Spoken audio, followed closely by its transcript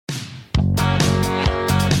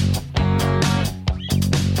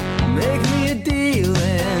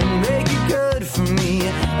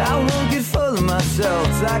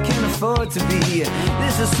want it to be.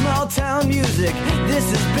 This is small town music,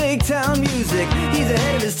 this is big town music. He's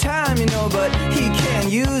ahead of his time, you know, but he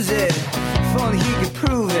can't use it. If only he could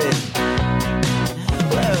prove it.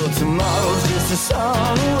 Well, tomorrow's just a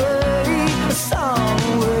song away, a song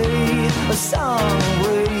away, a song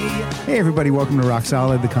away. Hey everybody, welcome to Rock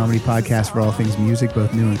Solid, the comedy podcast for all things music,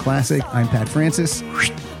 both new and classic. I'm Pat Francis.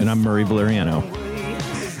 And I'm Murray Valeriano.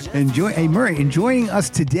 Murray, joining us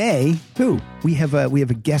today, we have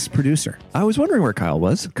a guest producer. I was wondering where Kyle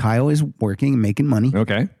was. Kyle is working and making money.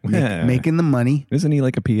 Okay. Making the money. Isn't he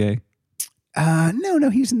like a PA? No,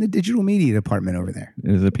 he's in the digital media department over there.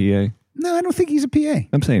 Is a PA? No, I don't think he's a PA.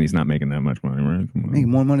 I'm saying he's not making that much money, right?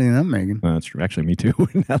 Making more money than I'm making. That's true. Actually, me too,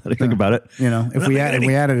 now that I think about it. You know, if we added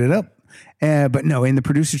it up. But no, in the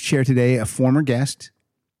producer's chair today, a former guest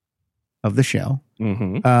of the show.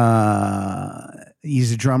 Mm-hmm.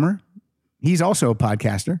 He's a drummer. He's also a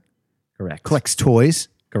podcaster. Correct. Collects toys.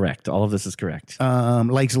 Correct. All of this is correct.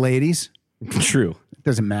 Likes ladies. True.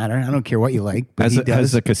 Doesn't matter. I don't care what you like. But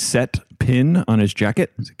Has a cassette pin on his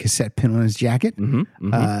jacket. There's a cassette pin on his jacket.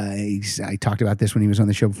 Mm-hmm. Mm-hmm. I talked about this when he was on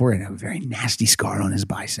the show before. He had a very nasty scar on his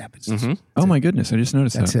bicep. Oh my goodness! I just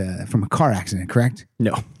noticed that's that. From a car accident, correct?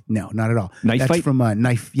 No, not at all. Knife that's fight? From a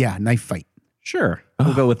knife. Yeah, knife fight. Sure.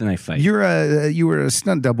 We'll go with the knife fight. You were a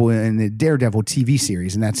stunt double in the Daredevil TV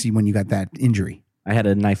series, and that's when you got that injury. I had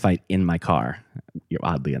a knife fight in my car,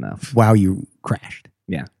 oddly enough. While you crashed.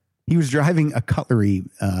 Yeah. He was driving a cutlery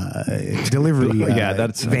delivery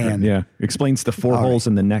that's van. Yeah, explains the four holes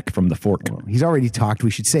in the neck from the fork. Well, he's already talked.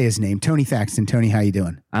 We should say his name. Tony Thaxton. Tony, how you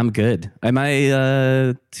doing? I'm good. Am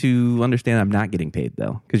I to understand I'm not getting paid,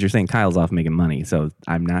 though? Because you're saying Kyle's off making money, so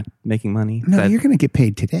I'm not making money? No, you're going to get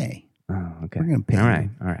paid today. Oh, okay. We're going to pay All you. right.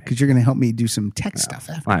 All right. Because you're going to help me do some tech stuff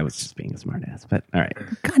after. I was just being a smart ass, but all right.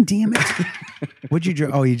 God damn it. What'd you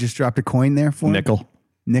drop? Oh, you just dropped a coin there for him?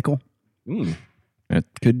 Nickel? Mm. That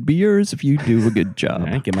could be yours if you do a good job. All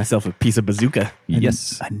right, get myself a piece of bazooka.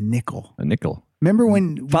 Yes. A nickel. A nickel. Remember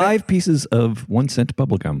when... 5 pieces of 1 cent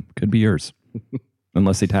bubble gum could be yours.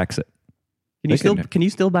 Unless they tax it. Can you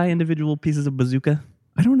still buy individual pieces of bazooka?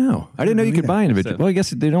 I don't know. I didn't know you could buy individual. So- Well, I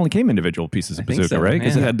guess it only came individual pieces of I think bazooka, so, right?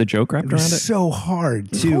 Because yeah. it had the joke wrapped It around was it. so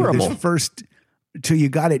hard, too. horrible. This first... Till you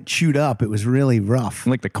got it chewed up, it was really rough.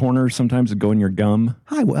 Like the corners sometimes would go in your gum.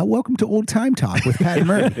 Hi, well, welcome to Old Time Talk with Pat and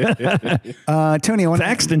Murray. Tony, I want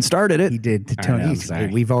Thaxton started it. He did. To I Tony, know, I'm sorry.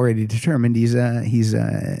 we've already determined he's not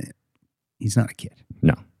a kid.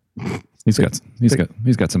 No. He's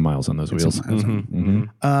got some miles on those wheels. Some miles on. Mhm.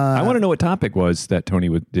 I want to know what topic was that Tony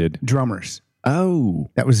did. Drummers. Oh.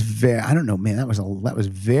 That was I don't know, man. That was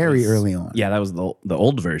very early on. Yeah, that was the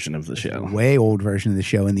old version of the show. Way old version of the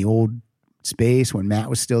show in the old space when Matt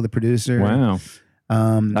was still the producer. Wow.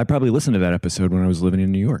 I probably listened to that episode when I was living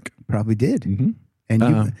in New York. Probably did. Mm-hmm.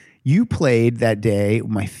 And you played that day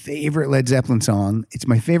my favorite Led Zeppelin song. It's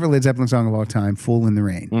my favorite Led Zeppelin song of all time, Fool in the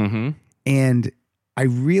Rain. Mm-hmm. And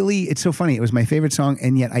it's so funny. It was my favorite song,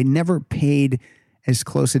 and yet I never paid as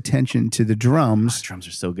close attention to the drums Drums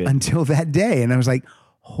are so good. until that day. And I was like,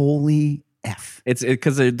 holy F. It's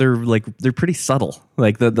because they're pretty subtle.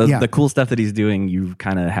 Like the cool stuff that he's doing, you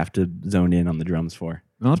kind of have to zone in on the drums for.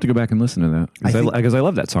 I'll have to go back and listen to that. Because I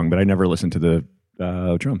love that song, but I never listened to the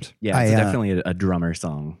drums. Yeah, it's definitely a drummer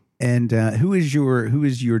song. And who is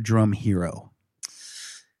your drum hero?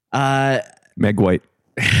 Meg White.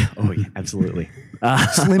 Oh yeah, absolutely.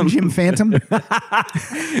 Slim Jim Phantom?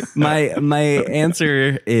 My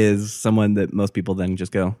answer is someone that most people then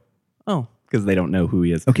just go, oh, because they don't know who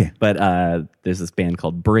he is. Okay. But there's this band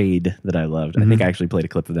called Braid that I loved. I think I actually played a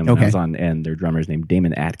clip of them when I was on, and their drummer's named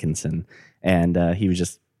Damon Atkinson. And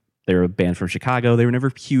they were a band from Chicago. They were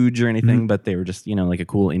never huge or anything, but they were just, like a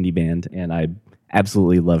cool indie band. And I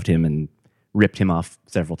absolutely loved him and ripped him off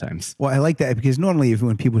several times. Well, I like that because normally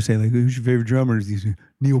when people say, like, who's your favorite drummer? It's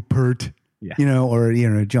Neil Peart,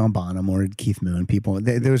 or John Bonham or Keith Moon. People,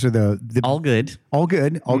 those are the all good. All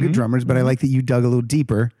good drummers. But I like that you dug a little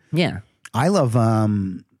deeper. Yeah. I love,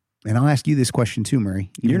 and I'll ask you this question too, Murray.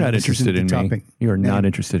 You're not interested in me. You are not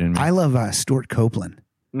interested in me. I love Stuart Copeland.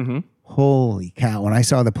 Mm-hmm. Holy cow. When I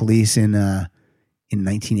saw the Police in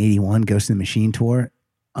 1981 Ghost in the Machine tour,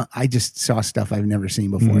 I just saw stuff I've never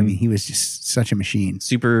seen before. I mean, he was just such a machine.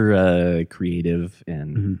 Super creative,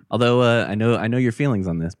 and although I know your feelings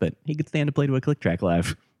on this, but he could stand to play to a click track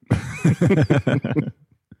live.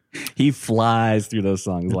 He flies through those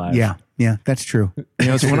songs live. Yeah, that's true.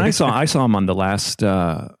 So when I saw him on the last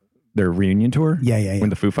their reunion tour. Yeah. When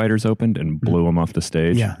the Foo Fighters opened and blew him off the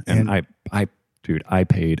stage. Yeah, and I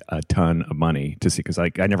paid a ton of money to see because I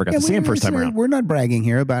never got to see him first time around. We're not bragging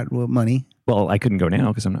here about money. Well, I couldn't go now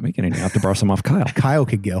because I'm not making any. I have to borrow some off Kyle. Kyle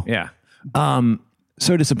could go. Yeah.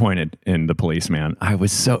 So disappointed in the Police, man. I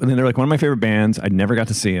was so, and then they're like one of my favorite bands. I never got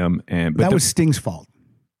to see them. But that was Sting's fault.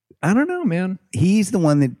 I don't know, man. He's the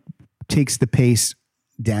one that takes the pace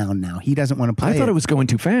down now. He doesn't want to play. I thought it was going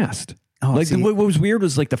too fast. Oh, like see, what was weird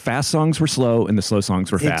was like the fast songs were slow and the slow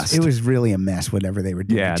songs were fast. It was really a mess, whatever they were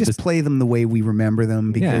doing. Yeah, just play them the way we remember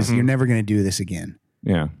them because Yeah. you're never going to do this again.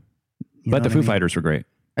 Yeah. You But know the what I Foo mean? Fighters were great.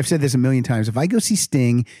 I've said this a million times. If I go see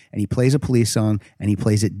Sting and he plays a Police song and he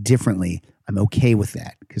plays it differently, I'm okay with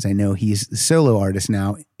that because I know he's the solo artist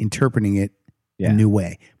now interpreting it a new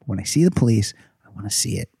way. But when I see the Police, I want to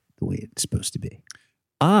see it the way it's supposed to be.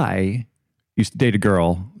 I used to date a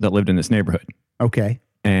girl that lived in this neighborhood. Okay.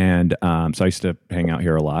 And so I used to hang out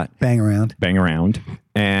here a lot. Bang around.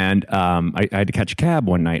 And I had to catch a cab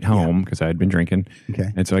one night home because I had been drinking.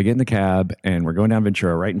 Okay. And so I get in the cab and we're going down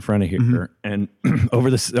Ventura right in front of here. And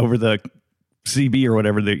over the CB or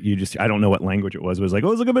whatever that you just, I don't know what language it was. It was like,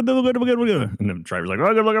 oh, look at it. And the driver's like,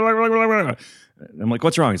 I'm like,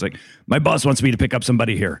 what's wrong? He's like, my boss wants me to pick up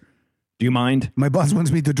somebody here. Do you mind? My boss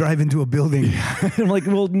wants me to drive into a building. I'm like,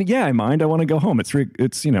 well, yeah, I mind. I want to go home. It's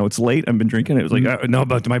late. I've been drinking. It was like, no,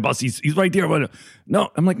 but my boss, he's right there.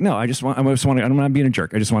 No, I'm like, no, I don't want to be a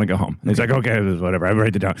jerk. I just want to go home. And he's like, okay, whatever. I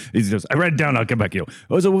write it down. He goes, I write it down. I'll get back to you.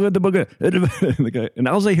 Oh, so we'll get the booger. And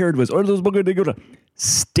all I heard was, oh, those booger, they go to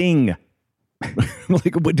Sting. I'm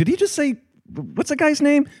like, what did he just say? What's the guy's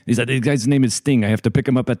name? He said, the guy's name is Sting. I have to pick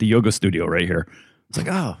him up at the yoga studio right here. It's like,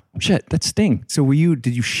 oh, shit, that's Sting. So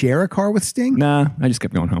did you share a car with Sting? Nah, I just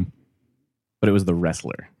kept going home. But it was the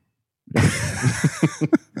wrestler.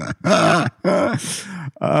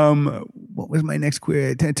 What was my next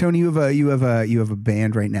query? Tony, you have a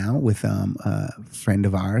band right now with a friend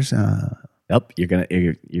of ours. Yep, you're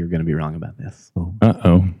gonna be wrong about this.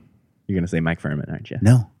 Uh-oh. You're gonna say Mike Furman, aren't you?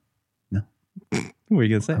 No. What are you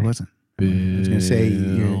gonna say? I wasn't. I was going to say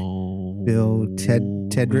Bill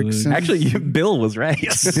Tedrickson. Actually, Bill was right.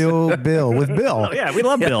 Bill with Bill. Oh, yeah, we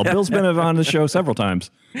love Bill. Bill's been on the show sevevel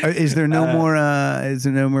times. Is there no more? Is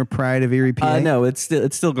there no more Pride of Erie, PA? No, it's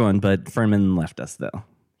still going. But Furman left us though.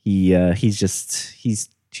 He's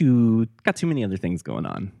got too many other things going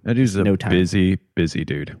on. That dude's a No time. busy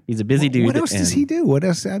dude. He's a busy dude. What else does he do? What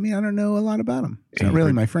else? I mean, I don't know a lot about him. He's not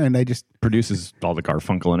really my friend. I just Produces all the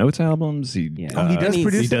Garfunkel and Oates albums. He he does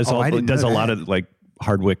produce. He does I didn't does know a that. lot of like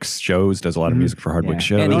Hardwick's shows. Does a lot of music for Hardwick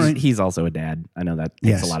shows. And he's also a dad. I know that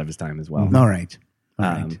takes a lot of his time as well. All right. All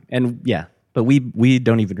right. And yeah, but we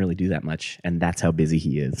don't even really do that much, and that's how busy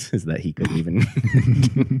he is that he couldn't even.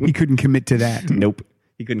 He couldn't commit to that. Nope,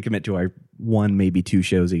 he couldn't commit to our 1, maybe 2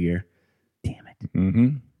 shows a year. Damn it. Mm-hmm.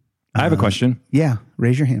 I have a question. Yeah.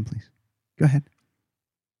 Raise your hand, please. Go ahead.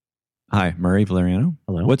 Hi, Murray Valeriano.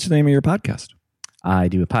 Hello. What's the name of your podcast? I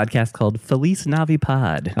do a podcast called Feliz Navi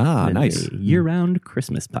Pod. Ah, It's nice. a year-round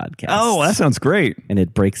Christmas podcast. Oh, that sounds great. And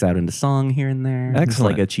it breaks out into song here and there. It's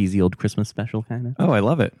Excellent. like a cheesy old Christmas special kind of. Oh, I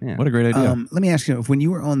love it. Yeah. What a great idea. Let me ask you: when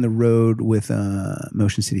you were on the road with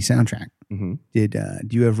Motion City Soundtrack, Mm-hmm.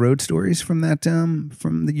 do you have road stories from that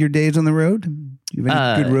your days on the road? Do you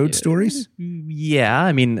have any good road stories? Yeah,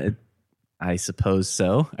 I mean, I suppose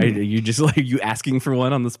so. Are you just like you asking for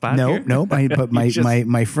one on the spot? No, here? no. But my Just-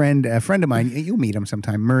 my friend, a friend of mine, you'll meet him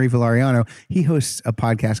sometime. Murray Valeriano. He hosts a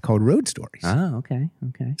podcast called Road Stories. Oh, okay.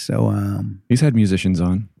 So He's had musicians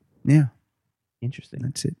on. yeah, Interesting.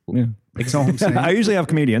 that's it. Yeah. That's all I'm saying. I usually have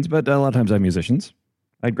comedians, but a lot of times I have musicians.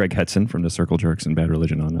 I had Greg Hetson from the Circle Jerks and Bad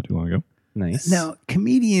Religion on not too long ago. Nice. Now,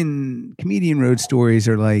 comedian road stories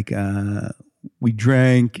are like we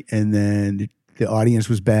drank and then the audience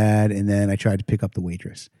was bad and then I tried to pick up the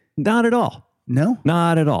waitress. Not at all. No?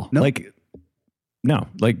 Not at all. No? No.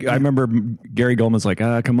 I remember Gary Goldman's like,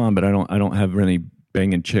 come on, but I don't have any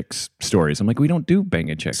banging chicks stories. I'm like, we don't do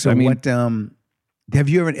banging chicks. So what have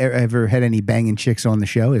you ever had any banging chicks on the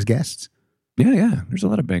show as guests? Yeah. There's a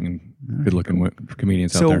lot of banging, good-looking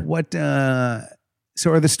comedians out there.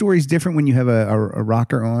 So are the stories different when you have a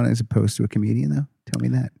rocker on as opposed to a comedian though? Tell me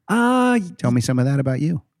that. Tell me some of that about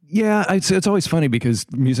you. Yeah, it's always funny because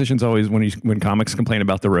musicians always, when comics complain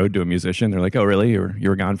about the road to a musician, they're like, oh, really? You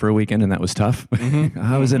were gone for a weekend and that was tough? Mm-hmm.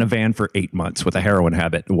 I was in a van for 8 months with a heroin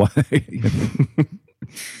habit. Why?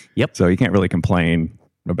 Yep. So you can't really complain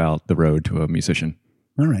about the road to a musician.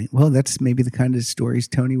 All right. Well, that's maybe the kind of stories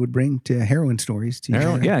Tony would bring to heroin stories. To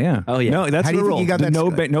Heroin? Yeah. Oh, yeah. No, that's How do the you think rule. you got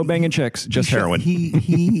that No banging chicks, just heroin.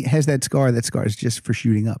 He has that scar. That scar is just for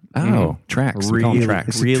shooting up. Oh, tracks. We call them tracks.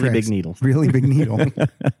 It's Really tracks. big needle. Really big needle.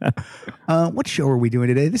 What show are we doing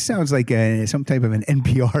today? This sounds like some type of an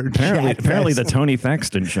NPR. Apparently the Tony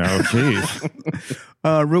Thaxton show.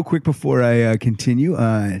 Jeez. Real quick before I continue,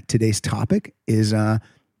 today's topic is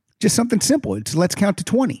just something simple. It's let's count to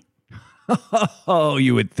 20. Oh,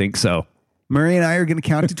 you would think so. Murray and I are going to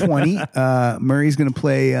count to 20. Murray's going to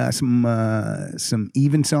play some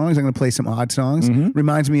even songs. I'm going to play some odd songs.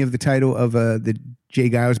 Reminds me of the title of the Jay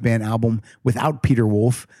Giles Band album without Peter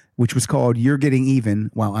Wolf, which was called You're Getting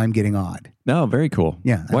Even While I'm Getting Odd. No, very cool.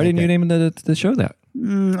 Yeah. Why didn't you name the show that?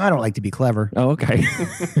 I don't like to be clever. Oh, okay.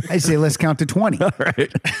 I say let's count to 20. All right.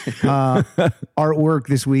 Artwork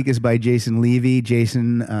this week is by Jason Levy.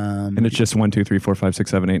 Jason. And it's just 1, 2, 3, 4, 5,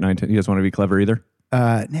 6, 7, 8, 9, 10. You guys want to be clever either?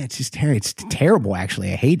 No, it's just it's terrible.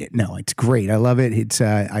 Actually, I hate it. No, it's great. I love it. It's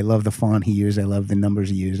I love the font he used. I love the numbers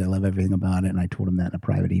he used. I love everything about it. And I told him that in a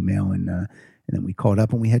private email, and then we called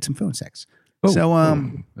up and we had some phone sex. That's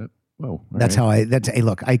how hey,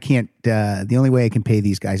 look, I can't, the only way I can pay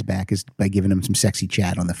these guys back is by giving them some sexy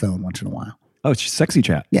chat on the phone once in a while. Oh, it's just sexy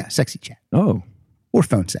chat. Yeah, sexy chat. Oh. Or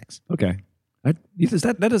phone sex. Okay. That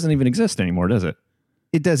doesn't even exist anymore, does it?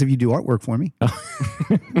 It does if you do artwork for me.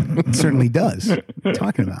 It certainly does. What are you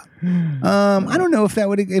talking about? I don't know if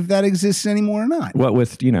that exists anymore or not. What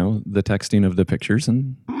with, the texting of the pictures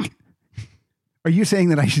and... Are you saying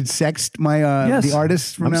that I should sext my the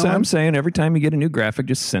artists from now on? I'm saying every time you get a new graphic,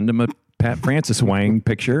 just send them a Pat Francis Wang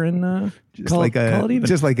picture and call it even.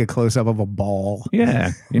 Just like a close up of a ball.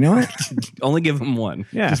 Yeah, you know what? Only give them one.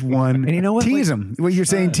 Yeah, just one. And you know what? Tease them. What you're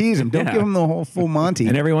saying, tease them. Don't give them the whole full Monty.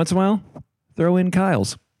 And every once in a while, throw in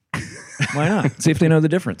Kyle's. Why not? See if they know the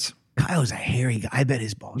difference. Kyle's a hairy guy. I bet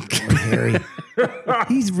his balls are hairy.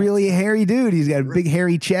 He's really a hairy dude. He's got a big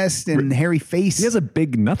hairy chest and hairy face. He has a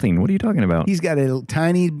big nothing. What are you talking about? He's got a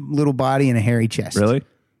tiny little body and a hairy chest. Really?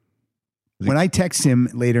 When I text him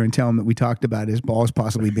later and tell him that we talked about his balls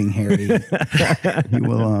possibly being hairy, he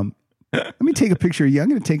will. Let me take a picture of you. I'm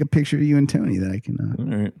going to take a picture of you and Tony that I can. All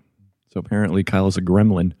right. So apparently Kyle's a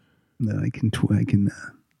gremlin. That I can.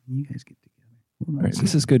 You guys get together. All right.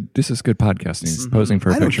 This is good. This is good podcasting. Posing for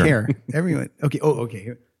a picture. I don't care. Everyone. Okay. Oh, okay.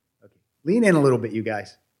 Here. Okay. Lean in a little bit, you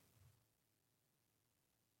guys.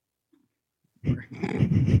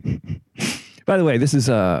 By the way, this is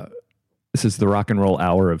the rock and roll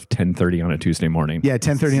hour of 10:30 on a Tuesday morning. Yeah,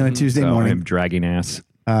 10:30 on a Tuesday morning. I'm dragging ass.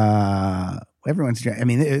 Everyone's. I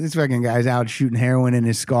mean, this fucking guy's out shooting heroin in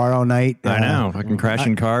his scar all night. I know, fucking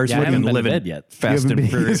crashing cars. I haven't been to bed yet. Fast and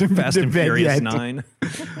Furious yet. 9.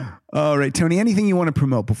 All right, Tony. Anything you want to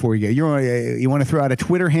promote before you go? You want to throw out a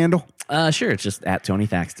Twitter handle? Sure. It's just at Tony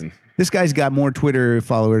Thaxton. This guy's got more Twitter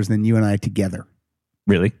followers than you and I together.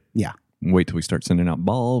 Really? Yeah. Wait till we start sending out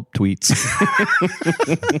ball tweets.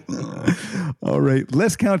 All right,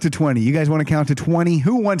 let's count to 20. You guys want to count to 20?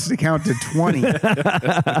 Who wants to count to 20?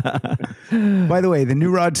 By the way, the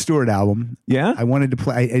new Rod Stewart album. Yeah? I wanted to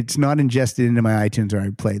play. It's not ingested into my iTunes, or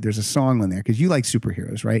I'd play. There's a song on there because you like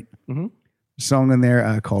superheroes, right? Mm-hmm. A song on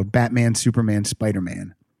there called Batman, Superman,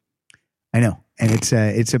 Spider-Man. I know, and it's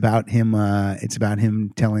about him. It's about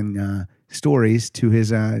him telling stories to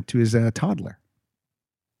his toddler.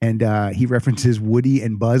 And he references Woody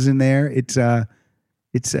and Buzz in there.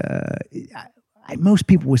 Most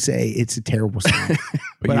people would say it's a terrible song,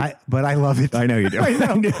 but I love it. I know you do.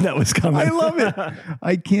 I knew that was coming. I love it.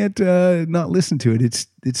 I can't not listen to it.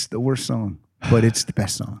 It's the worst song, but it's the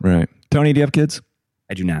best song. Right. Tony, do you have kids?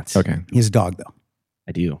 I do not. Okay. He has a dog though.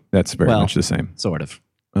 I do. That's very much the same. Sort of.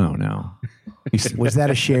 Oh no. Was that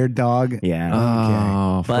a shared dog? Yeah.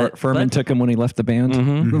 Oh, But Furman took him when he left the band.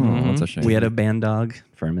 Mm-hmm. Oh, that's a shame. We had a band dog.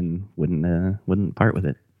 Furman wouldn't part with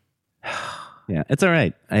it. Yeah, it's all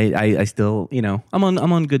right. I still, I'm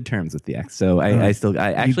on good terms with the ex. So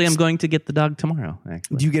I'm going to get the dog tomorrow.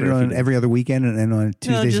 Actually, Do you get it on every other weekend and on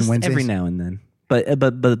Tuesdays and Wednesdays? Every now and then.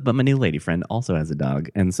 But my new lady friend also has a dog,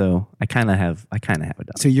 and so I kind of have a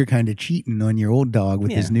dog. So you're kind of cheating on your old dog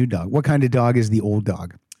with his new dog. What kind of dog is the old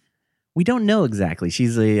dog? We don't know exactly.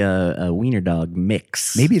 She's a wiener dog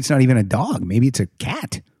mix. Maybe it's not even a dog. Maybe it's a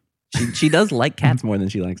cat. She does like cats more than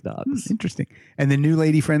she likes dogs. Interesting. And the new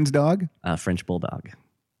lady friend's dog? French bulldog.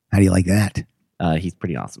 How do you like that? He's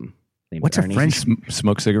pretty awesome. What's Ernie. A French?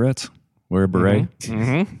 Smoke cigarettes? Wear a beret?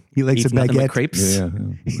 Mm-hmm. He likes Eats a baguette. Crepes. Yeah.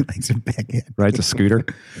 He likes a baguette. Rides a scooter.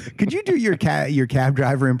 Could you do your cab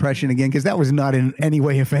driver impression again? Because that was not in any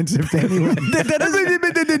way offensive to anyone.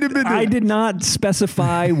 I did not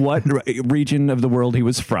specify what region of the world he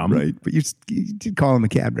was from. Right, but you did call him a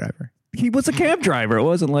cab driver. He was a cab driver. It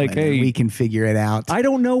wasn't like, hey, we can figure it out. I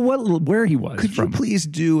don't know where he was Could from. You please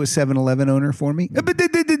do a 7-Eleven owner for me?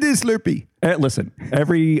 Slurpee. Listen,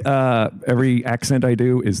 every accent I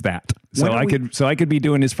do is that. So I could be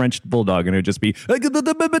doing his French bulldog, and it would just be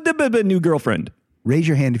new girlfriend. Raise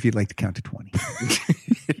your hand if you'd like to count to 20.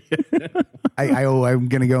 I'm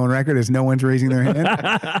going to go on record as no one's raising their hand.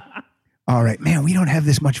 All right, man, we don't have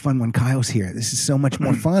this much fun when Kyle's here. This is so much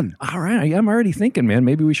more fun. All right. I'm already thinking, man,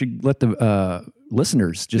 maybe we should let the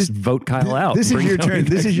listeners just vote Kyle out. This is your turn.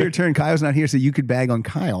 This is your turn. Kyle's not here, so you could bag on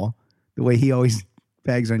Kyle the way he always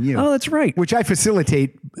bags on you. Oh, that's right. Which I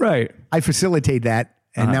facilitate. Right. I facilitate that,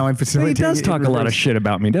 and now I'm facilitating. He does talk a lot of shit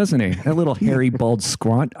about me, doesn't he? That little hairy, bald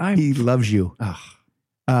squat. He loves you.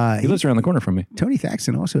 He lives around the corner from me. Tony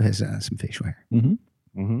Thaxton also has some facial hair.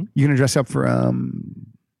 Mm-hmm. You going to dress up for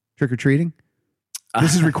trick-or-treating?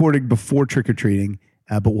 This is recorded before trick-or-treating,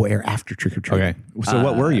 but we'll air after trick-or-treating. Okay. So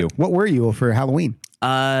what were you? What were you for Halloween?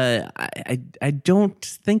 I don't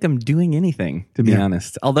think I'm doing anything, to be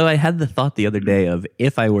honest. Although I had the thought the other day of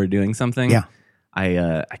if I were doing something,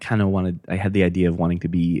 I kind of wanted. I had the idea of wanting to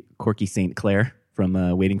be Corky St. Clair from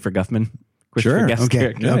Waiting for Guffman. Sure.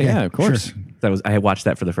 Okay. Yeah, of course. Sure. I watched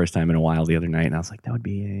that for the first time in a while the other night, and I was like, that would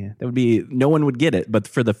be. No one would get it, but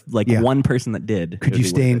for the one person that did, could you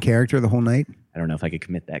stay in character the whole night? I don't know if I could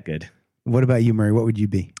commit that good. What about you, Murray? What would you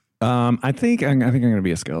be? I think I'm going to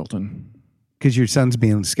be a skeleton. Because your son's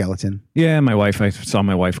being a skeleton. Yeah, my wife. I saw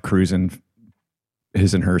my wife cruising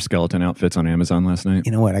his and her skeleton outfits on Amazon last night.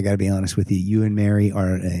 You know what? I got to be honest with you. You and Mary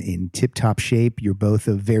are in tip-top shape. You're both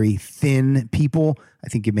a very thin people. I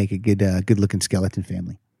think you make a good-looking skeleton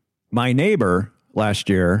family. My neighbor last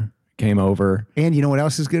year came over. And you know what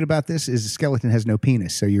else is good about this? Is the skeleton has no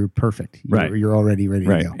penis, so you're perfect. You're already ready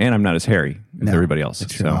to go. And I'm not as hairy as everybody else.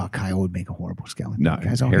 That's true. So. Oh, Kyle would make a horrible skeleton. No,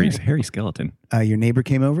 hairy skeleton. Your neighbor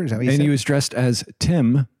came over? Is that what you said? And he was dressed as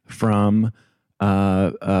Tim from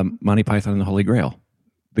Monty Python and the Holy Grail.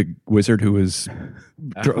 The wizard who was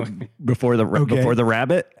before the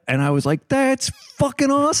rabbit, and I was like, "That's fucking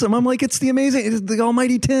awesome!" I'm like, "It's the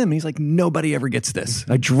Almighty Tim." And he's like, "Nobody ever gets this.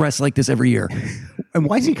 I dress like this every year." And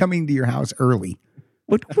why is he coming to your house early?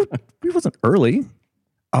 What? He wasn't early.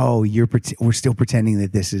 Oh, we're still pretending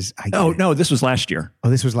that this is. No, this was last year. Oh,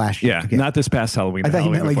 this was last year. Yeah, okay. Not this past Halloween. I thought he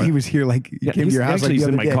meant like he was here, like he came to your house. Actually, he's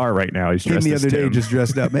in my car right now. He's dressed the as other day, Tim. just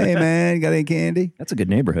dressed up. Hey man, got any candy? That's a good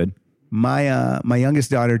neighborhood. My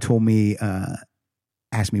youngest daughter told me,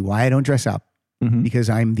 asked me why I don't dress up, because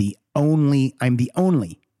I'm the only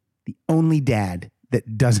dad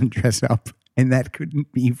that doesn't dress up, and that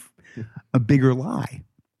couldn't be a bigger lie.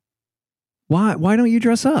 Why don't you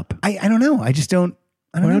dress up? I don't know. I just don't.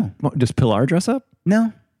 I don't know. Does Pilar dress up?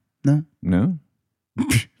 No.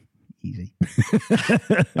 Easy.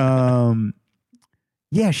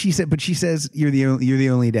 Yeah, she says you're the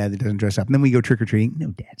only dad that doesn't dress up. And then we go trick or treating. No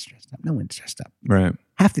dad's dressed up. No one's dressed up. Right.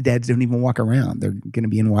 Half the dads don't even walk around. They're going to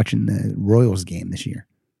be in watching the Royals game this year.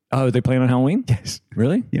 Oh, are they playing on Halloween? Yes.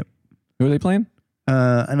 Really? Yep. Who are they playing?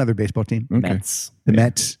 Another baseball team. Okay. Mets. The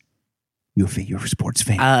Mets. You're a sports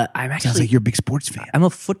fan. Sounds like you're a big sports fan. I'm a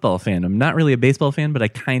football fan. I'm not really a baseball fan, but I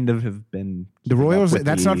kind of have been. The Royals.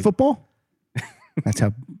 That's not football. That's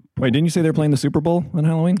how. Wait, didn't you say they're playing the Super Bowl on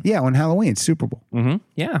Halloween? Yeah, on Halloween, it's Super Bowl. Mm-hmm.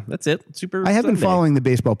 Yeah, that's it. Super. I have been Sunday. following the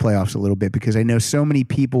baseball playoffs a little bit because I know so many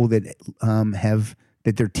people that have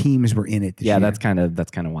that their teams were in it this year. That's kind of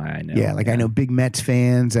why I know. Yeah, I know big Mets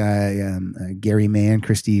fans. Gary Mann,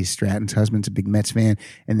 Christy Stratton's husband's a big Mets fan,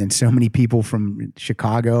 and then so many people from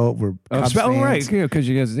Chicago were Cubs fans. Right, because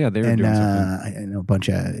you guys, they were doing something. I know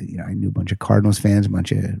I knew a bunch of Cardinals fans, a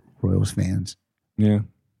bunch of Royals fans. Yeah.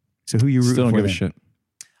 So who you rooting Still don't for give a then? shit.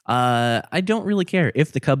 I don't really care.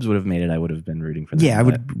 If the Cubs would have made it, I would have been rooting for them. Yeah, I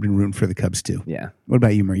would have been rooting for the Cubs too. Yeah. What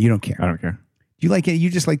about you, Murray? You don't care. I don't care. You like it? You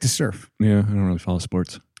just like to surf. Yeah, I don't really follow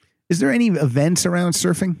sports. Is there any events around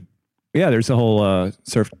surfing? Yeah, there's a whole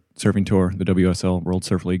surfing tour, the WSL World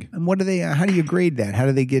Surf League. And what do they? How do you grade that? How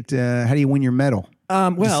do they get? How do you win your medal?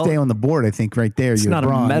 Well, just stay on the board. I think right there. It's you're not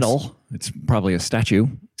bronze. a medal. It's probably a statue.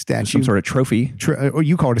 Some sort of trophy. Or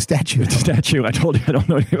you call it a statue. It's a statue. I told you I don't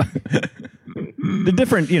know anything about it. The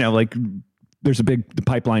different, there's the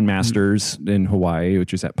Pipeline Masters in Hawaii,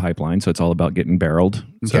 which is at Pipeline. So it's all about getting barreled.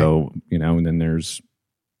 Okay. So, and then there's,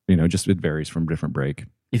 just it varies from different break.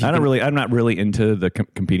 I'm not really into the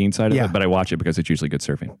competing side of it, but I watch it because it's usually good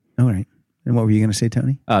surfing. All right. And what were you going to say,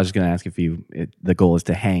 Tony? I was just going to ask if the goal is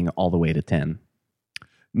to hang all the way to 10.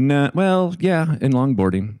 No, well, yeah, in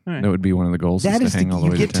longboarding, that would be one of the goals. That is to hang all the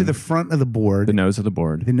way you get to the front of the board, the nose of the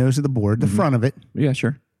board, the front of it. Yeah,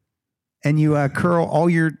 sure. And you curl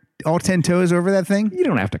all 10 toes over that thing. You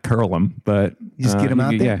don't have to curl them, but you just get them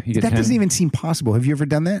out there. Yeah, that doesn't even seem possible. Have you ever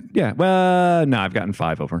done that? Yeah. Well, no, I've gotten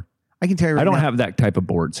 5 over. I can tell you. Right I don't now, have that type of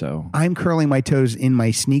board, so I'm curling my toes in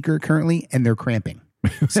my sneaker currently, and they're cramping.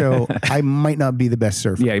 So I might not be the best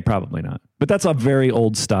surfer. Yeah, probably not. But that's a very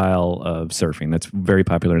old style of surfing. That's very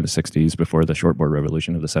popular in the 60s before the shortboard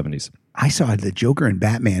revolution of the 70s. I saw the Joker and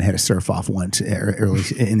Batman had a surf off once early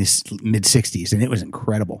in the mid 60s, and it was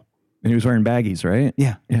incredible. And he was wearing baggies, right?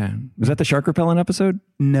 Yeah. Yeah. Was that the shark repellent episode?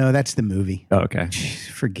 No, that's the movie. Oh, okay.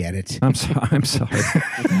 Forget it. I'm sorry. I'm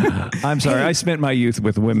sorry. I spent my youth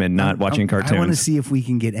with women, not watching cartoons. I want to see if we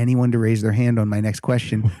can get anyone to raise their hand on my next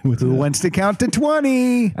question. Who wants to count to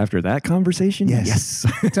 20? After that conversation? Yes.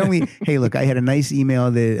 Tell me, hey, look, I had a nice email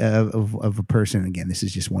of a person. Again, this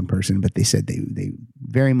is just one person, but they said they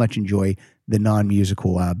very much enjoy the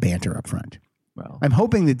non-musical banter up front. Well, I'm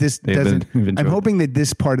hoping that this doesn't. I'm hoping that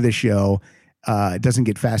this part of the show doesn't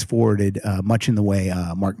get fast forwarded much in the way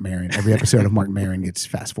Mark Maron. Every episode of Mark Maron gets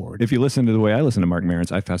fast forwarded. If you listen to the way I listen to Mark Maron's,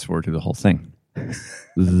 I fast forward to the whole thing.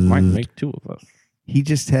 Might make two of us. He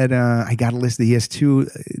just had. I got a list. He has two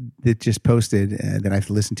that just posted that I have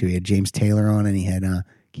to listen to. He had James Taylor on, and he had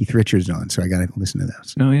Keith Richards on. So I got to listen to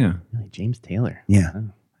those. Oh yeah, really, James Taylor. Yeah, I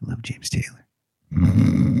love James Taylor.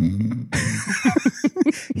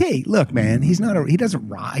 Hey, look, man. He doesn't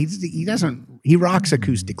rock. He rocks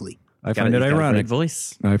acoustically. I find it ironic.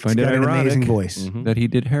 Voice. I find it ironic. An amazing voice. That he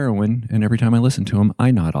did heroin, and every time I listen to him,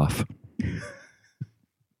 I nod off.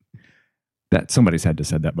 That somebody's had to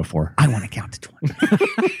said that before. I want to count to 20.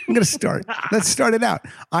 I'm going to start. Let's start it out.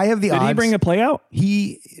 I have the odds. Did he bring a play out?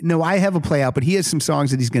 No, I have a play out, but he has some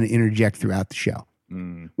songs that he's going to interject throughout the show.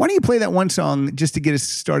 Why don't you play that one song just to get us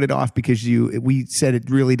started off? Because we said it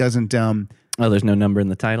really doesn't. There's no number in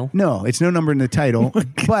the title? No, it's no number in the title.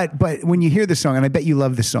 but when you hear the song, and I bet you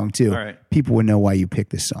love this song too, all right, people would know why you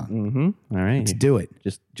picked this song. Mm-hmm. All right. Let's do it.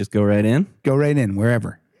 Just go right in? Go right in,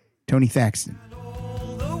 wherever. Tony Thaxton.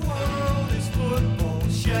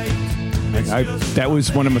 That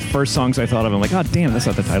was one of the first songs I thought of. I'm like, oh, damn, that's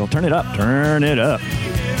not the title. Turn it up. Turn it up.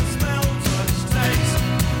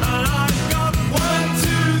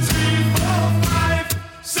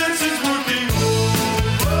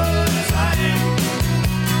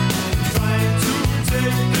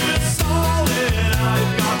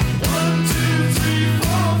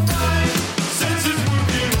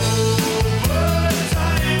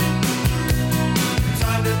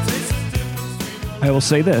 I will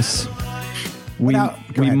say this. We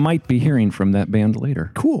might be hearing from that band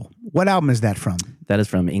later. Cool. What album is that from? That is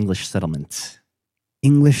from English Settlement.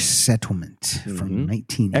 English Settlement from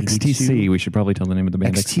 1982. XTC. We should probably tell the name of the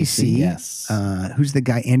band. XTC. Yes. Who's the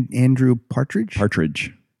guy? Andrew Partridge?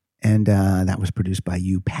 Partridge. And that was produced by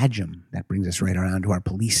Hugh Padgham. That brings us right around to our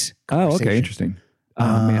Police. Oh, okay. Interesting.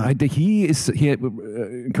 Man,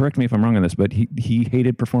 correct me if I'm wrong on this, but he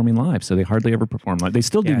hated performing live, so they hardly ever perform live. They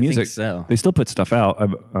still do music. I think so. They still put stuff out.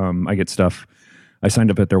 I get stuff. I signed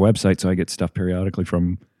up at their website, so I get stuff periodically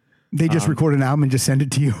from. They just record an album and just send it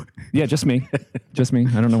to you. Yeah, just me. Just me.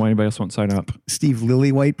 I don't know why anybody else won't sign up. Steve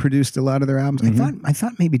Lillywhite produced a lot of their albums. Mm-hmm. I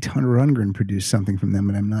thought maybe Todd Rundgren produced something from them,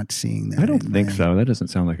 but I'm not seeing that. I don't think so. That doesn't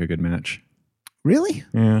sound like a good match. Really?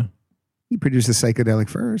 Yeah. He produced the Psychedelic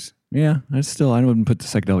Furs. Yeah, I wouldn't put the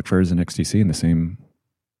Psychedelic Furs and XTC in the same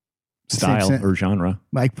style or genre.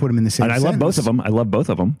 I put them in the same sentence. I love both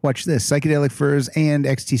of them. Watch this. Psychedelic Furs and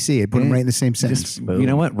XTC. I put them right in the same sentence. You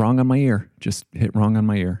know what? Wrong on my ear. Just hit wrong on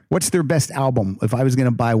my ear. What's their best album? If I was going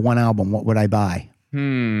to buy one album, what would I buy? I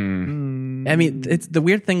mean, it's the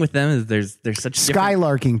weird thing with them is there's such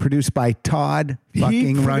Skylarking, produced by Todd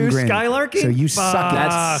fucking Rundgren. Skylarking? So you suck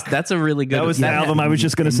it. That's a really good. That was the album I was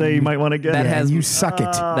just going to say you might want to get. You suck it.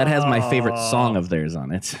 That has my favorite song of theirs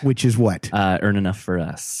on it. Which is what? Earn Enough for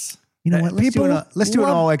Us. You know what? Let's do an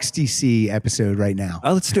all XTC episode right now.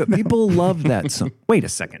 Let's do it. People love that song. Wait a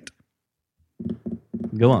second.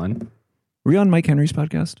 Go on. Were you on Mike Henry's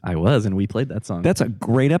podcast? I was, and we played that song. That's a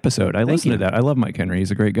great episode. I listened to that. I love Mike Henry. He's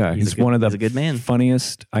a great guy. He's a good man.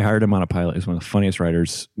 Funniest. I hired him on a pilot. He's one of the funniest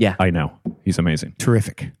writers I know. He's amazing.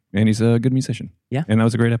 Terrific. And he's a good musician. Yeah. And that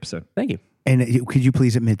was a great episod. Thank you. And could you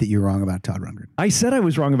please admit that you're wrong about Todd Rundgren? I said I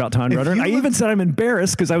was wrong about Todd Rundgren. I even said I'm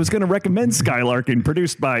embarrassed because I was going to recommend Skylarking,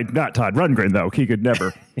 produced by not Todd Rundgren, though. He could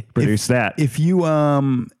never produce that. If you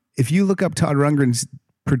look up Todd Rundgren's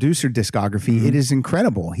producer discography, it is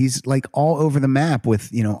incredible. He's like all over the map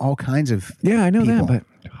with all kinds of I know people. that,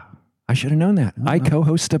 but I should have known that. I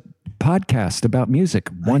co-host a podcast about music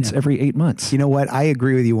once every 8 months. You know what? I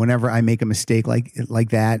agree with you. Whenever I make a mistake like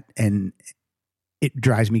that, and it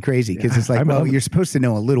drives me crazy because it's like, you're supposed to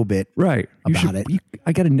know a little bit about it.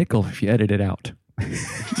 I got a nickel if you edit it out.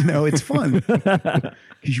 No, it's fun because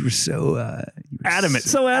you were so adamant.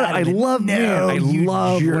 I love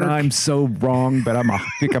when I'm so wrong, but I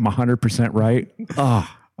think I'm 100% right. Well,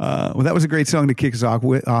 that was a great song to kick us off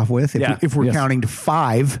with. If we're counting to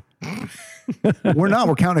 5, we're not.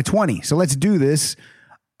 We're counting to 20. So let's do this.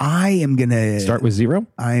 I am gonna Start with 0?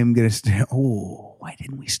 I am gonna. Why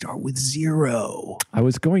didn't we start with 0? I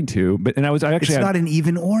was going to, but I actually It's not an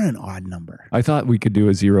even or an odd number. I thought we could do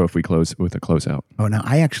a 0 if we close with a closeout. Oh, no,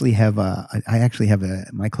 I actually have my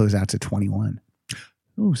closeout's at 21.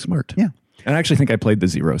 Oh, smart. Yeah. And I actually think I played the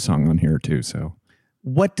 0 song on here too. So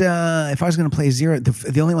what if I was going to play 0?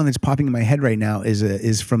 The only one that's popping in my head right now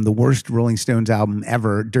is from the worst Rolling Stones album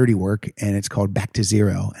ever, Dirty Work, and it's called Back to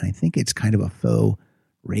Zero, and I think it's kind of a faux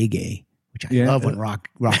reggae. Which I love when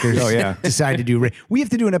rockers decide to do. We have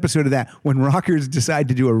to do an episode of that when rockers decide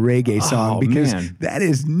to do a reggae song because that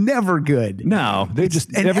is never good. No, they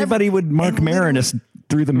everybody would Mark Maron us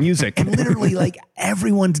through the music. And literally, like,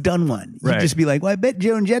 everyone's done one. You'd just be like, well, I bet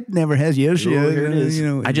Joan Jett never has. Here it is. You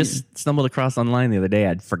know, I just stumbled across online the other day.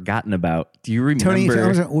 I'd forgotten about. Do you remember? Tony,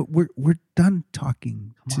 we're done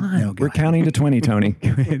talking. Come on. We're counting to 20, Tony.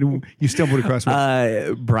 You stumbled across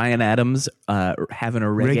Bryan Adams having a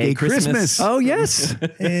reggae Christmas. Oh, yes.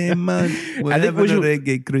 Hey, man, I think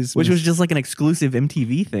reggae Christmas. Which was just like an exclusive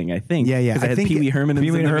MTV thing, I think. Yeah. I think Pee Wee Herman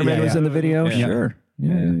was in the video. Yeah. Sure.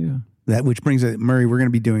 Yeah. That which brings it, Murray. We're going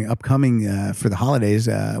to be doing upcoming for the holidays.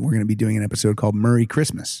 We're going to be doing an episode called Murray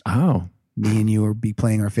Christmas. Oh, me and you will be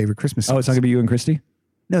playing our favorite Christmas songs. Oh, it's not going to be you and Christy?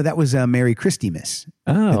 No, that was Merry Christmas.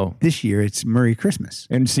 Oh, this year it's Murray Christmas.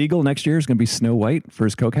 And Siegel next year is going to be Snow White for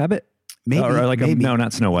his Coke habit. Maybe, maybe. No,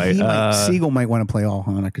 not Snow White. Siegel might want to play all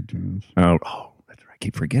Hanukkah tunes. Oh, that's right. I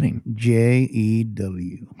keep forgetting.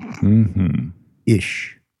 JEW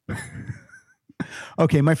ish.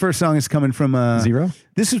 Okay, my first song is coming from 0.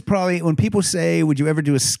 This is probably when people say, "Would you ever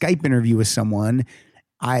do a Skype interview with someone?"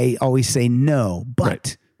 I always say no,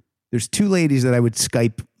 but there's 2 ladies that I would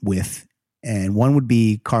Skype with, and one would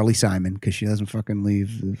be Carly Simon because she doesn't fucking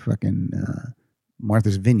leave the fucking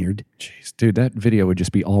Martha's Vineyard. Jeez, dude, that video would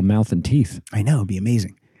just be all mouth and teeth. I know, it'd be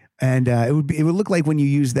amazing. And it would look like when you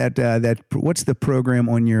use that what's the program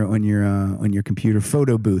on your computer,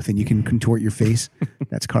 photo booth, and you can contort your face.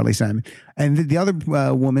 That's Carly Simon. And the other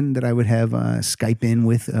woman that I would have Skype in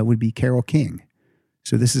with would be Carole King.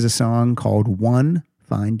 So this is a song called One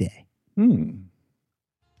Fine Day. One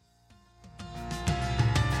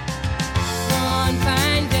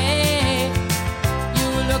fine day, you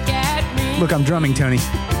look at me. Look, I'm drumming, Tony.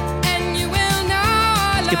 And you will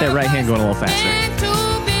know. Let's get that right hand going a little faster.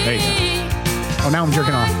 There you go. Oh, now I'm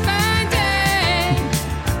jerking off.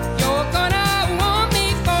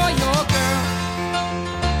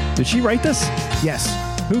 Did she write this? Yes.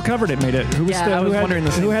 Who covered it? Made it? Who was I was wondering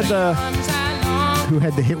the same who had thing. Who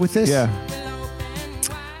had the hit with this? Yeah.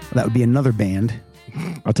 Well, that would be another band.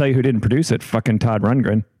 I'll tell you who didn't produce it. Fucking Todd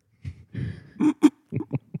Rundgren.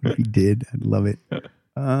 If he did, I'd love it.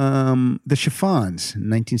 The Chiffons, in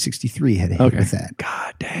 1963, had a hit with that.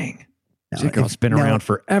 God dang. Now, That girl's been around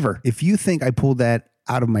forever. If you think I pulled that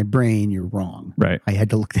out of my brain, you're wrong. Right. I had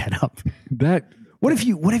to look that up. What if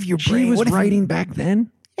your brain? She was writing back then?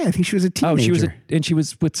 Yeah, I think she was a teenager. She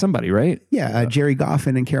was with somebody, right? Yeah, Jerry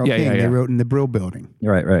Goffin and Carole King. They wrote in the Brill Building.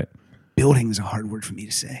 Right. Building is a hard word for me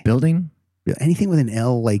to say. Building? Anything with an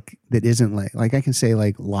L, like that isn't like I can say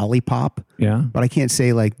like lollipop. Yeah. But I can't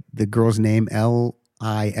say like the girl's name Lilly.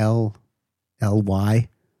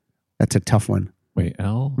 That's a tough one. Wait,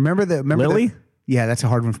 L? Remember Lily? Yeah, that's a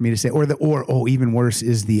hard one for me to say. Or even worse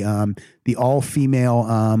is the all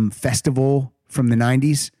female festival from the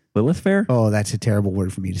 90s. Lilith Fair? Oh, that's a terrible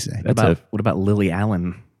word for me to say. What about Lily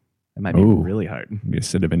Allen? That might be really hard. You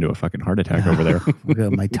sit up into a fucking heart attack over there.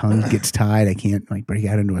 My tongue gets tied. I can't break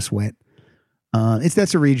out into a sweat.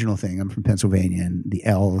 That's a regional thing. I'm from Pennsylvania, and the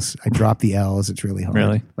L's. I drop the L's. It's really hard.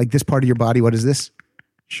 Really? Like this part of your body. What is this?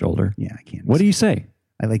 Shoulder. Yeah, I can't. What do you say?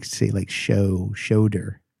 I like to say like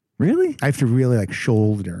shoulder. Really? I have to really like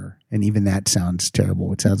shoulder, and even that sounds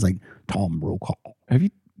terrible. It sounds like Tom Brokaw.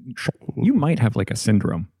 You might have like a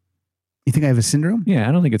syndrome. You think I have a syndrome? Yeah,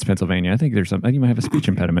 I don't think it's Pennsylvania. I think there's something. You might have a speech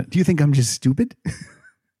impediment. Do you think I'm just stupid?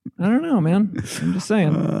 I don't know, man. I'm just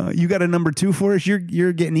saying. You got a number 2 for us.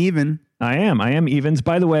 You're getting even. I am evens.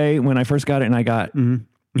 By the way, when I first got it and I got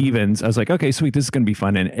evens, I was like, okay, sweet, this is going to be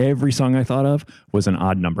fun. And every song I thought of was an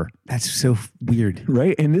odd number. That's so weird.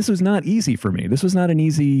 Right? And this was not easy for me. This was not an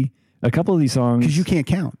easy, a couple of these songs. Because you can't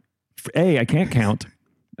count. I can't count.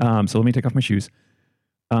 So let me take off my shoes.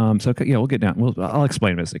 We'll get down. I'll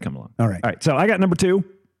explain them as they come along. All right. So I got number 2.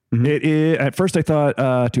 Mm-hmm. At first I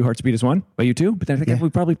thought 2 Hearts Beat As One by U2, but then I think we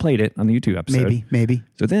probably played it on the U2 episode. Maybe.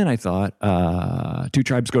 So then I thought 2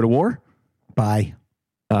 Tribes Go to War by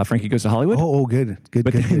Frankie Goes to Hollywood. Oh, good.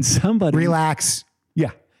 But then somebody Relax.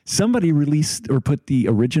 Yeah. Somebody released or put the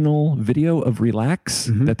original video of Relax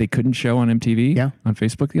that they couldn't show on MTV on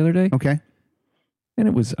Facebook the other day. Okay. And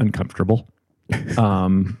it was uncomfortable.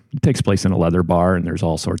 It takes place in a leather bar, and there's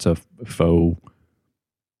all sorts of faux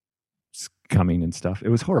coming and stuff. It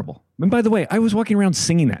was horrible. And by the way, I was walking around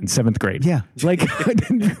singing that in 7th grade. Yeah. Like,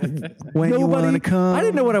 When you wanna come. I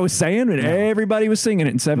didn't know what I was saying, and everybody was singing it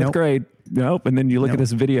in 7th grade. Nope. And then you look at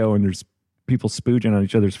this video, and there's people spooging on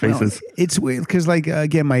each other's faces. No, it's weird because, like,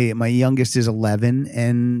 again, my youngest is 11,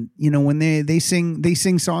 and when they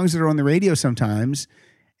sing songs that are on the radio sometimes,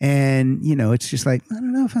 and it's just like, I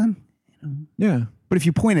don't know if I'm, Yeah. But if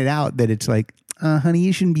you point it out that it's like, honey,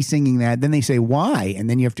 you shouldn't be singing that, then they say why, and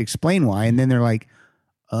then you have to explain why, and then they're like,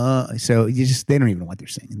 so they don't even know what they're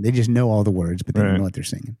singing. They just know all the words, but they don't know what they're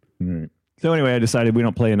singing. Right. So anyway, I decided we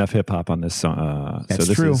don't play enough hip hop on this song. That's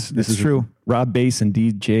so true. This is true. Rob Bass and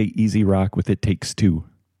DJ Easy Rock with It Takes Two.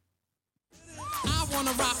 I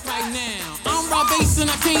wanna rock right now. I'm Rob Bass and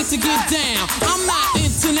I came to get down. I'm not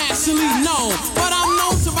internationally known, but I'm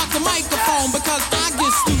known to rock the microphone because I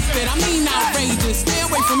get stupid. I mean outrageous. Stay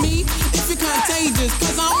away from me if you're contagious,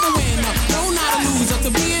 cause I'm the winner. No, not a loser. To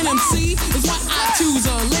be an MC is what I choose.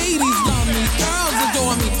 Ladies love me, girls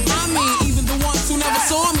adore me. I mean, even the ones who never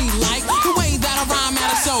saw me like the way that I rhyme at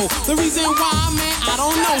a show. The reason why, man, I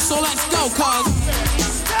don't know. So let's go, cause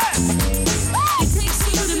It takes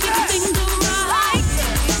two to make a thing go right.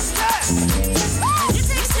 It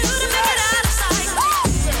takes two to make it out of sight.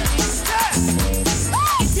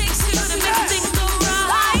 It takes two to make a thing go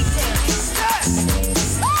right.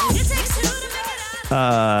 It takes two to make it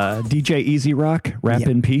out of DJ Easy Rock, Rap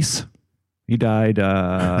in Peace. He died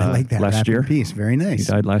I like that last rap in year. peace. Very He nice.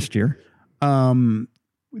 died last year. Did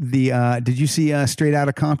you see Straight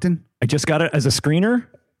Outta Compton? I just got it as a screener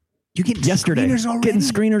You get yesterday. screeners already? Getting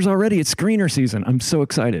screeners already. It's screener season. I'm so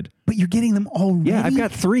excited. But you're getting them already? Yeah, I've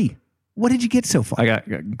got 3. What did you get so far? I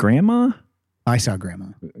got Grandma. I saw Grandma.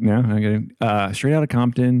 No, I got Straight Outta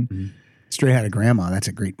Compton. Straight Outta Grandma. That's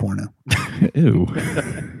a great porno. Ew.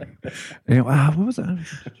 What was that?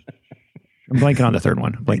 I'm blanking on the third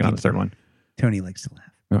one. Tony likes to laugh.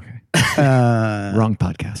 Okay. Wrong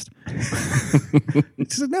podcast.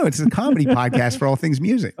 It's a comedy podcast for all things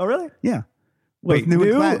music. Oh, really? Yeah. Wait, Both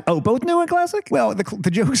new? and Both new and classic? Well,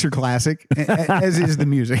 the jokes are classic, as is the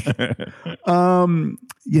music.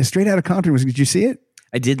 Straight Outta Compton did you see it?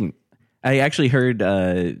 I didn't. I actually heard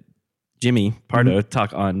Jimmy Pardo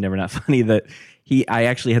talk on Never Not Funny that I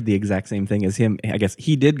actually had the exact same thing as him. I guess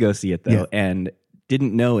he did go see it though, and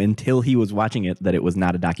didn't know until he was watching it that it was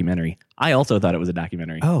not a documentary. I also thought it was a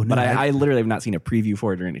documentary. Oh, no, but I literally have not seen a preview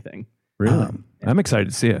for it or anything. Really? I'm excited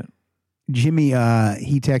to see it. Jimmy,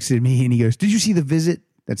 he texted me and he goes, "Did you see The Visit?"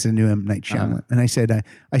 That's a new M. Night Shyamalan. And I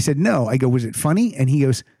said, no. I go, "Was it funny?" And he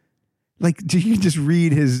goes, like, do you just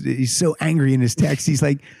read he's so angry in his text. He's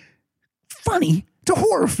like, "Funny? It's a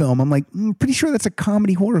horror film." I'm like, pretty sure that's a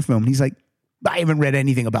comedy horror film. And he's like, "I haven't read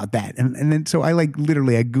anything about that." And then, so I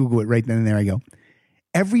literally Google it right then and there. I go,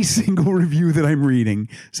 every single review that I'm reading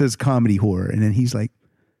says comedy horror. And then he's like,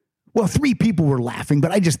 "Well, 3 people were laughing,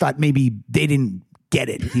 but I just thought maybe they didn't get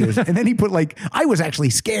it." He was, and then he put "I was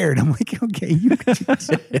actually scared." I'm like, okay, you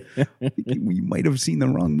might have seen the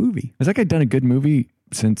wrong movie. Has that guy done a good movie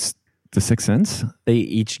since The Sixth Sense? They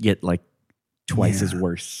each get like twice as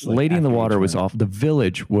worse. Like, Lady in the after Water each was one. off. The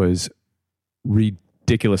Village was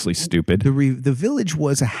ridiculously stupid. The Village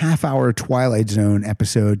was a half-hour Twilight Zone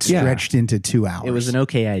episode stretched into 2 hours. It was an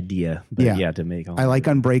okay idea, but Yeah. to make. I like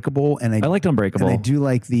Unbreakable, and I liked Unbreakable. and I do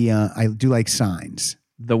like I do like Signs.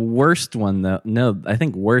 The worst one, though. No, I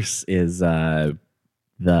think worse is The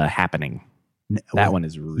Happening. That one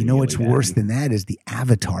is really. You know what's bad. worse than that is the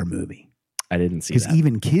Avatar movie, I didn't see because that.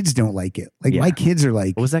 even kids don't like it. Like my kids are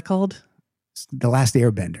like What was that called? The Last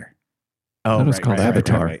Airbender. Oh, thought it was called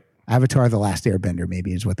Avatar. Avatar: The Last Airbender,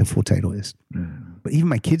 maybe is what the full title is. But even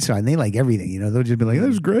my kids saw it, and they like everything. They'll just be like, "That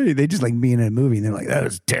was great." They just like being in a movie, and they're like, "That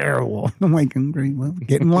was terrible." I'm like, "Great, well,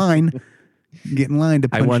 get in line, get in line to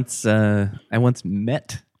punch." I once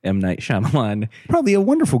met M. Night Shyamalan. Probably a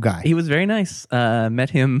wonderful guy. He was very nice.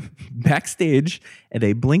 Met him backstage at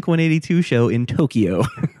a Blink-182 show in Tokyo.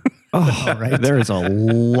 Oh, right. There is a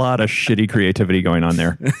lot of shitty creativity going on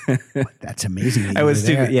there. That's amazing. that I you was were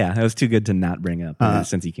too there. I was too good to not bring up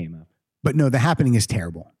since he came up. But no, The Happening is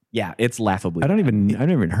terrible. Yeah, it's laughably. I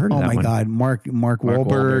never even heard of Oh that my one. God, Mark Mark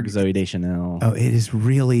Wahlberg. Zoe Deschanel. Oh, it is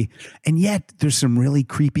really, and yet there's some really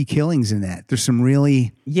creepy killings in that. There's some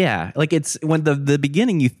really, Yeah, like it's when the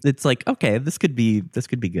beginning. It's like, okay, this could be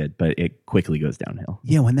good, but it quickly goes downhill.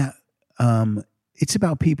 yeah. When that, it's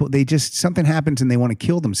about people. They just something happens and they want to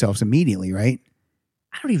kill themselves immediately, right?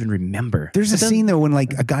 I don't even remember. There's a scene though when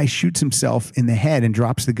like a guy shoots himself in the head and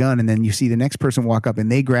drops the gun, and then you see the next person walk up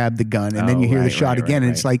and they grab the gun, and then you hear the shot again,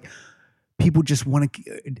 and it's like people just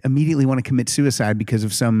immediately want to commit suicide because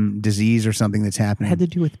of some disease or something that's It happening. had to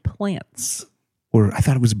do with plants. Or I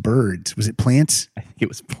thought it was birds. Was it plants? I think it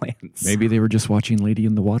was plants. Maybe they were just watching Lady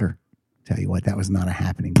in the Water. Tell you what, that was not a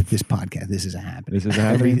happening. But this podcast, this is a happening. This is a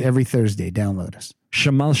happening. Every Thursday, download us.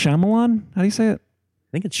 Shyamalan? How do you say it? I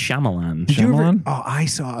think it's Shyamalan. Did you ever? Shyamalan? Oh, I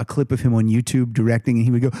saw a clip of him on YouTube directing, and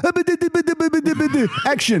he would go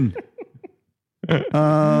action.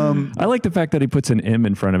 I like the fact that he puts an M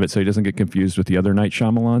in front of it so he doesn't get confused with the other Night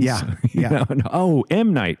Shyamalans. Yeah, You yeah. know, and, oh,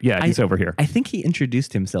 M Night. Yeah, he's over here. I think he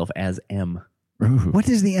introduced himself as M. What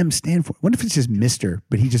does the M stand for? What if it's just Mister,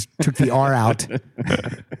 but he just took the R out?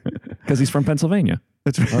 Because he's from Pennsylvania.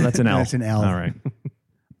 That's Oh, that's an L. That's an L. All right.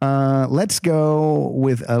 Let's go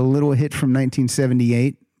with a little hit from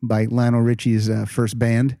 1978 by Lionel Richie's first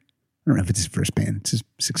band. I don't know if it's his first band. It's his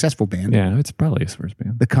successful band. Yeah, it's probably his first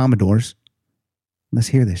band. The Commodores. Let's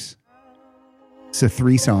hear this. It's a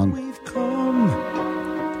 3-song. We've come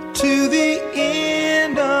to the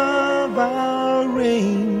end of our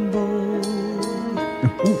rainbow.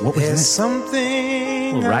 Ooh, what was There's that?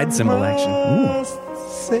 something Little ride cymbal action. must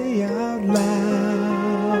say out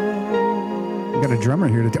loud. We got a drummer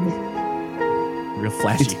here to tell me. Real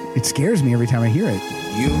flashy. It scares me every time I hear it.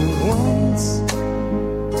 You once,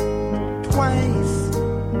 twice,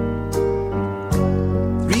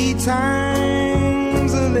 3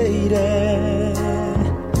 times a lady,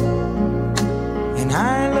 and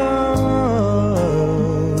I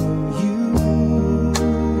love you.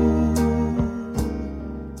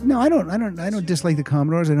 No, I don't dislike the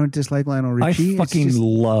Commodores. I don't dislike Lionel I Richie. It's fucking just-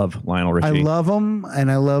 love Lionel Richie. I love them,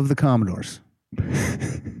 and I love the Commodores.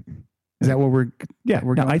 Is that what we're? Yeah,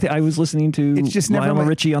 we're no, going? I was listening to It's just never Lionel my-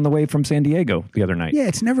 Richie on the way from San Diego the other night. Yeah,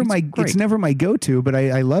 it's never my go-to, but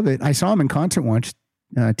I love it. I saw him in concert once.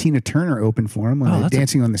 Tina Turner opened for him on the that's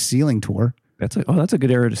Dancing on the Ceiling tour. That's a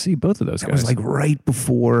good era to see both of those That guys. was like right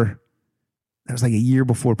before. That was like a year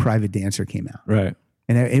before Private Dancer came out, right.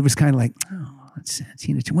 and it was kind of like, oh, it's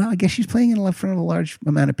Tina Turner. Well, I guess she's playing in front of a large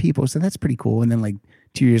amount of people, so that's pretty cool. And then like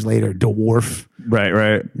 2 years later, dwarf.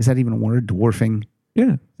 Right. Is that even a word? Dwarfing.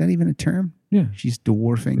 Yeah. Is that even a term? Yeah. She's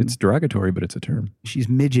dwarfing. It's derogatory, but it's a term. She's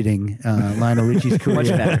midgeting Lionel Richie's career. Much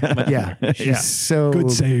better. Yeah. She's Yeah. so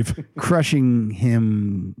Good save. crushing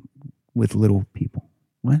him with little people.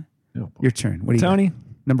 What? Oh, boy. Your turn. What do you Tony. got?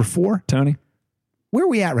 Number 4? Tony. Where are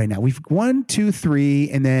we at right now? We've 1, 2, 3,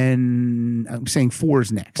 and then I'm saying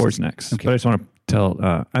 4's next. 4's next. Okay. But I just want to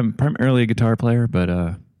tell, I'm primarily a guitar player, but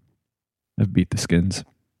I've beat the Skins a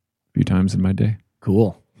few times in my day.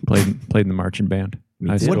 Cool. Played in the marching band.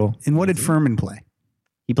 High too. school. And what did Furman play?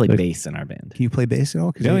 He played Like- bass in our band. Can you play bass at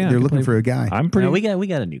all? Because Oh, yeah, I they're can looking play- for a guy. I'm pretty. No, we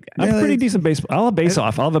got a new guy. I'm Yeah, pretty it's- decent bass. I'll have a bass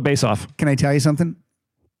off. I'll have a bass off. Can I tell you something?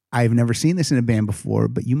 I've never seen this in a band before,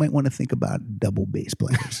 but you might want to think about double bass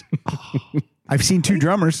players. I've seen 2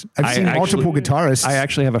 drummers. I've seen multiple guitarists. I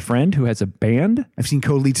actually have a friend who has a band I've seen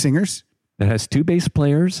co-lead singers. that has 2 bass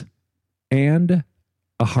players and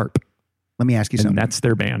a harp, Let me ask you and something. that's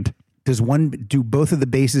their band. Do both of the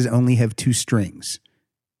basses only have 2 strings?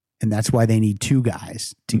 And that's why they need 2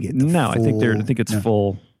 guys to get the No, I think full- it's no.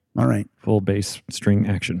 full All right. bass string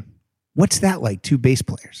action, What's that like? 2 bass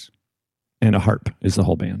players. and a harp is the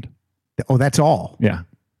whole band. Oh, that's all. Yeah.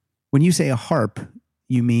 When you say a harp,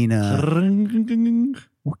 you mean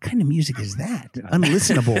what kind of music is that?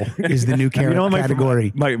 Unlistenable is the new You know,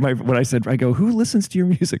 category. My what I said, I go, who listens to your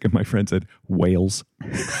music? And my friend said, whales.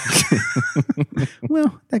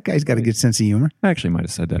 Well, that guy's got a good sense of humor. I actually might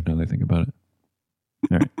have said that now that I think about it.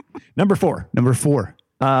 All right. Number 4. Number 4,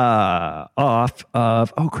 Off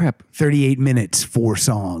of, oh crap, 38 minutes, 4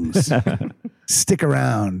 songs. Stick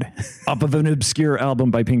around. off of an obscure album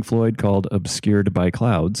by Pink Floyd called Obscured by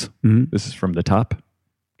Clouds. Mhm. This is from the top.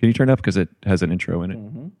 Can you turn it up? Because it has an intro in it.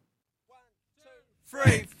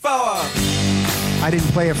 3, 4. I didn't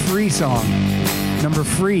play a free song. Number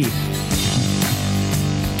 3.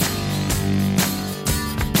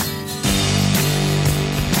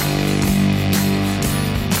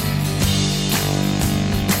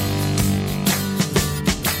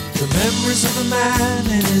 The memories of a man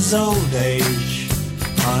in his old age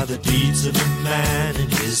are the deeds of a man in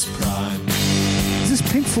his prime. Is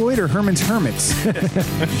this Pink Floyd or Herman's Hermits?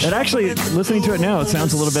 It actually, listening to it now, it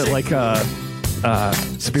sounds a little bit like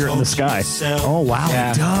Spirit in the Sky. Oh, wow.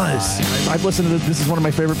 It does. I've listened to this is one of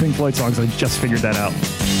my favorite Pink Floyd songs. I just figured that out.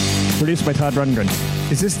 Produced by Todd Rundgren.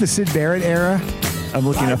 Is this the Syd Barrett era? I'm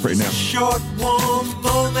looking up right now. Short, warm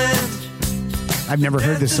moment. I've never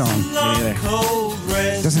heard this song. neither. Cold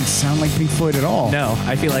rest. Doesn't sound like Pink Floyd at all. No,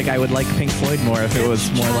 I feel like I would like Pink Floyd more if it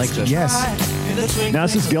was more like this. Yes. In the twinkling Now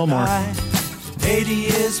this is of Gilmore. an eye. 80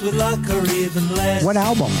 years with luck or even less. What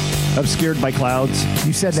album? Obscured by Clouds.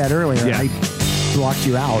 You said that earlier. Yeah. I blocked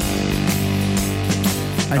you out.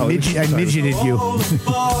 I midgeted you.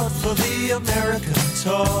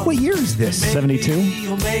 What year is this? 72.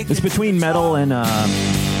 It's between metal and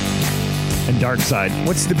Dark Side.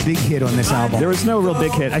 What's the big hit on this album? There was no real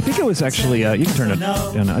big hit. I think it was actually, you can turn it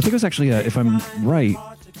down. I think it was actually, if I'm right,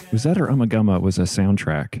 was that or Ummagumma was a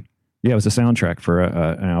soundtrack? Yeah, it was a soundtrack for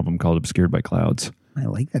an album called Obscured by Clouds. I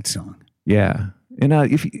like that song. Yeah. And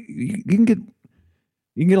if you can get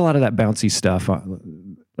a lot of that bouncy stuff,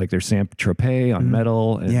 like there's Sam Tropez on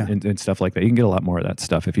metal and stuff like that. You can get a lot more of that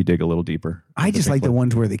stuff if you dig a little deeper. I just like the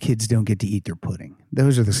ones where the kids don't get to eat their pudding.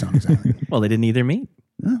 Those are the songs I like. Well, they didn't eat their meat.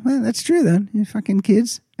 Oh, well, that's true then. You fucking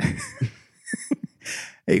kids.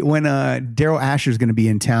 Hey, when Daryl Asher's going to be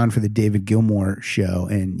in town for the David Gilmour show,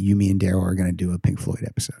 and you, me, and Daryl are going to do a Pink Floyd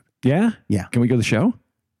episode. Yeah? Yeah. Can we go to the show?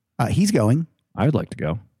 He's going. I would like to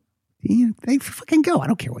go. They fucking go. I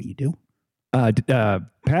don't care what you do.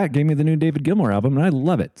 Pat gave me the new David Gilmour album, and I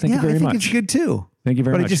love it. Thank you very much. I think it's good too. Thank you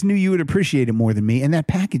very much. But I just knew you would appreciate it more than me, and that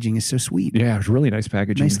packaging is so sweet. Yeah, it was really nice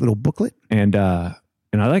packaging. Nice little booklet. And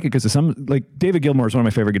I like it because like David Gilmour is one of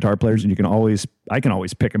my favorite guitar players, and I can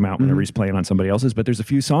always pick him out whenever he's playing on somebody else's. But there's a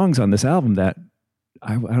few songs on this album that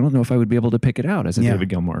I don't know if I would be able to pick it out as a David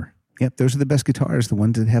Gilmour. Yep, those are the best guitars, the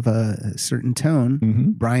ones that have a certain tone.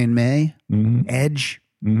 Mm-hmm. Brian May, Edge,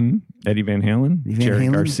 Eddie Van Halen, Jerry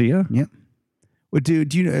Garcia. Yep. Well, do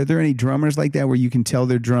you know? Are there any drummers like that where you can tell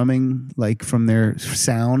they're drumming like from their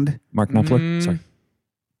sound? Mark Knopfler. Sorry,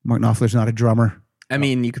 Mark Knopfler's not a drummer. I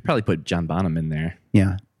mean, you could probably put John Bonham in there.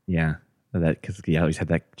 Yeah. Yeah. That because he always had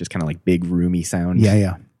that just kind of like big roomy sound.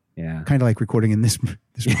 Yeah. Yeah. Kind of like recording in this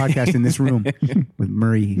podcast in this room with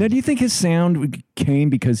Murray. Now, do you think his sound came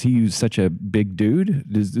because he was such a big dude?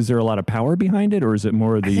 Is there a lot of power behind it, or is it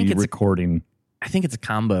more of the recording? I think it's a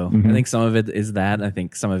combo. I think some of it is that. I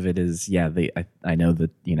think some of it is, I know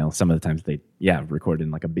that, some of the times they, recorded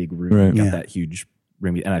in like a big room. Right. Got that huge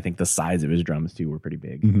room. And I think the size of his drums too were pretty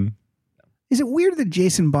big. Mm-hmm. Is it weird that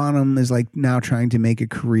Jason Bonham is like now trying to make a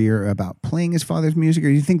career about playing his father's music, or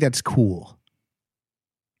do you think that's cool?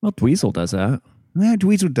 Well, Dweezil does that. Yeah,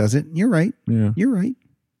 Dweezil does it. You're right. Yeah. You're right.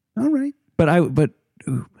 All right. But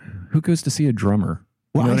who goes to see a drummer?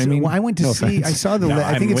 Well, You know what I mean? Well, I went to No see. offense. I saw the. No,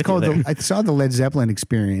 I think I'm it's with you called. there. I saw the Led Zeppelin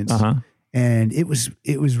Experience, and it was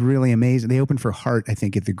really amazing. They opened for Heart, I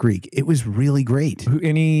think, at the Greek. It was really great.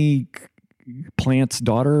 Any Plant's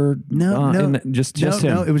daughter? No, just him.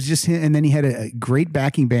 No, it was just him. And then he had a great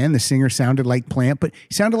backing band. The singer sounded like Plant, but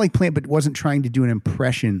wasn't trying to do an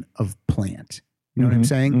impression of Plant. You know what I'm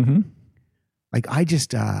saying? Mm-hmm. Like I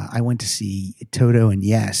went to see Toto and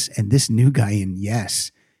Yes, and this new guy in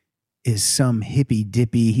Yes is some hippy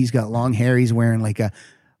dippy. He's got long hair. He's wearing like a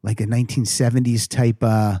 1970s type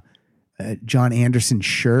John Anderson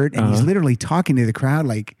shirt, and he's literally talking to the crowd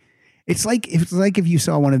like it's like if you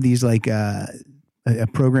saw one of these like a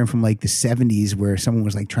program from like the 70s where someone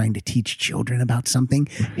was like trying to teach children about something.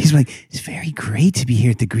 He's like, it's very great to be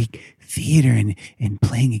here at the Greek Theater and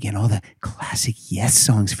playing again all the classic Yes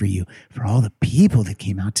songs for you, for all the people that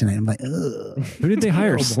came out tonight. I'm like, ugh. Who did they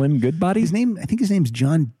hire? Slim Goodbody? I think his name's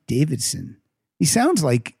John Davidson. He sounds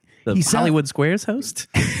like the Hollywood Squares host.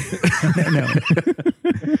 No.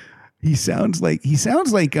 He sounds like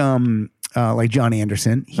John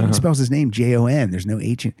Anderson. He spells his name Jon. There's no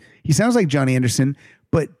H in. He sounds like John Anderson,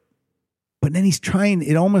 but then he's trying.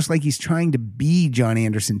 It almost like he's trying to be John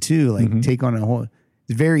Anderson too, like take on a whole.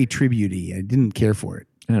 It's very tribute-y. I didn't care for it.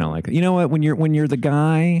 I don't like it. You know what? When you're the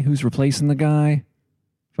guy who's replacing the guy,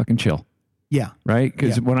 fucking chill. Yeah. Right?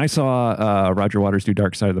 Because when I saw Roger Waters do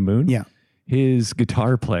Dark Side of the Moon, his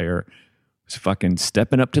guitar player was fucking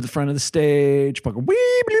stepping up to the front of the stage, fucking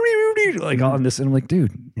like on this, and I'm like,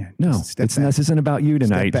 dude, no, this isn't about you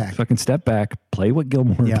tonight. Fucking step back, play what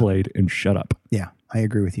Gilmour played, and shut up. Yeah, I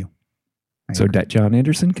agree with you. So that John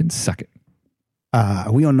Anderson can suck it.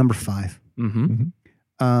 Are we on number 5?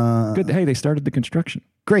 Mm-hmm. Good. Hey, they started the construction.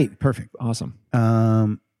 Great. Perfect. Awesome. Hi.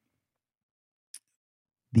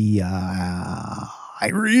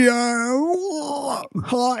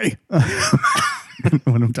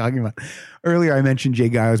 What I'm talking about. Earlier, I mentioned Jay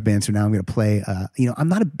Giles band, so now I'm going to play. I'm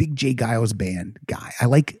not a big Jay Giles band guy. I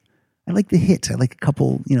like the hits. I like a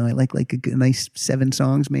couple. I like a nice 7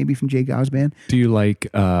 songs maybe from Jay Giles band. Do you like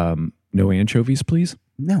No Anchovies, Please?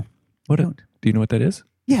 No. What? Do you know what that is?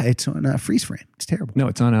 Yeah, it's on Freeze Frame. It's terrible. No,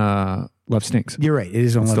 it's on Love Stinks. You're right. It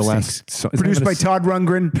is on Love Stinks. Produced by Todd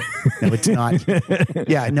Rundgren. No, it's not.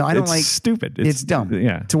 Yeah, no, I don't like. Stupid. It's dumb.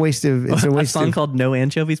 Yeah, it's a waste of. It's a waste. A song called No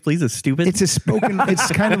Anchovies, Please is stupid. It's a spoken. It's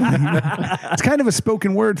kind of a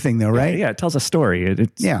spoken word thing, though, right? Yeah, it tells a story.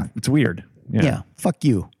 It's weird. Yeah. Fuck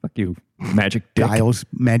you. Fuck you, Magic Dick. Giles.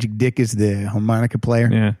 Magic Dick is the harmonica player.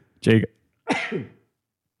 Yeah. Jay.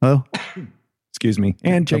 Hello? Excuse me.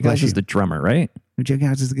 And Jay God bless Giles is you. the drummer, right? Jay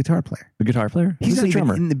Giles is the guitar player. The guitar player? He's Who's not the even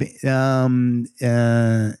drummer? in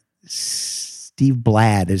the Steve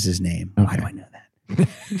Bladd is his name. Why do I know that?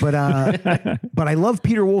 But I love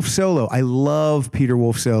Peter Wolf solo.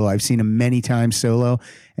 I've seen him many times solo,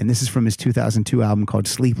 and this is from his 2002 album called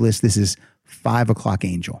Sleepless. This is 5 O'Clock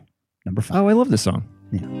Angel, number 5. Oh, I love this song.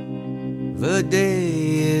 The day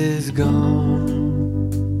is gone,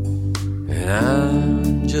 and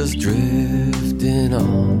I'm just drifting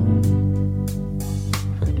on.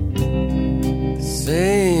 The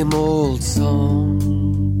same old song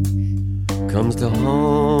comes to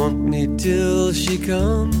haunt me till she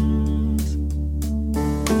comes.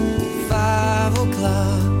 5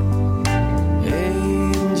 o'clock,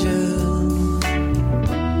 angel,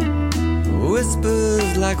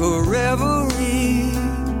 whispers like a reverie.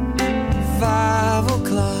 5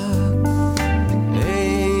 o'clock,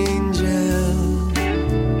 angel,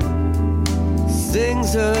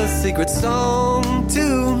 sings her secret song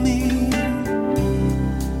to me,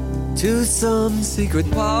 to some secret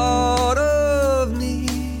part of me.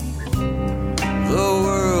 The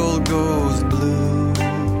world goes blue,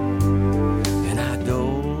 and I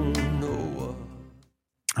don't know what.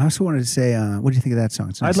 I also wanted to say, what do you think of that song?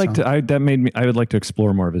 It's a nice song. I would like to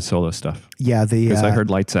explore more of his solo stuff. Yeah, because I heard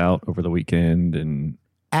Lights Out over the weekend, and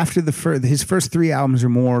after his first 3 albums are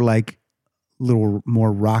more like a little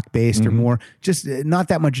more rock based or more just not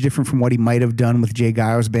that much different from what he might have done with Jay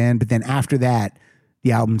Giles' band. But then after that,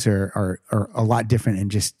 the albums are a lot different and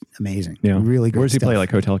just amazing. Yeah, really good. Where does he stuff. play, like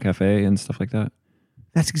Hotel Cafe and stuff like that?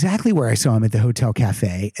 That's exactly where I saw him, at the Hotel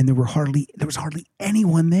Cafe, and there was hardly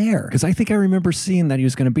anyone there. Because I think I remember seeing that he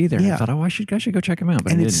was going to be there. Yeah. I thought, I should go check him out.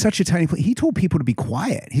 But And I it's didn't. such a tiny place. He told people to be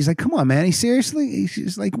quiet. He's like, "Come on, man." He's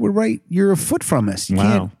like, "We're right. You're a foot from us. You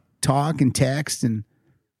can't talk and text and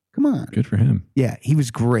come on." Good for him. Yeah, he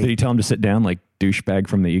was great. Did he tell him to sit down like douchebag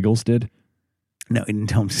from the Eagles did? No, he didn't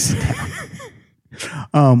tell him to sit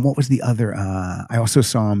down. What was the other? I also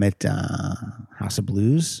saw him at House of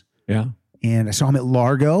Blues. Yeah. And I saw him at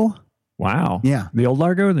Largo. Wow. Yeah. The old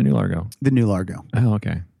Largo or the new Largo? The new Largo. Oh,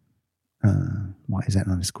 okay. Why is that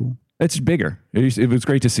not as cool? It's bigger. It was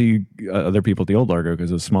great to see other people at the old Largo because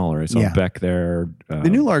it was smaller. I saw Beck there. The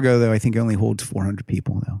new Largo, though, I think only holds 400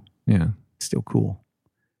 people, though. Yeah. It's still cool.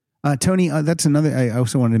 Tony, that's another. I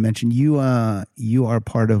also wanted to mention you are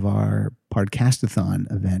part of our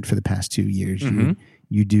Podcastathon event for the past 2 years. Mm-hmm.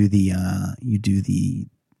 You do the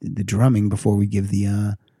drumming before we give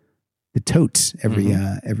the totes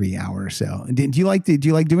every hour or so. Do you like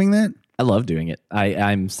doing that? I love doing it.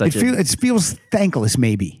 I'm such it feels thankless,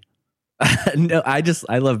 maybe. No, I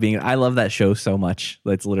love that show so much.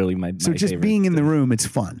 That's literally my So just favorite being in the thing. room, it's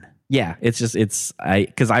fun. Yeah, because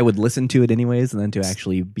I would listen to it anyways, and then to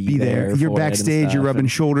actually be there. You're for it and backstage. stuff, You're rubbing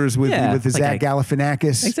and- shoulders with Yeah, the Zach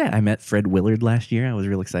Galifianakis. Exactly. I met Fred Willard last year. I was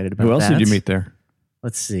real excited about that. Who else did you meet there?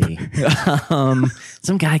 Let's see.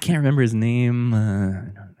 Some guy, I can't remember his name.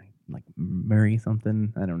 Like Murray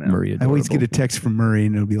something. I don't know. Murray I always get Adorable. a text from Murray,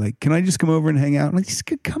 and it'll be like, "Can I just come over and hang out?" I'm like, "Just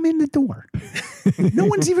come in the door. No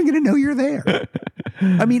one's even going to know you're there."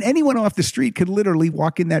 I mean, anyone off the street could literally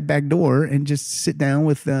walk in that back door and just sit down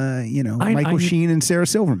with, Michael Sheen and Sarah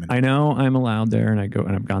Silverman. I know I'm allowed there, and I've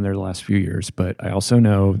gone there the last few years, but I also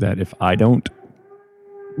know that if I don't,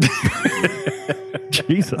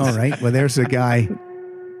 Jesus. All right. Well, there's a guy.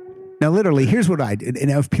 Now, literally, here's what I did. And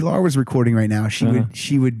if Pilar was recording right now,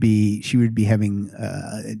 she would be having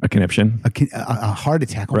A conniption. a heart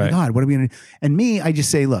attack. Oh my Right. God, what are we going to do? And me, I just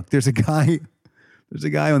say, look, there's a guy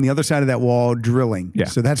on the other side of that wall drilling. Yeah.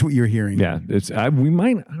 So that's what you're hearing. Yeah, I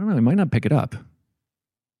might not pick it up.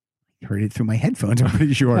 I heard it through my headphones, I'm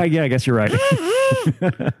pretty sure. Yeah, I guess you're right.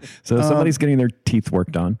 So somebody's getting their teeth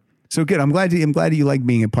worked on. So good. I'm glad you like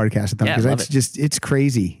being a podcastathon Yeah, because love that's it. just, it's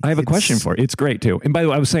crazy. I have a question for you. It's great too. And by the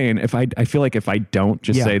way, I was saying, I feel like if I don't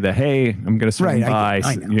just say the, hey, I'm going to swing by,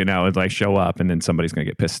 I know. it's like show up and then somebody's going to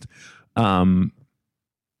get pissed. When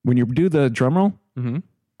you do the drum roll,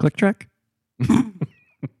 click track.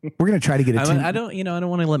 We're going to try to get a I don't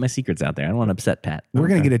want to let my secrets out there. I don't want to upset Pat. We're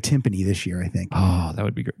going to get a timpani this year, I think. Oh, that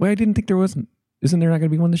would be great. Wait, I didn't think there wasn't. Isn't there not going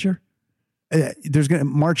to be one this year? There's going to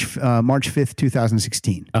March 5th,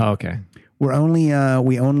 2016. Oh, okay. We're only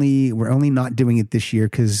not doing it this year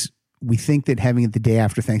because we think that having it the day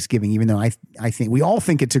after Thanksgiving, even though I think we all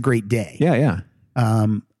think it's a great day. Yeah.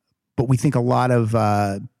 But we think a lot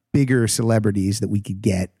of bigger celebrities that we could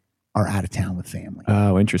get are out of town with family.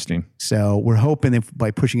 Oh, interesting. So we're hoping that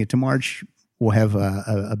by pushing it to March, we'll have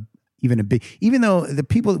even though the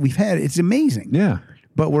people that we've had, it's amazing. Yeah.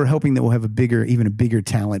 But we're hoping that we'll have even a bigger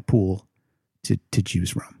talent pool to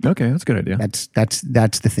choose from. Okay, that's a good idea. That's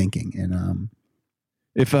the thinking. And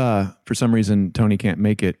if for some reason Tony can't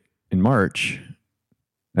make it in March,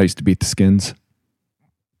 I used to beat the Skins.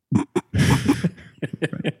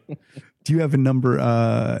 Do you have a number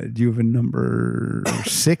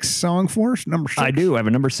 6 song for us? Number 6? I do. I have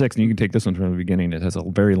a number 6, and you can take this one from the beginning. It has a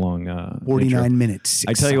very long 49 intro. minutes.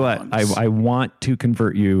 I tell you what, I want to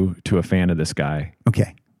convert you to a fan of this guy.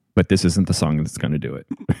 Okay. But this isn't the song that's going to do it.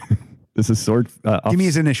 This is Sword. Give me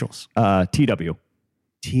his initials. TW.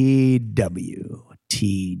 TW.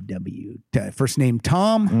 First name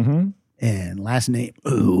Tom, and last name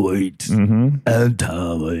Wait. Tom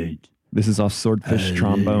Wait. This is off Swordfish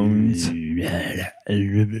Trombones.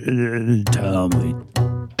 Tom Wait.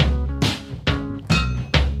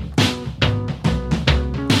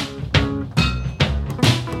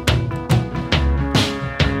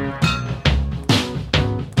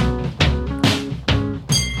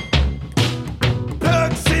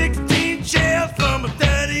 Plug 16 shells from a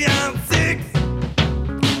 30-ounce 6.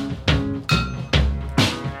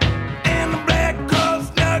 And the black cross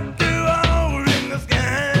snuck through a hole in the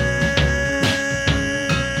sky.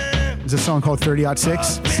 Is this song called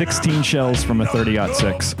 30-06? 16 shells from a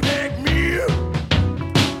 30-06. Pick me up.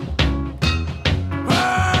 Oh,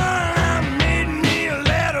 I made me a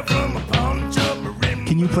letter from a pawn shop.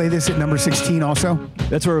 Can you play this at number 16 also?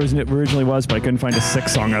 That's where it originally was, but I couldn't find a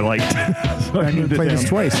 6 song I liked. So I need to play this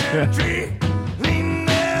twice.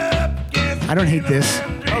 I don't hate this.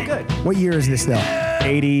 Oh, good. What year is this though?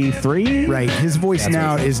 83? Right. His voice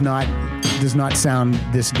now does not sound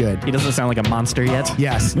this good. He doesn't sound like a monster yet.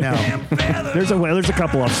 Yes, no. There's a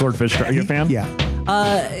couple off Swordfish. Are you a fan? Yeah.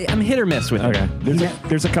 I'm hit or miss with Okay. it.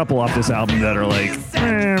 There's a couple off this album that are like,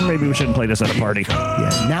 maybe we shouldn't play this at a party.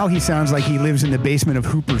 Yeah. Now he sounds like he lives in the basement of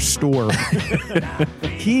Hooper's store.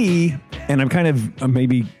 And I'm kind of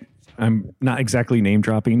I'm not exactly name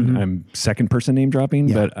dropping. I'm second person name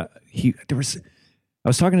dropping, but I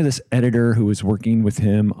was talking to this editor who was working with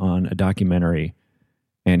him on a documentary,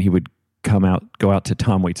 and he would go out to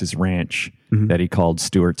Tom Waits' ranch that he called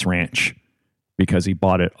Stewart's Ranch because he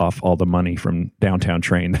bought it off all the money from Downtown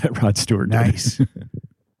Train that Rod Stewart did. Nice.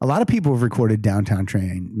 A lot of people have recorded Downtown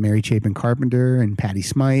Train. Mary Chapin Carpenter and Patti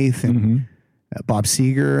Smythe and Bob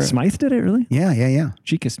Seger. Smythe did it, really? Yeah.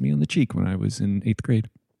 She kissed me on the cheek when I was in 8th grade.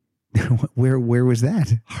 Where was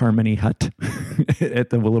that? Harmony Hut at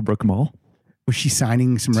the Willowbrook Mall. Was she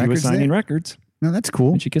signing some She records was signing there? records. No, that's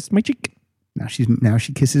cool. And she kissed my cheek. Now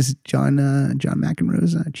she kisses John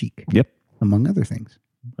McEnroe's cheek. Yep. Among other things.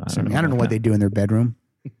 I don't know what they do in their bedroom.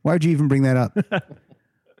 Why would you even bring that up?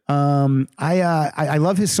 I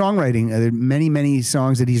love his songwriting. There are many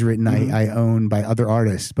songs that he's written I own by other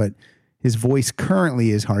artists, but his voice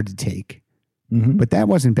currently is hard to take. But that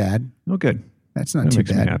wasn't bad. Oh, good. That's not That too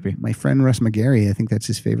makes me bad. happy. My friend Russ McGarry, I think that's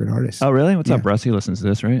his favorite artist. Oh, really? What's Yeah. up, Russ? He listens to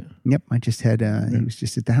this, right? Yep. I just had he was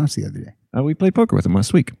just at the house the other day. We played poker with him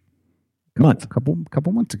last week. A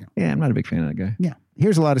couple months ago. Yeah, I'm not a big fan of that guy. Yeah.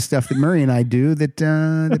 Here's a lot of stuff that Murray and I do that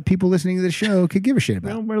that people listening to the show could give a shit I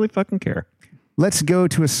about. don't really fucking care. Let's go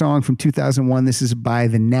to a song from 2001. This is by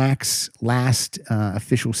the Knack's last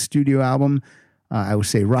official studio album. I would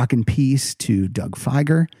say rock and peace to Doug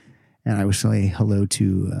Feiger. And I would say hello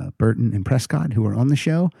to Burton and Prescott, who are on the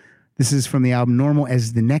show. This is from the album Normal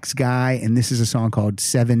as the Next Guy, and this is a song called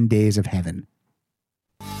 7 Days of Heaven.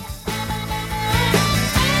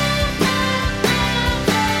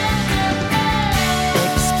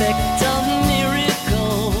 Expect a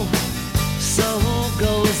miracle, so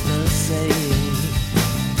goes the saying.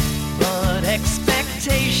 But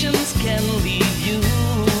expectations can leave you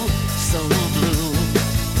so blue.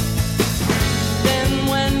 Then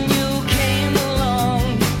when you came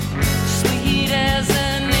along, sweet as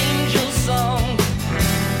an angel song,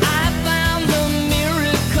 I found the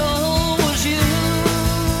miracle was you.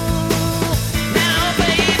 Now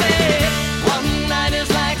baby, one night is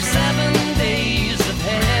like 7 days of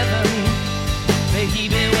heaven. Baby,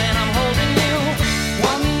 when I'm holding you,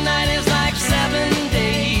 one night is like 7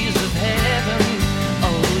 days of heaven.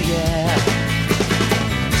 Oh yeah.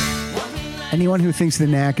 Anyone who thinks the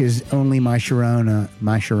Knack is only My Sharona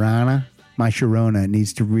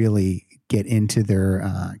needs to really get into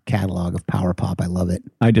their catalog of power pop. I love it.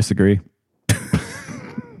 I disagree. I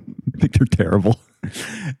think they're terrible.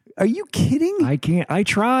 Are you kidding? I can't. I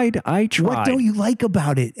tried. What don't you like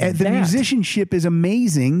about it? The That. musicianship is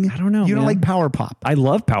amazing. I don't know, You don't man. like power pop. I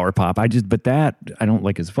love power pop. I don't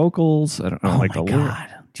like his vocals. I don't like the lyrics. God.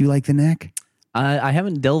 Do you like the Knack? I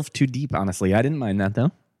haven't delved too deep, honestly. I didn't mind that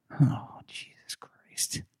though. Oh, Jesus Christ.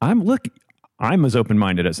 Christ. I'm as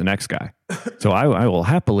open-minded as the next guy. So I will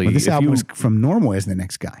happily. Well, this album was from Normal as the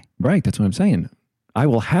next guy. Right. That's what I'm saying. I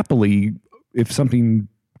will happily, if something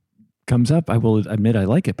comes up, I will admit I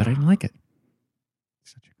like it, but I don't like it.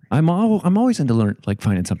 I'm always into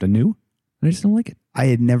finding something new. I just don't like it. I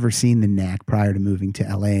had never seen the Knack prior to moving to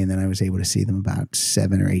LA, and then I was able to see them about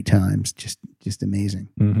 7 or 8 times. Just amazing.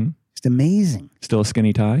 Mm-hmm. Just amazing. Still a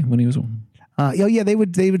skinny tie when he was. Yeah, they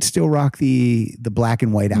would still rock the black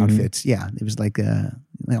and white outfits. Mm-hmm. Yeah, it was like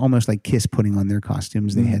almost like Kiss putting on their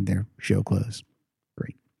costumes. They had their show clothes.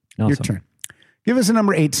 Great. Awesome. Your turn. Give us a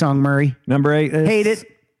number 8 song, Murray. Number 8. Hate it.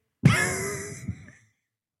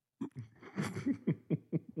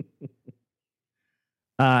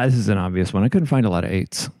 This is an obvious one. I couldn't find a lot of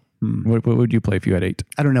 8s. What would you play if you had 8?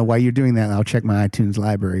 I don't know. While you're doing that, I'll check my iTunes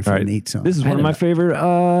library for an 8 song. This is one of my favorite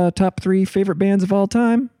top 3 favorite bands of all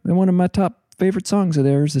time, and one of my top favorite songs of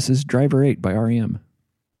theirs. This is Driver 8 by R.E.M.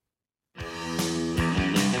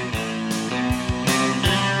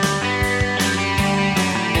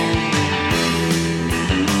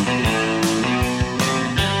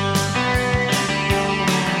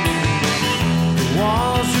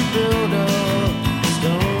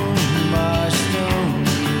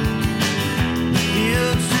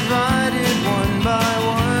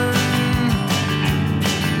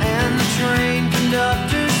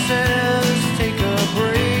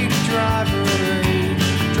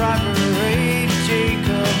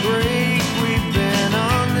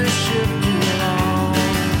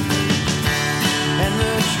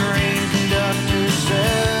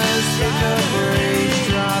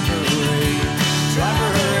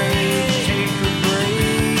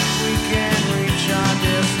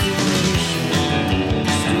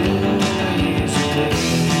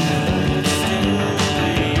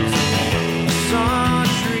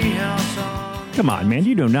 Come on, man.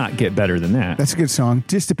 You do not get better than that. That's a good song.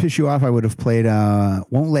 Just to piss you off, I would have played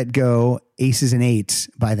Won't Let Go, Aces and Eights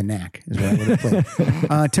by The Knack is what I would have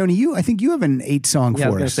played. Tony, I think you have an 8 song for us. I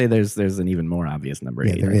was going to say there's an even more obvious number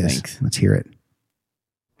 8. There is. Think. Let's hear it.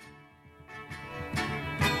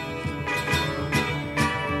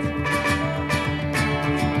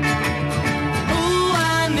 Ooh,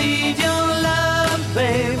 I need your love,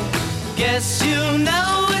 babe. Guess you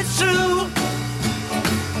know it's true.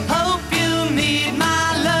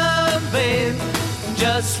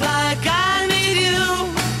 Just like I need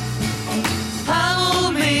you.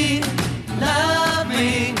 Hold me, love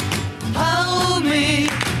me, hold me,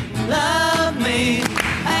 love me.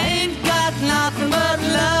 I ain't got nothing but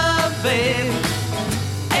love, babe.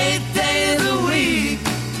 8 days a week.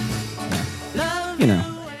 You know,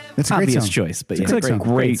 that's a obvious great song. choice, but it's a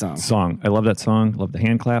great song. I love that song. Love the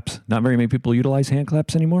hand claps. Not very many people utilize hand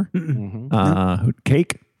claps anymore. Mm-hmm.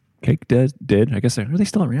 Cake did. I guess are they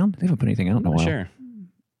still around? They haven't put anything out in a while. Sure.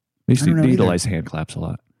 They used to utilize hand claps a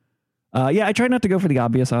lot. Yeah, I try not to go for the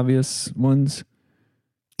obvious ones.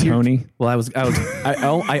 Tony. Well,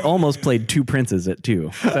 I almost played 2 Princes at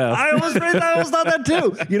 2. So. I almost thought that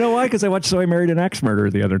too. You know why? Because I watched So I Married an Axe Murderer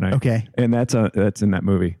the other night. Okay, and that's in that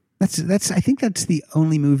movie. That's. I think that's the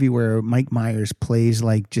only movie where Mike Myers plays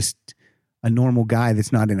like just a normal guy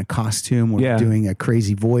that's not in a costume or doing a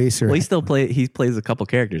crazy voice. Or well, he plays a couple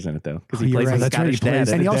characters in it though, because he plays a Scottish dad,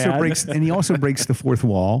 and he also breaks the fourth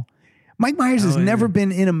wall. Mike Myers has never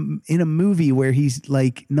been in a movie where he's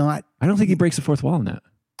like not. I don't think he breaks the fourth wall in that.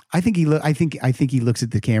 I think he looks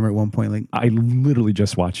at the camera at one point like. I literally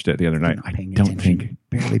just watched it the other night.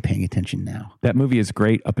 Barely paying attention now. That movie is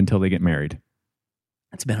great up until they get married.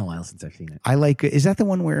 It's been a while since I've seen it. I like. Is that the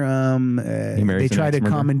one where they try to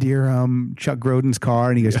commandeer Chuck Grodin's car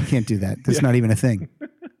and he goes, "You can't do that. That's not even a thing.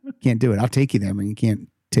 Can't do it. I'll take you there, but you can't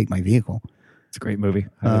take my vehicle." It's a great movie.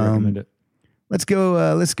 I highly recommend it. Let's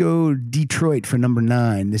go Detroit for number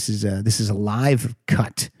 9. This is a live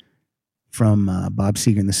cut from Bob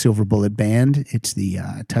Seger and the Silver Bullet Band. It's the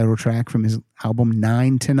title track from his album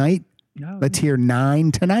 9 Tonight. No. Let's hear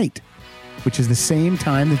 9 Tonight, which is the same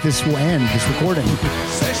time that this will end, this recording.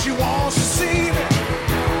 Says she wants to see me.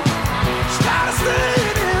 Started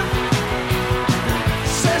staying in.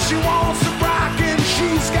 Says she wants to rock and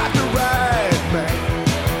she's got the right man.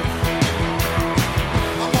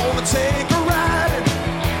 I'm gonna take her riding.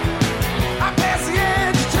 I pass the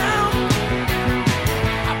edge of town.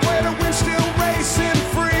 I play the wind still racing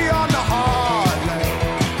free on the hard lane.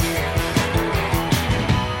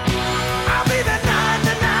 I'll be the 9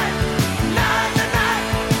 tonight. 9 tonight.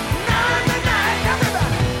 9 tonight.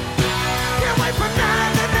 Everybody. Can't wait for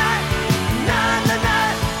 9 tonight. 9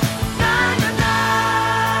 tonight. 9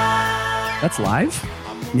 tonight. That's live?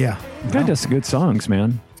 Yeah. Guy does good songs,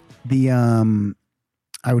 man. The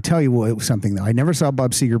I would tell you something though. I never saw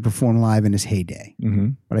Bob Seger perform live in his heyday,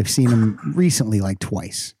 but I've seen him recently like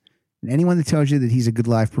twice. And anyone that tells you that he's a good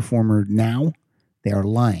live performer now, they are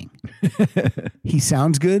lying. He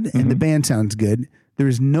sounds good and the band sounds good. There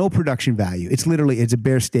is no production value. It's a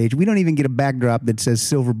bare stage. We don't even get a backdrop that says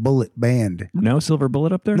Silver Bullet Band. No Silver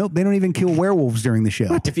Bullet up there? Nope, they don't even kill werewolves during the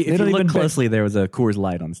show. If you look closely, there was a Coors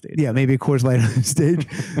Light on stage. Yeah, maybe a Coors Light on stage.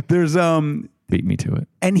 There's beat me to it.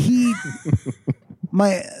 And he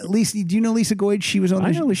Lisa, do you know Lisa Goyd? She was on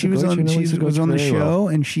the show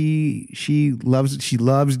and she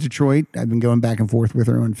loves Detroit. I've been going back and forth with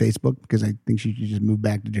her on Facebook because I think she should just move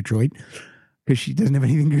back to Detroit because she doesn't have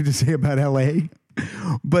anything good to say about LA.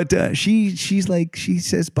 But she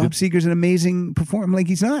says Bob Seger's an amazing performer. I'm like,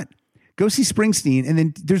 he's not. Go see Springsteen, and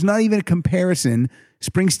then there's not even a comparison.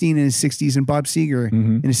 Springsteen in his 60s and Bob Seger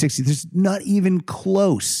in his 60s. There's not even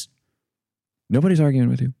close. Nobody's arguing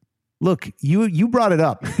with you. Look, you brought it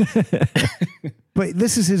up, but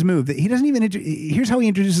this is his move. He doesn't even. Here's how he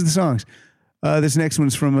introduces the songs. This next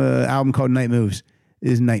one's from an album called Night Moves.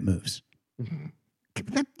 Is Night Moves.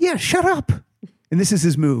 Yeah, shut up. And this is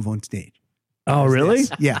his move on stage. Oh, really?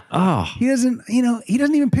 Yeah. Oh, he doesn't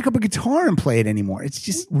even pick up a guitar and play it anymore. It's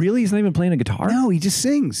just really, he's not even playing a guitar. No, he just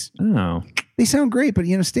sings. Oh, they sound great, but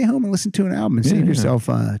stay home and listen to an album and save yourself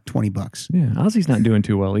 $20. Yeah, Ozzy's not doing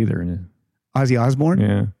too well either. Ozzy Osbourne.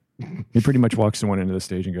 Yeah, he pretty much walks to one end of the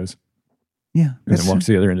stage and goes, yeah, and then walks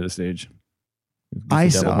to the other end of the stage.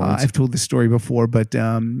 I've told this story before, but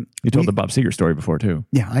you told the Bob Seger story before too.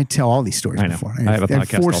 Yeah, I tell all these stories before. I have a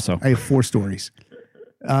podcast also. I have 4 stories.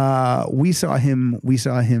 We saw him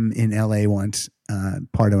in LA once.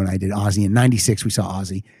 Pardo and I did Ozzy in '96. We saw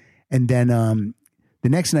Ozzy, and then the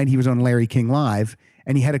next night he was on Larry King Live,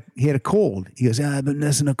 and he had a cold. He goes, I've been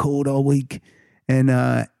nursing a cold all week, and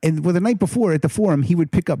the night before at the Forum, he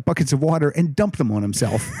would pick up buckets of water and dump them on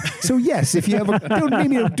himself. So yes, if you have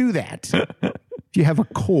don't do that. If you have a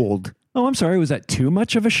cold. Oh, I'm sorry. Was that too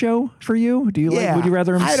much of a show for you? Do you like? Would you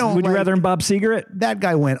rather him? Would you rather him Bob Seger it? That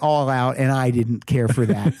guy went all out, and I didn't care for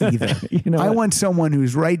that either. I want someone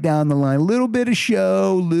who's right down the line. A little bit of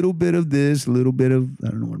show, a little bit of this, a little bit of I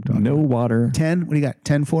don't know what I'm talking about. No water. 10. What do you got?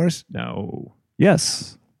 10 for us? No.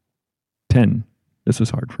 Yes. 10. This was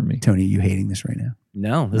hard for me. Tony, are you hating this right now?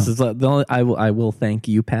 No, this is the only. I will thank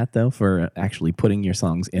you, Pat, though, for actually putting your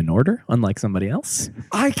songs in order, unlike somebody else.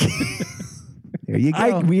 I can't. There you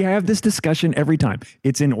go. We have this discussion every time.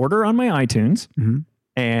 It's in order on my iTunes,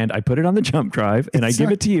 and I put it on the jump drive, and I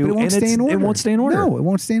give it to you, it won't stay in order. It won't stay in order. No, it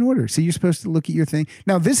won't stay in order. So you're supposed to look at your thing.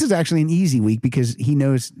 Now, this is actually an easy week because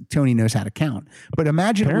Tony knows how to count. But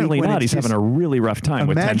imagine apparently a week when not. He's having a really rough time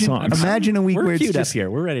with 10 songs. Imagine a week where it's just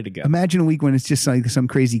here. We're ready to go. Imagine a week when it's just like some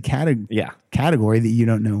crazy category that you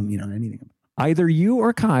don't know anything about. Either you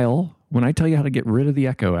or Kyle, when I tell you how to get rid of the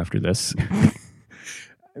echo after this.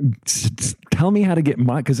 Tell me how to get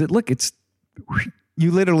because it's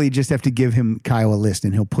you literally just have to give him Kyle a list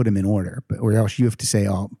and he'll put him in order, or else you have to say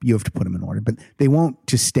you have to put him in order, but they won't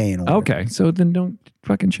just stay in order. Okay, so then don't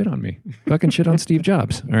fucking shit on me. Fucking shit on Steve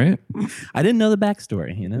Jobs. All right. I didn't know the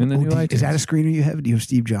backstory. And then is that a screener you have? Do you have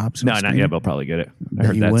Steve Jobs? No, not yet. But I'll probably get it. I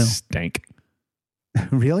heard that stank.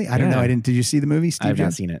 Really? I don't know. Did you see the movie? Steve I've Jobs?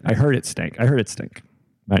 Not seen it. I heard it stank. I didn't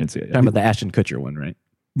see it yet. Talking about the Ashton Kutcher one, right?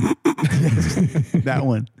 That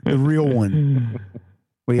one, the real one.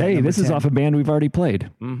 Hey, this 10? Is off a band we've already played.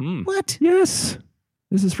 Mm-hmm. What? Yes,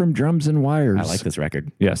 this is from Drums and Wires. I like this record.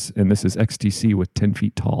 Yes, and this is XTC with 10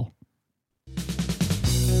 Feet Tall.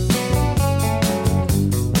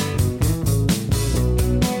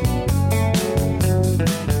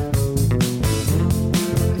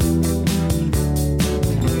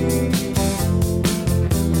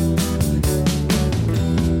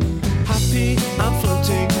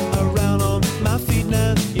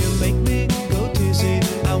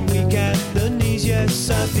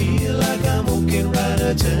 I feel like I'm walking right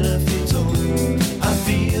a 10 feet tall. I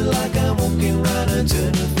feel like I'm walking right a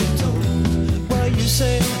 10 feet tall. Well, you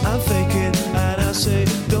say I'm faking, and I say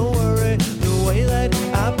don't worry. The way that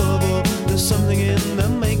I bubble, there's something in the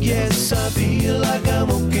make. Yes, I feel like I'm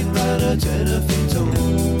walking right a 10 feet tall.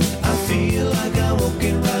 I feel like I'm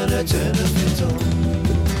walking right a 10 feet tall.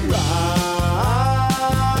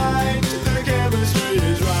 Right, the chemistry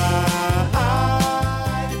is right.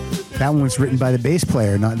 That one was written by the bass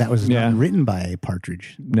player. That was not written by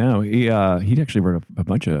Partridge. No, he actually wrote a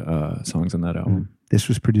bunch of songs on that album. This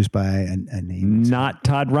was produced by a name. Not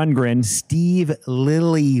Todd Rundgren. Steve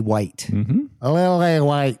Lillywhite. Mm-hmm.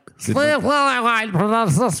 Lillywhite. Steve Lillywhite.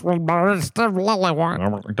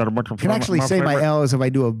 I can actually say my L's if I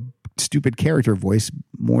do a stupid character voice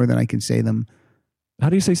more than I can say them. How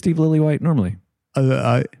do you say Steve Lillywhite normally?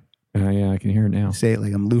 Yeah, I can hear it now. Say it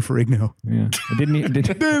like I'm Lou Ferrigno. Yeah, I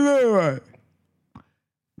didn't.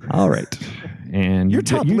 All right, and your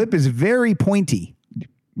top lip is very pointy.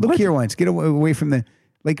 Look here once. Get away from the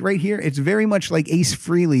right here. It's very much like Ace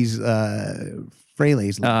Frehley's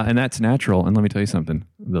lip. And that's natural. And let me tell you something.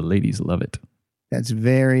 The ladies love it. That's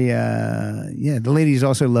very the ladies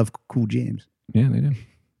also love Cool James. Yeah, they do.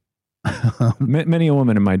 Many a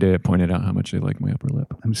woman in my day have pointed out how much they like my upper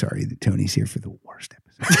lip. I'm sorry that Tony's here for the worst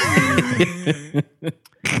episode.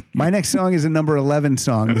 My next song is a number 11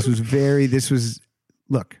 song.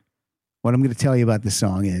 Look, what I'm going to tell you about this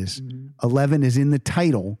song is 11 is in the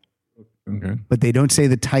title, but they don't say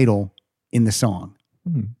the title in the song.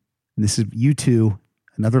 And this is U2,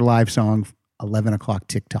 another live song, 11 o'clock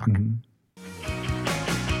TikTok.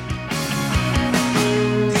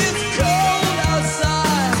 It's cold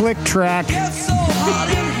outside. Click track. It's so hot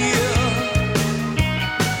in here.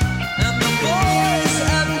 And the boys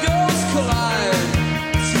and girls collide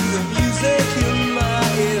to the music in my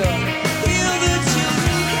ear. Hear the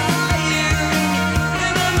children crying,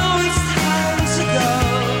 and I know it's time to go.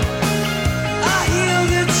 I hear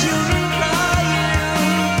the children crying,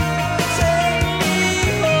 take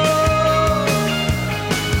me home.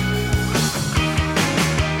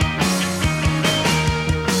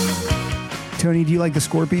 Tony, do you like the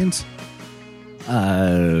Scorpions?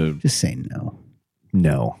 Just say no.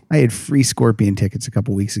 No. I had free Scorpion tickets a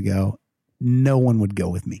couple weeks ago. No one would go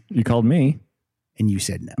with me. You called me. And you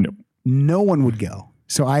said no. Nope. No one would go.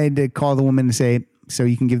 So I had to call the woman and say, so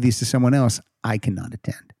you can give these to someone else. I cannot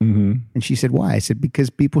attend. And she said, why? I said,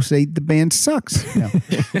 because people say the band sucks. No.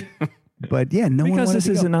 But yeah, no one Because wanted this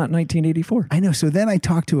to is go. not 1984. I know. So then I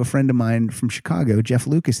talked to a friend of mine from Chicago, Jeff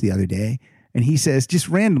Lucas, the other day, and he says, just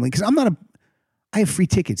randomly, because I have free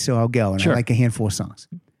tickets, so I'll go, and I like a handful of songs.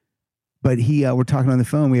 But we're talking on the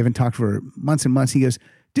phone. We haven't talked for months and months. He goes,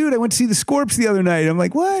 dude, I went to see the Scorps the other night. I'm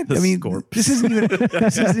like, what? This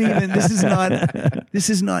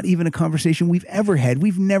is not even a conversation we've ever had.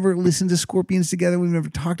 We've never listened to Scorpions together. We've never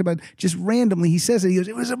talked about it. Just randomly. He says it. He goes,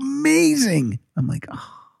 it was amazing. I'm like, oh,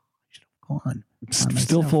 I should have gone.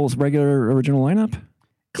 Still full regular original lineup?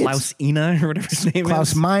 Klaus Ina or whatever his name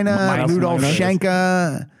Klaus is. Meine, Rudolf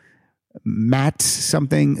Schenker, Matt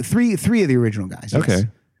something. Three of the original guys. Yes. Okay.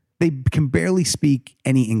 They can barely speak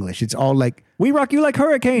any English. It's all like, we rock you like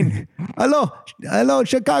Hurricane. hello,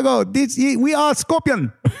 Chicago. We are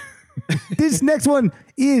Scorpion. This next one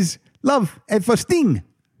is Love and for Sting.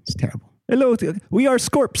 It's terrible. Hello, we are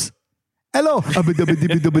Scorps. Hello,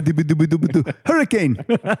 Hurricane.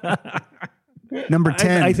 Number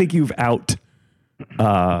 10. I think you've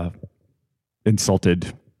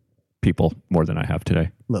insulted people more than I have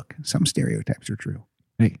today. Look, some stereotypes are true.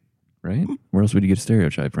 Hey, right? Where else would you get a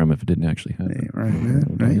stereotype from if it didn't actually happen? Hey, right?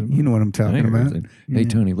 You know what I'm talking about. Hey,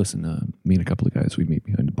 Tony, listen, me and a couple of guys, we meet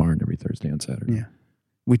behind the barn every Thursday and Saturday. Yeah.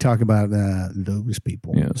 We talk about those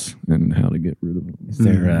people. Yes, and how to get rid of them. Is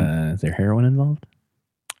there heroin involved?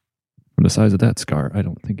 From the size of that scar, I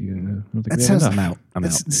don't think you. That sounds,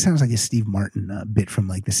 sounds like a Steve Martin bit from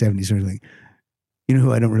like the 70s. Or like, you know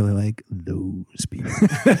who I don't really like? Those people.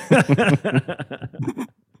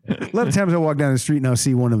 A lot of times I walk down the street and I'll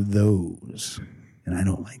see one of those, and I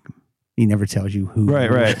don't like them. He never tells you who.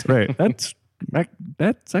 Right.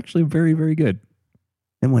 That's actually very, very good.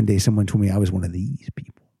 Then one day someone told me I was one of these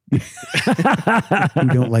people who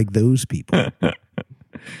don't like those people.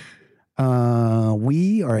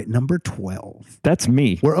 We are at number 12. That's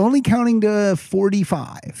me. We're only counting to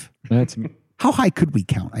 45. That's me. How high could we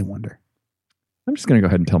count, I wonder? I'm just going to go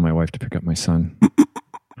ahead and tell my wife to pick up my son.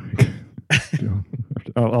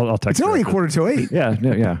 I'll text It's her. only 7:45.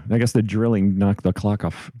 Yeah. I guess the drilling knocked the clock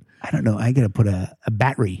off. I don't know. I got to put a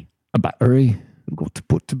battery. A battery? I've got to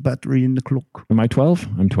put the battery in the clock. Am I 12?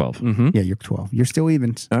 I'm 12. Mm-hmm. Yeah, you're 12. You're still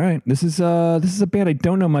evens. All right. This is a band I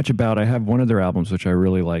don't know much about. I have one of their albums, which I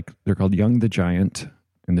really like. They're called Young the Giant.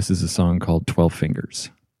 And this is a song called 12 Fingers.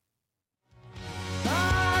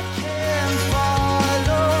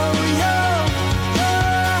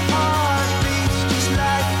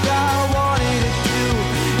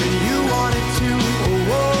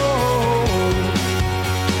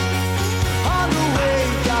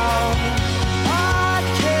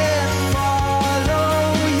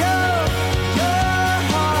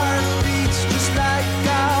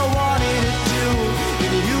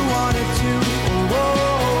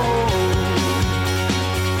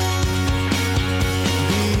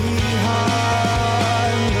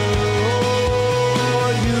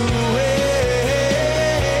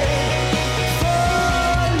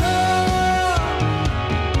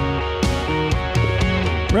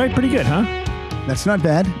 Right, pretty good, huh? That's not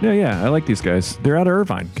bad. Yeah, I like these guys. They're out of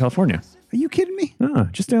Irvine, California. Are you kidding me?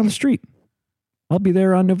 Just down the street. I'll be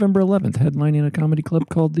there on November 11th, headlining a comedy club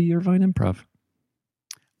called the Irvine Improv.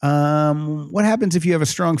 What happens if you have a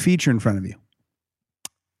strong feature in front of you?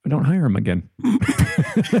 I don't hire them again.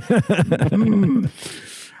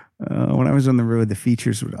 When I was on the road, the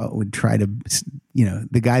features would try to,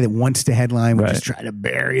 the guy that wants to headline would just try to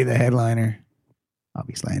bury the headliner.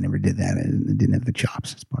 Obviously, I never did that. I didn't have the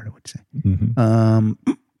chops, as part of what I would say.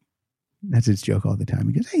 Mm-hmm. That's his joke all the time.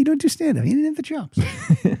 He goes, "Hey, you don't do stand-up. You didn't have the chops."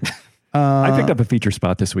 I picked up a feature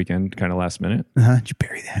spot this weekend, kind of last minute. Did you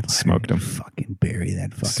bury that headliner? Smoked him. Fucking bury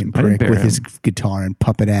that fucking I didn't prick bury with him. his guitar and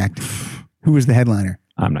puppet act. Who was the headliner?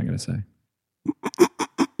 I'm not going to say.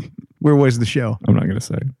 Where was the show? I'm not going to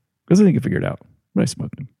say. Because I think you figured it out. But I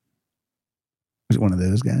smoked him. Was it one of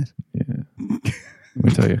those guys? Yeah. Let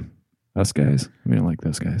me tell you. Us guys, we don't like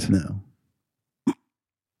those guys. No.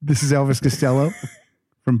 This is Elvis Costello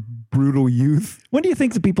from Brutal Youth. When do you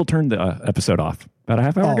think the people turned the episode off? About a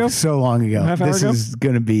half hour ago? So long ago. Half hour This ago? is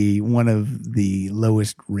going to be one of the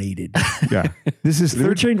lowest rated. Yeah. This is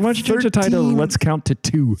Why don't you change the title? Let's count to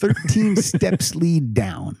 2. 13 steps lead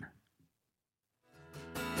down.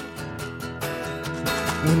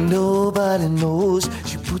 When nobody knows,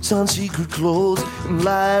 she puts on secret clothes and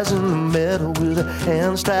lies in the meadow with her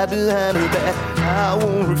hands tied behind her back. I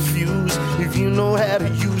won't refuse if you know how to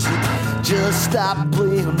use it. Just stop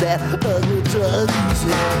playing that ugly drug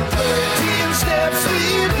music. 13 steps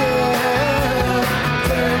lead down.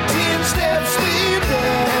 13 steps lead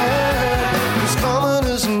down. As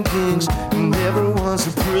commoners and kings, and everyone's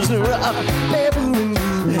a prisoner of labor and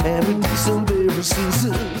greed and indecent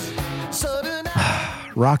Pharisees.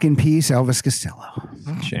 Rock in peace, Elvis Costello.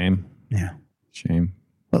 Shame. Yeah. Shame.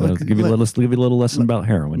 Well, Let's give you a little lesson about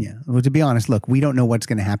heroin. Yeah. Well, to be honest, look, we don't know what's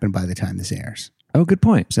going to happen by the time this airs. Oh, good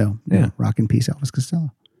point. So, Yeah. rock in peace, Elvis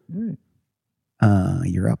Costello.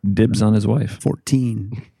 You're up. Dibs on his wife.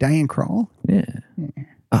 14. Diane Krall? Yeah.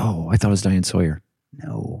 Oh, I thought it was Diane Sawyer.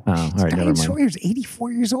 No. Oh, all right, never Diane mind. Sawyer's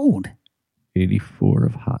 84 years old. 84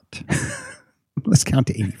 of hot. Let's count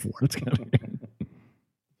to 84. Let's count.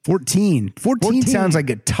 14. 14 sounds like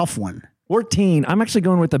a tough one. 14. I'm actually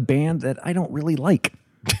going with a band that I don't really like.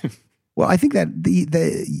 Well, I think that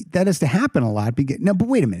that has to happen a lot. No, but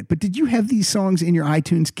wait a minute. But did you have these songs in your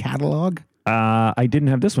iTunes catalog? I didn't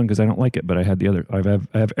have this one because I don't like it, but I had the other.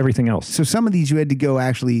 I have everything else. So some of these you had to go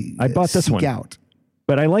actually. I bought this seek one out.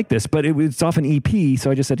 But I like this. But it's off an EP, so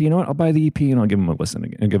I just said, you know what? I'll buy the EP and I'll give them a listen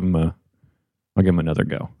again. I'll give them another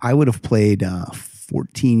go. I would have played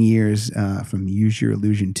 14 Years from Use Your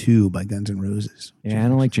Illusion 2 by Guns N' Roses. Yeah, I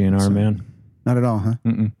don't like JNR, man. Not at all, huh?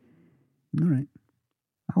 Mm-mm. All right.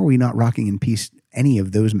 How are we not rocking in peace any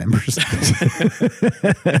of those members? How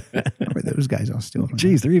are those guys all still around?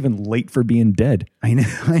 Jeez, they're even late for being dead. I know.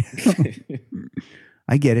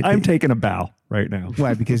 I get it. I'm taking a bow right now.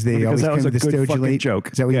 Why? Because they always that come was a with the good fucking stodulate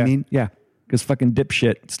joke. Is that what you mean? Yeah. Because fucking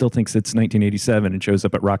dipshit still thinks it's 1987 and shows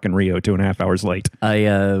up at Rock in Rio 2.5 hours late.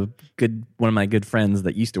 One of my good friends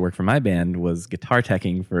that used to work for my band was guitar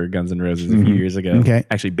teching for Guns N' Roses a few years ago. Okay.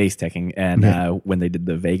 Actually bass teching. And when they did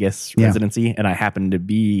the Vegas residency, and I happened to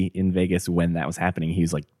be in Vegas when that was happening, he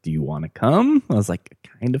was like, "Do you want to come?" I was like, "I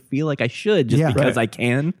kind of feel like I should just because I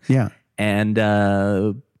can." Yeah. And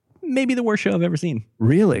maybe the worst show I've ever seen.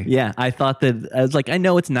 Really? Yeah, I thought that. I was like, I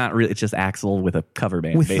know it's not really. It's just Axl with a cover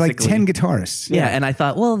band With basically. like 10 guitarists. Yeah, and I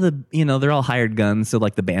thought, well, they're all hired guns, so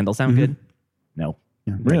like the band will sound good. No,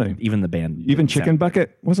 Really? even the band, Even Chicken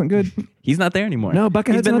Bucket wasn't good? He's not there anymore. No,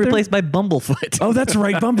 Buckethead's He's been not there? replaced by Bumblefoot. Oh, that's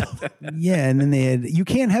right, Bumble. Yeah, and then they had. You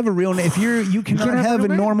can't have a real name if you cannot have a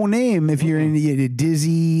normal name if you're in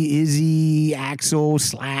Dizzy, Izzy, Axl,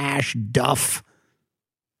 Slash, Duff,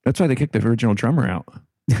 That's why they kicked the original drummer out.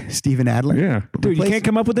 Steven Adler. Yeah. Dude, you can't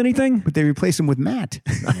come up with anything? But they replace him with Matt.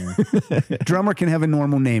 Drummer can have a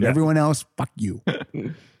normal name. Yeah. Everyone else, fuck you.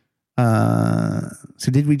 So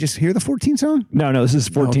did we just hear the 14 song? No, this is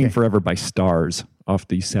 14 Okay. Forever by Stars off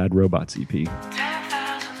the Sad Robots EP.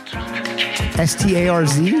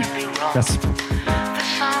 STARZ? That's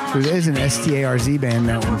There is an STARZ band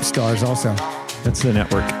now from Stars also. the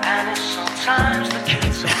network.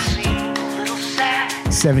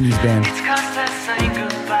 70s band.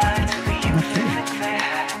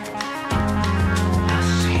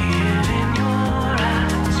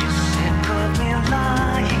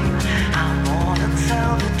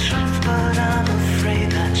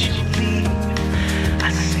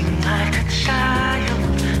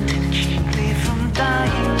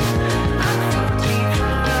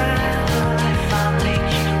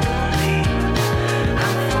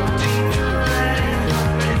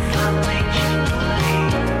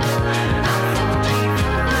 I'm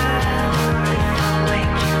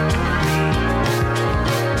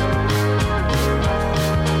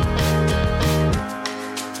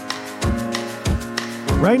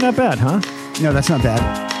right? Not bad, huh? No, that's not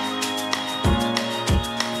bad.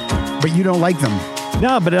 But you don't like them.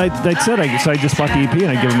 No, but I said I just bought the EP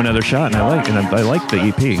and I give them another shot, and I like the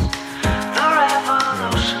EP.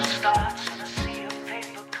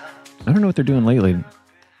 I don't know what they're doing lately.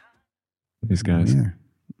 These guys. Yeah.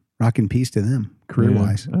 Rock and peace to them,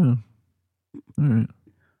 career-wise. Oh. All right.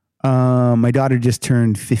 My daughter just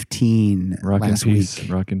turned 15 last week.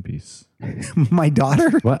 Rock and peace. My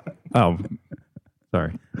daughter? What? Oh,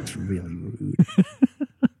 sorry. That's really rude.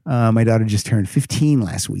 My daughter just turned 15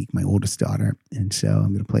 last week, my oldest daughter. And so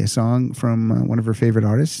I'm going to play a song from one of her favorite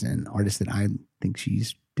artists, an artist that I think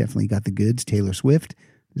she's definitely got the goods, Taylor Swift.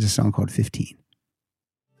 There's a song called 15.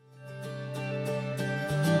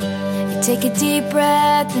 Take a deep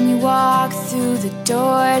breath and you walk through the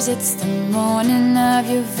doors. It's the morning of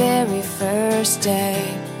your very first day.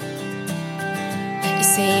 You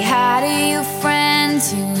say hi to your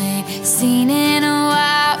friends you ain't seen in a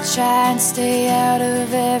while. Try and stay out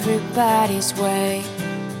of everybody's way.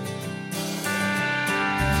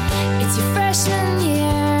 It's your freshman year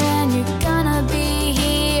and you're gonna be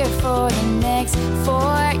here for the next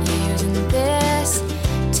 4 years in this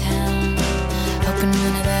town. Hoping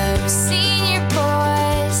one of those senior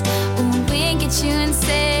boys will wink at you and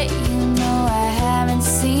say, you know I haven't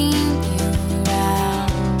seen you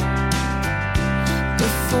around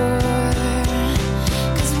before.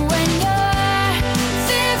 'Cause when you're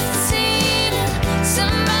 15,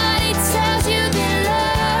 somebody tells you they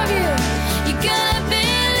love you, you're gonna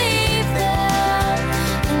believe them.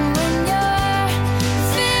 And when you're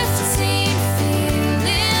 15,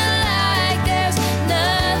 feeling like there's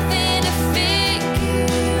nothing to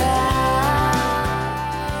figure out.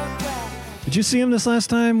 Did you see him this last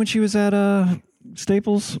time when she was at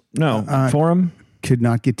Staples? No, Forum. Could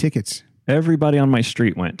not get tickets. Everybody on my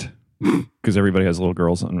street went because everybody has little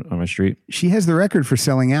girls on my street. She has the record for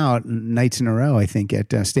selling out nights in a row, I think,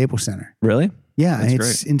 at Staples Center. Really? Yeah, That's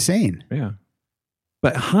it's great. insane. Yeah.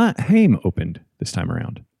 But Haim opened this time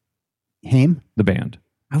around. Haim? The band.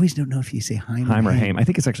 I always don't know if you say Haim or Haim. I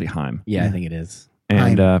think it's actually Haim. Yeah, I think it is.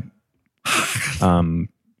 And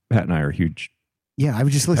Pat and I are huge Yeah, I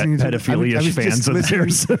was just listening to pedophilia fans of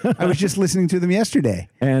theirs. I was just listening to them yesterday.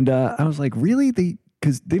 And I was like, really?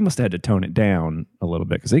 Because they must have had to tone it down a little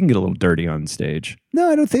bit because they can get a little dirty on stage. No,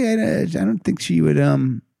 I don't think she would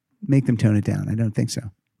make them tone it down. I don't think so.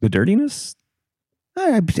 The dirtiness?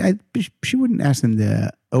 She wouldn't ask them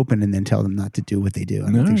to open and then tell them not to do what they do.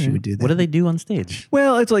 I don't think she would do that. What do they do on stage?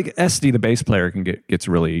 Well, it's like Esty, the bass player, gets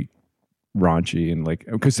really raunchy and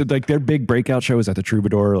because their big breakout show was at the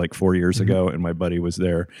Troubadour like 4 years ago, and my buddy was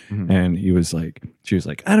there, and she was like,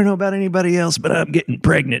 I don't know about anybody else, but I'm getting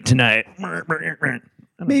pregnant tonight.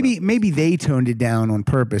 Maybe they toned it down on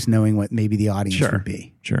purpose, knowing what maybe the audience would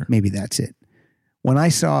be. Sure, maybe that's it. When I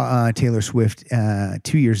saw Taylor Swift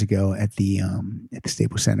 2 years ago at the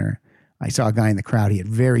Staples Center, I saw a guy in the crowd. He had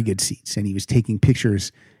very good seats, and he was taking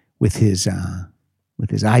pictures with his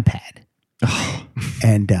iPad. Oh.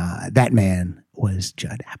 And that man was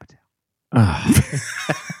Judd Apatow.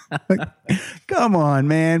 Come on,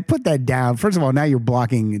 man. Put that down. First of all, now you're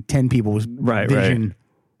blocking 10 people's vision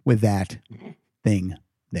with that thing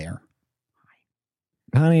there.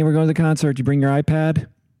 Honey, we're going to the concert. You bring your iPad?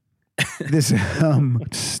 This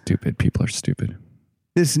stupid. People are stupid.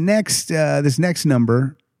 This next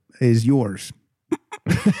number is yours.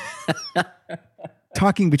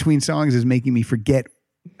 Talking between songs is making me forget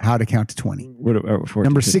how to count to 20.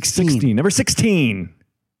 Number 16. Number 16.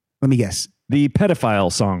 Let me guess. The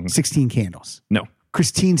pedophile song. 16 Candles. No.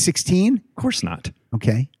 Christine 16? Of course not.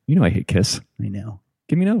 Okay. You know I hate Kiss. I know.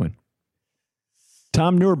 Give me another one.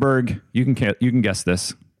 Tom Nuremberg. You can guess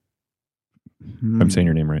this. I'm saying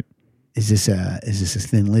your name right. Is this a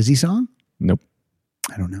Thin Lizzy song? Nope.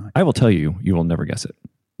 I don't know. I will tell you. You will never guess it.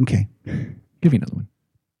 Okay. Give me another one.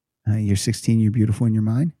 You're 16. You're beautiful in your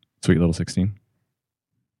mind. Sweet little 16.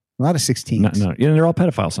 A lot of 16s. No, yeah, they're all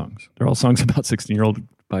pedophile songs. They're all songs about 16-year-old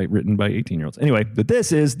written by 18-year-olds. Anyway, but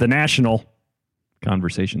this is the National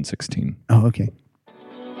Conversation 16. Oh, okay.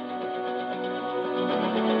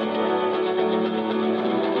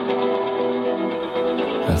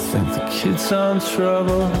 I think the kids are in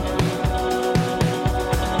trouble.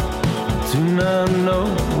 Do not know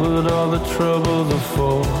what all the troubles are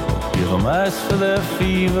for. Give them ice for their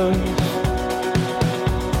fevers.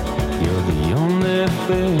 You're the only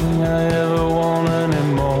thing I ever want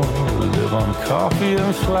anymore. Live on coffee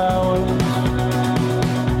and flowers.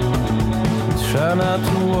 Try not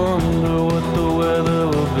to wonder what the weather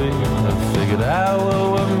will be. I figured out what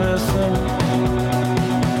we're missing.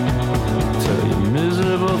 Tell you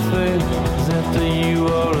miserable things after you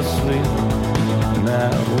are asleep.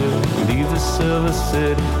 Now Silver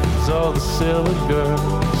Cities, all the silver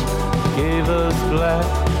girls gave us black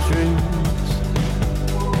trees.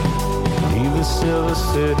 Leave the Silver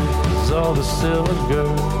Cities, all the silver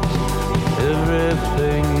girls.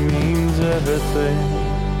 Everything means everything.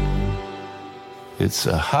 It's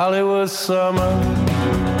a Hollywood summer.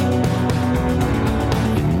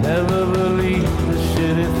 You never believe the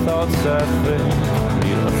shitty thoughts I think.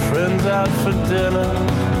 Meet our friends out for dinner.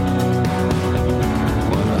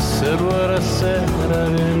 When I said what I said,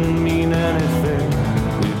 I didn't mean anything.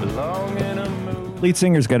 We belong in a movie. Lead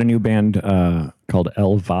singer's got a new band called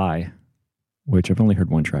Elvi, which I've only heard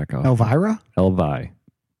one track of. Elvira? Elvi.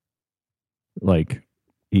 Like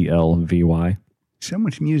ELVY. So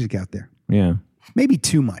much music out there. Yeah. Maybe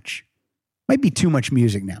too much. Might be too much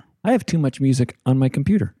music now. I have too much music on my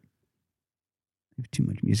computer. I have too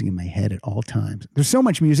much music in my head at all times. There's so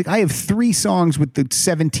much music. I have 3 songs with the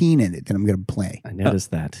 17 in it that I'm going to play. I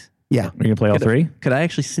noticed that. Yeah. Are you going to play all 3? Could I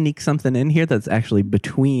actually sneak something in here that's actually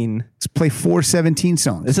between? Let's play 4 17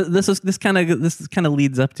 songs. This kind of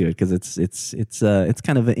leads up to it because it's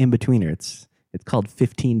kind of an in-betweener. It's called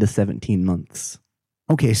 15 to 17 months.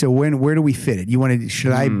 Okay, so where do we fit it? Do you want to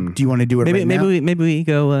do it right now? Maybe we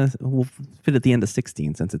go. We'll fit at the end of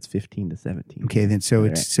 16 since it's 15 to 17. Okay, then so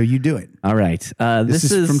you do it. All right. This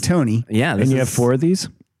is from Tony. Yeah, and you have 4 of these?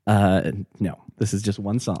 No, this is just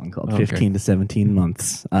one song called 15 to 17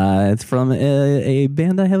 months. It's from a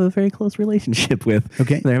band I have a very close relationship with.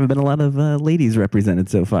 Okay, there haven't been a lot of ladies represented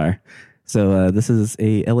so far. So this is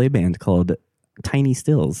a LA band called Tiny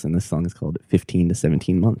Stills, and this song is called 15 to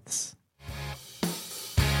 17 months.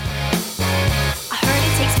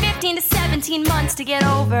 15 to 17 months to get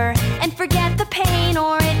over and forget the pain,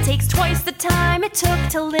 or it takes twice the time it took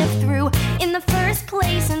to live through in the first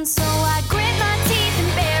place. And so I grit my teeth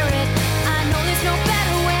and bear it. I know there's no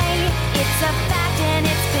better way. It's a fact and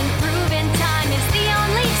it's been proven. Time is the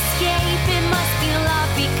only escape. It must be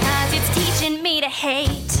love because it's teaching me to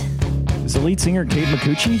hate. Is the lead singer Kate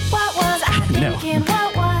Micucci? What was I thinking?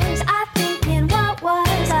 No. What was I thinking? What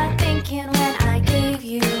was I thinking when I gave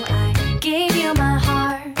you my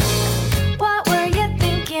heart? What were you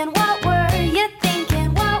thinking? What were you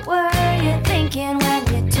thinking? What were you thinking when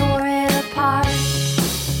you tore it apart?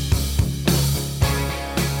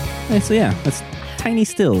 So yeah, that's Tiny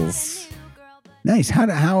Stills. Nice.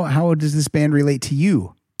 How does this band relate to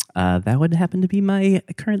you? That would happen to be my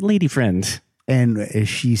current lady friend. And is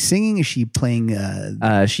she singing? Is she playing?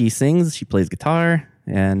 She sings. She plays guitar,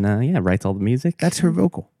 and writes all the music. That's her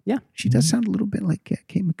vocal. Yeah, she does sound a little bit like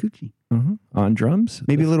Kate Micucci. Mm-hmm. On drums,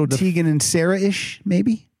 maybe a little Tegan and Sarah-ish.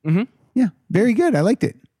 Maybe. Mm-hmm. Yeah, very good. I liked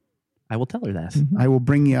it. I will tell her that. Mm-hmm. I will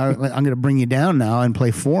bring you. I'm going to bring you down now and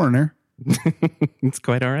play Foreigner. It's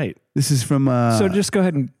quite all right. This is from. So just go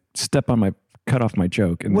ahead and cut off my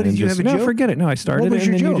joke. And what did you have a joke? No, forget it. No, I started it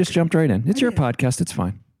and then joke? you just jumped right in. It's your podcast. It's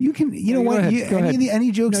fine. You can, know what?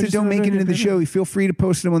 Any jokes that don't make it into the show, you feel free to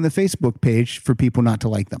post them on the Facebook page for people not to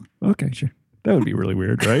like them. Okay, sure. That would be really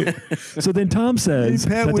weird, right? So then Tom says,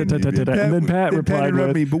 and then Pat replied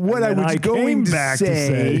with me. But what I was going to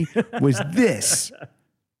say was this.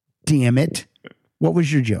 Damn it! What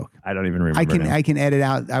was your joke? I don't even remember. I can edit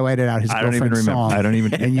out. I'll edit out his girlfriend's song. I don't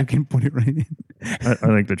even. And you can put it right in. I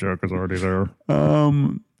think the joke is already there.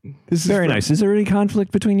 This is very nice. Is there any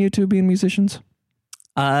conflict between you two being musicians?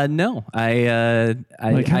 No, how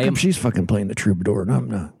come she's fucking playing the troubadour and I'm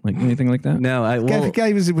not? Like anything like that? No, the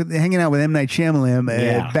guy was hanging out with M. Night Shyamalan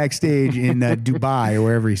backstage in Dubai or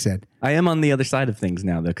wherever he said. I am on the other side of things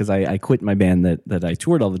now, though, because I quit my band that I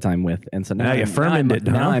toured all the time with, and so now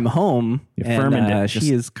now I'm home.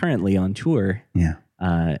 She is currently on tour. Yeah.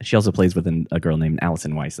 She also plays with a girl named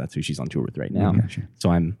Allison Weiss. That's who she's on tour with right now. Gotcha.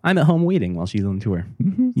 So I'm at home waiting while she's on tour.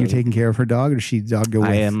 Mm-hmm. You're taking care of her dog, or does she dog go with?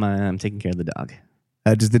 I am. I'm taking care of the dog.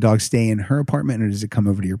 Does the dog stay in her apartment, or does it come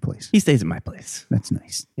over to your place? He stays at my place. That's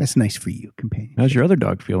nice. That's nice for you, companion. How's your other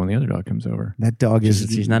dog feel when the other dog comes over? That dog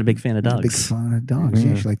she's not a big fan of dogs. Big fan of dogs.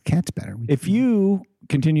 Yeah, she likes cats better. If you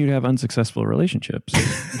continue to have unsuccessful relationships,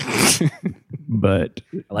 but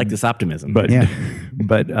I like this optimism. But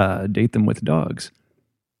date them with dogs,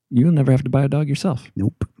 you'll never have to buy a dog yourself.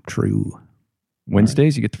 Nope. True.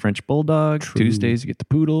 Wednesdays you get the French Bulldog. True. Tuesdays you get the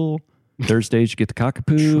Poodle. Thursdays you get the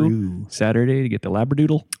Cockapoo. True. Saturday you get the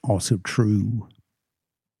Labradoodle. Also true.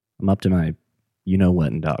 I'm up to my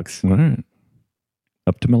you-know-what in dogs. All right.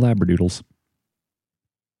 Up to my Labradoodles.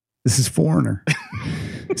 This is Foreigner.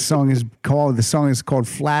 The song is called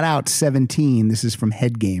Flat Out 17. This is from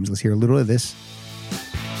Head Games. Let's hear a little of this.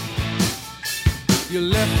 You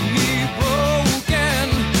left me broken.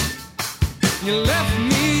 You left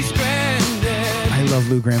me stranded. I love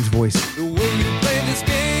Lou Graham's voice. The way you play this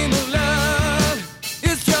game of love.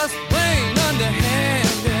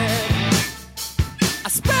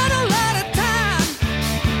 spent a lot of time,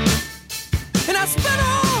 and I spent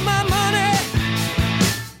all my money.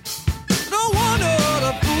 No wonder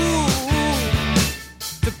the fool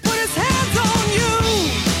to put his hands on you.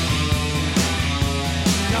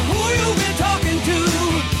 Now who you been talking to?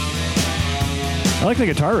 I like the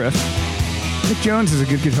guitar riff. Mick Jones is a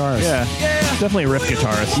good guitarist. Yeah. Definitely a riff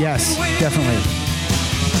guitarist. Yes, definitely.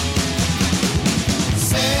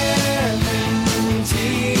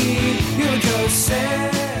 17, here we go,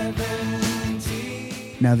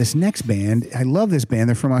 17. Now, this next band, I love this band.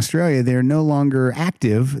 They're from Australia. They're no longer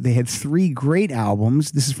active. They had 3 great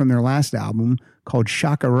albums. This is from their last album called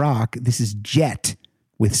Shaka Rock. This is Jet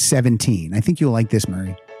with 17. I think you'll like this,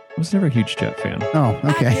 Murray. I was never a huge Jet fan. Oh,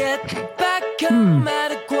 okay.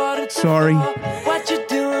 Sorry. What you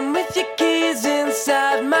doing with your keys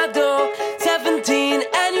inside my door? 17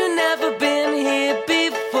 and you never been here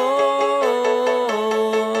before.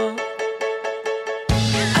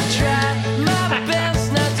 I tried my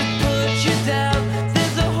best not to put you down.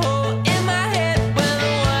 There's a hole in my head when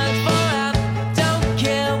the words fall out. Don't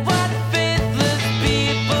care what faithless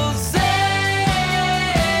people say.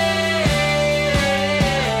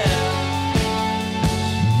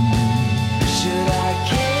 Should I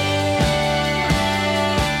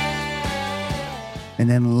And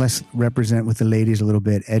then let's represent with the ladies a little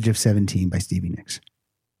bit. Edge of 17 by Stevie Nicks.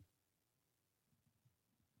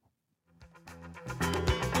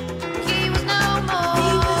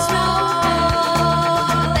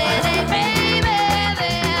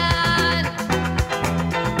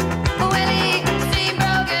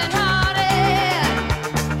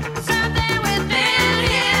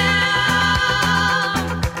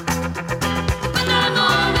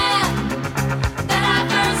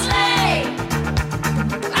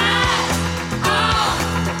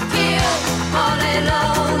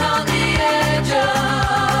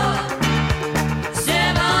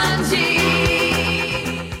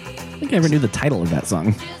 I never knew the title of that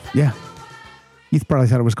song. Yeah. You probably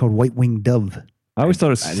thought it was called White Winged Dove. I always thought it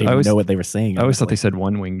was. I didn't know what they were saying. I always thought they said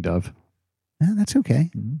One Winged Dove. No, that's okay.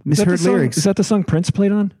 Is that Misheard the song- lyrics. Is that the song Prince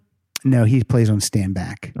played on? No, he plays on Stand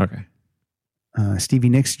Back. Okay. Stevie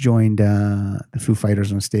Nicks joined the Foo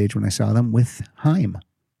Fighters on stage when I saw them with Haim.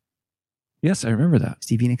 Yes, I remember that.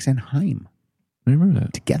 Stevie Nicks and Haim I remember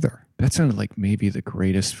that. together. That sounded like maybe the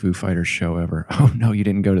greatest Foo Fighters show ever. Oh, no, you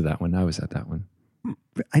didn't go to that one. I was at that one.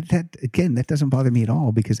 That doesn't bother me at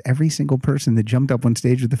all because every single person that jumped up on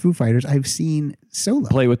stage with the Foo Fighters, I've seen solo.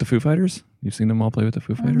 Play with the Foo Fighters? You've seen them all play with the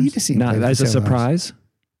Foo Fighters? need to see them Not play with as the a solos. surprise? It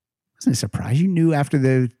wasn't a surprise. You knew after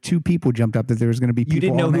the 2 people jumped up that there was going to be people. You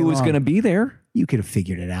didn't know all night who was long. going to be there? You could have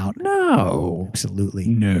figured it out. No. Absolutely.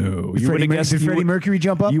 No. Did Freddie Mercury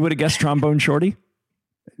jump up? You would have guessed Trombone Shorty?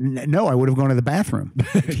 No, I would have gone to the bathroom.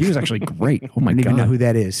 He was actually great. Oh my I didn't God. even know who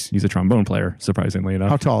that is. He's a trombone player, surprisingly enough.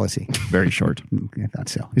 How tall is he? Very short. I thought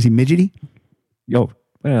so. Is he midgety? Yo,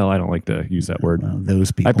 well, I don't like to use that word. Well,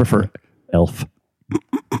 those people. I prefer elf.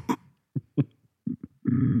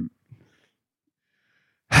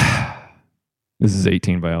 This is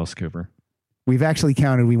 18 by Alice Cooper. We've actually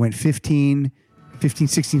counted. We went 15, 15,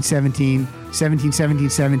 16, 17, 17, 17,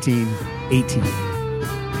 17, 18.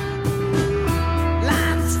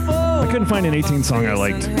 I couldn't find an 18 song I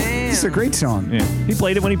liked. This is a great song. Yeah. He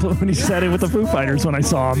played it when he sat in with the Foo Fighters when I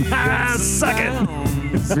saw him. Suck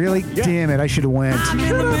it. Really? Damn it. I should have went.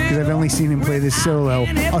 Because I've only seen him play this solo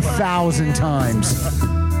 1,000 times.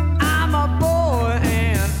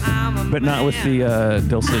 But not with the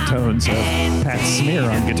dulcet tones of Pat Smear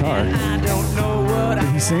on guitar.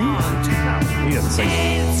 Did he sing? No, he doesn't sing.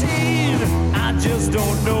 I just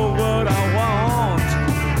don't know what I want.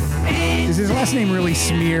 Is his last name really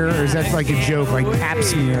Smear, or is that like a joke, like Pap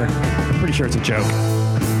Smear? I'm pretty sure it's a joke.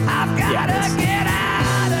 I've got to get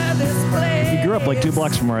out of this place. He grew up like 2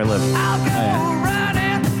 blocks from where I live.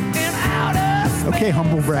 Okay,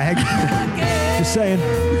 humble brag. Just saying.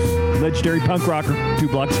 Legendary punk rocker, 2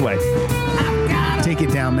 blocks away. Take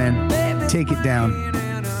it down, man. Take it down.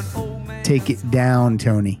 Take it down,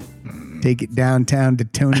 Tony. Take it downtown to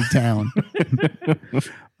Tony Town.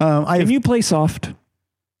 Can you play soft?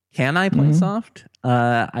 Can I play soft?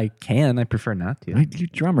 I can. I prefer not to. You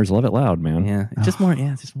drummers love it loud, man. Yeah, it's just more.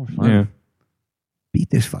 Yeah, it's just more fun. Yeah. Beat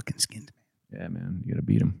this fucking skin. Yeah, man. You got to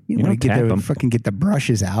beat him. You don't want to tap get the him. fucking get the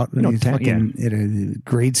brushes out. You don't He's tap- fucking at a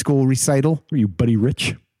grade school recital. Were you Buddy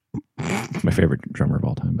Rich? My favorite drummer of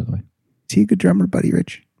all time, by the way. Is he a good drummer, Buddy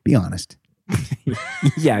Rich? Be honest.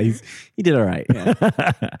 Yeah, he did all right. Yeah.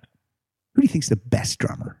 Who do you think's the best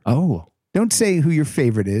drummer? Oh. Don't say who your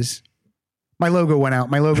favorite is. My logo went out.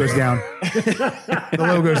 My logo's down. The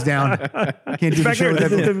logo's down. Can't do the show with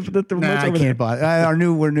that. Nah, I can't buy it. The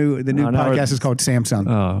new podcast is called Samsung.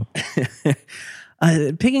 Oh.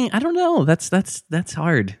 Picking, I don't know. That's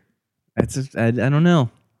hard. I don't know.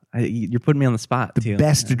 You're putting me on the spot. The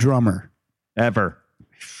best drummer Ever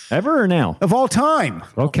or now? of all time.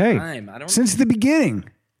 Okay. Since the beginning.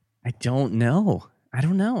 I don't know.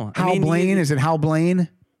 Hal Blaine? Is it Hal Blaine?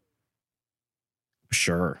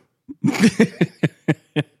 Sure.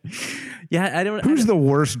 Yeah, I don't. Who's the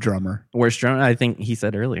worst drummer? Worst drummer? I think he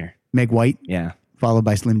said earlier. Meg White. Yeah. Followed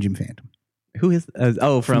by Slim Jim Phantom. Who is?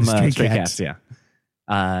 From Stray Stray Cats. Cats. Yeah.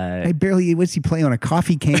 I barely. What's he play on a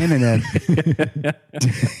coffee can and a?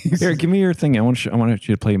 Here, give me your thing. I want you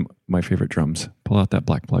to play my favorite drums. Pull out that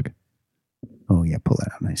black plug. Oh yeah, pull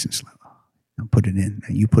that out nice and slow. Now put it in.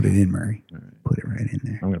 You put it in, Murray. Right. Put it right in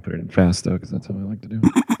there. I'm going to put it in fast though, because that's how I like to do.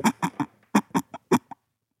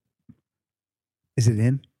 Is it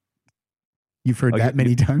in? You've heard that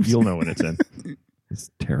many times. You'll know when it's in.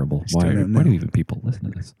 It's terrible. still Why don't know. do even people listen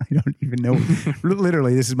to this? I don't even know.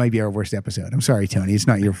 Literally, this might be our worst episode. I'm sorry, Tony. It's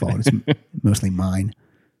not your fault. It's mostly mine.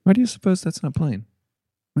 Why do you suppose that's not playing?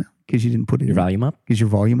 Well, because you didn't put it Your in. volume up? Because your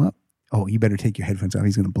volume up? Oh, you better take your headphones off.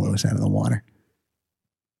 He's going to blow us out of the water.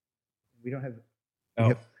 We don't have...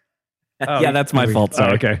 Yeah, that's my fault. Oh,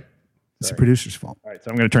 Sorry. okay. It's the producer's fault. All right,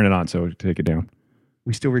 so I'm going to turn it on, so take it down.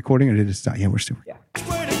 We still recording or did it stop? Yeah, we're still. Yeah.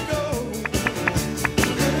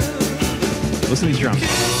 Listen to these drums.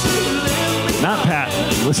 Not Pat.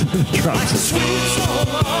 Listen to the drums. Is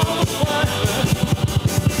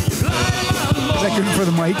that good for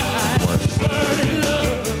the mic?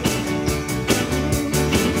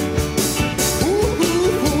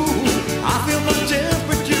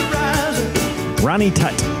 Ronnie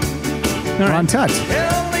Tutt. Ron Tutt.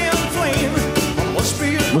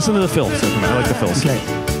 Listen to the fills. I like the fills. Okay.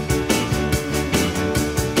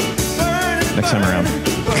 Next time around.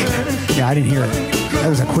 Yeah, I didn't hear it. That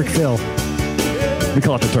was a quick fill. We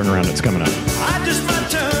call it the turnaround. It's coming up. I just might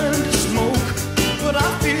turn to smoke, but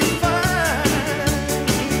I feel fine.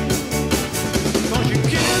 'Cause you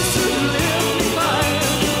kiss and live fire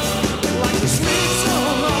like the sweet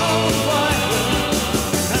song of fire.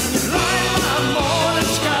 And you light my morning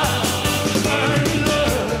sky, burning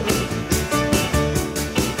love.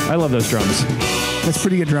 I love those drums. That's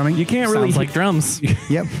pretty good drumming. You can't really Sounds like drums.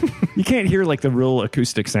 Yep. You can't hear like the real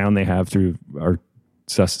acoustic sound they have through our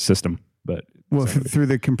system, but Well, through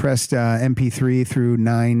the compressed MP3 through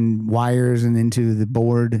 9 wires and into the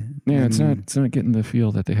board. yeah, it's not getting the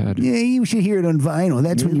feel that they had. Yeah, you should hear it on vinyl.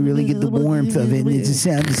 That's when you really get the warmth of it. And the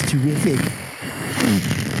sound is terrific.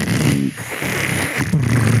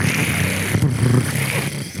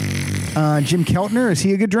 Jim Keltner, is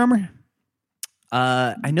he a good drummer?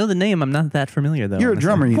 I know the name. I'm not that familiar though. You're a honestly.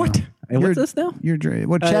 drummer. You What? know. Hey, what's this now?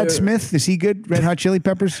 Chad Smith, is he good? Red Hot Chili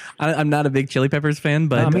Peppers? I'm not a big Chili Peppers fan,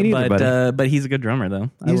 but me neither, but he's a good drummer though.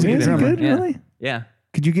 I He's will a good give him drummer. that. Yeah. Really? Yeah.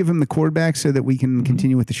 Could you give him the chord back so that we can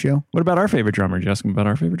continue with the show? What about our favorite drummer? Did you ask him about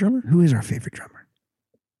our favorite drummer? Who is our favorite drummer?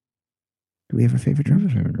 Do we have a favorite We have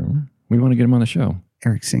drummer? a favorite drummer. We want to get him on the show.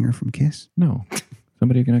 Eric Singer from Kiss. No,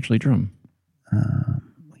 somebody who can actually drum.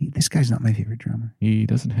 This guy's not my favorite drummer. He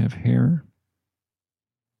doesn't have hair.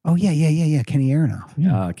 Oh, yeah. Kenny Aronoff.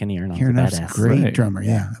 Kenny Aronoff's a Aronoff's a badass. great Right. drummer.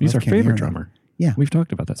 Yeah. I He's love our Kenny favorite Aronoff. drummer. Yeah. We've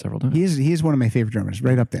talked about that several times. He is one of my favorite drummers,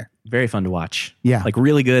 right up there. Very fun to watch. Yeah. Like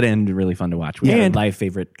really good and really fun to watch. Yeah. Yeah. And- My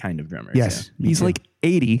favorite kind of drummer. Yes. me He's too. like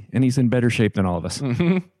 80 and he's in better shape than all of us.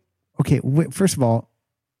 Okay, first of all,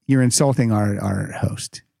 you're insulting our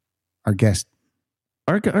host, our guest.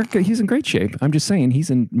 He's in great shape. I'm just saying he's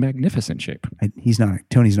in magnificent shape.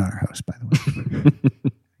 Tony's not our host, by the way.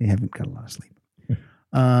 They haven't got a lot of sleep.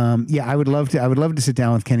 I would love to sit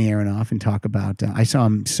down with Kenny Aronoff and talk about. I saw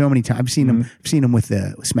him so many times. I've seen him with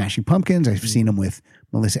the Smashing Pumpkins. I've seen him with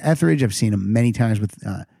Melissa Etheridge. I've seen him many times with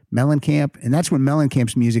Mellencamp, and that's when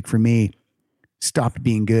Mellencamp's music for me stopped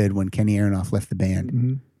being good when Kenny Aronoff left the band.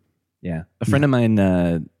 Mm-hmm. Yeah. A friend of mine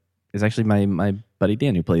is actually my buddy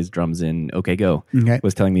Dan, who plays drums in OK Go, Okay.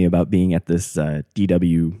 was telling me about being at this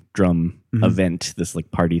DW drum event, this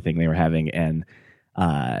like party thing they were having, and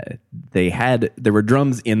there were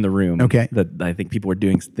drums in the room. Okay. That I think people were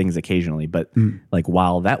doing things occasionally, but like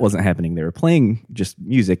while that wasn't happening, they were playing just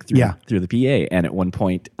music through the PA. And at one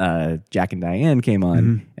point, Jack and Diane came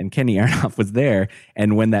on, and Kenny Aronoff was there.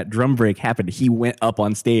 And when that drum break happened, he went up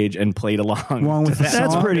on stage and played along with to the that.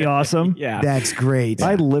 That's song? pretty awesome. Yeah. That's great.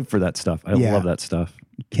 I live for that stuff. I Yeah. love that stuff.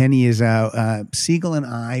 Kenny is Siegel and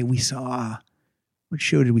I. We saw what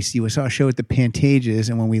show did we see? We saw a show at the Pantages,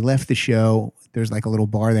 and when we left the show, there's like a little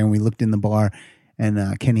bar there, and we looked in the bar,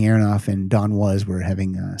 and Kenny Aronoff and Don Was were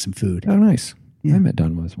having some food. Oh, nice. Yeah. I met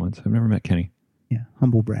Don Was once. I've never met Kenny. Yeah,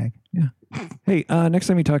 humble brag. Yeah. Hey, next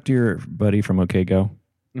time you talk to your buddy from OK Go,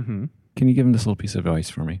 can you give him this little piece of advice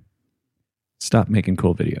for me? Stop making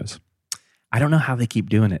cool videos. I don't know how they keep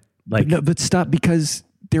doing it. Like, but stop, because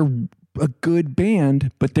they're a good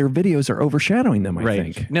band, but their videos are overshadowing them, I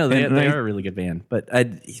think. No, they are a really good band, but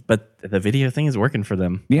the video thing is working for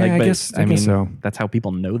them. Yeah, like, I guess so. That's how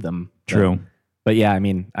people know them. True. But yeah, I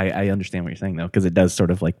mean, I understand what you're saying though, because it does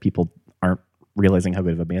sort of like people aren't realizing how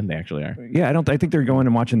good of a band they actually are. Yeah, I think they're going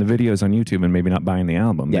and watching the videos on YouTube and maybe not buying the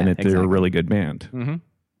album. Yeah, They're a really good band. Mm-hmm.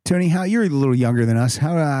 Tony, you're a little younger than us.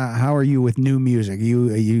 How are you with new music?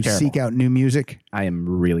 You seek out new music? I am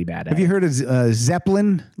really bad at it. Have you heard of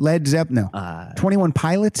Zeppelin, Led Zeppelin? No. 21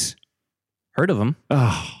 Pilots? Heard of them.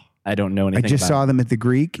 Oh, I don't know anything I just saw them at the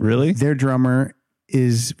Greek. Really? Their drummer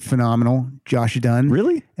is phenomenal, Josh Dunn.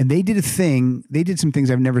 Really? And they did some things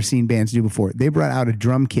I've never seen bands do before. They brought out a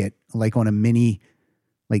drum kit, like on a mini,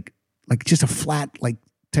 like just a flat, like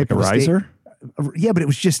type a of riser? Yeah, but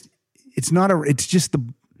it's just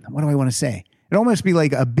the, what do I want to say? It almost be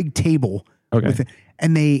like a big table. Okay.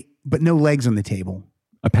 But no legs on the table.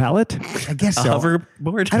 A pallet? I guess so.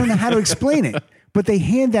 Hoverboard? I don't know how to explain it, but they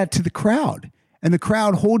hand that to the crowd, and the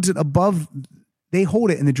crowd holds it above. They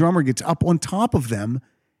hold it, and the drummer gets up on top of them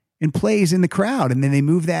and plays in the crowd, and then they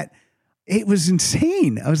move that. It was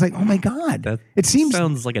insane. I was like, "Oh my god!"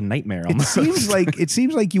 Sounds like a nightmare. Almost. It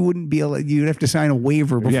seems like you wouldn't be able. You'd have to sign a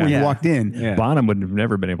waiver before you walked in. Yeah. Bonham would have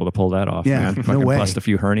never been able to pull that off. Yeah, man. no Fucking way. bust a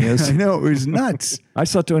few hernias. I know, it was nuts. I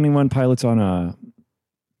saw 21 Pilots on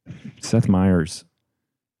Seth Meyers.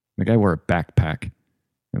 The guy wore a backpack,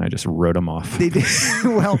 and I just wrote him off. They did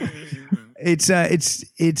well. It's.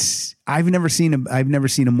 I've never seen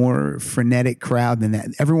a more frenetic crowd than that.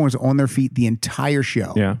 Everyone's on their feet the entire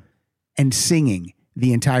show. Yeah. And singing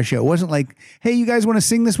the entire show. It wasn't like, hey, you guys want to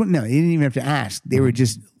sing this one? No, you didn't even have to ask. They were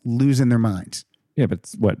just losing their minds. Yeah, but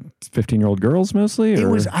it's what, 15-year-old girls mostly? It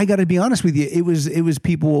was, I got to be honest with you, it was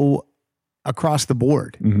people across the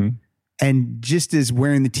board. Mm-hmm. And just as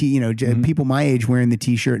wearing the people my age wearing the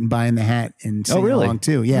T-shirt and buying the hat and singing along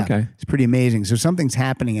too. Yeah, okay. It's pretty amazing. So something's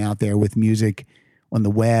happening out there with music on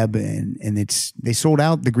the web, and they sold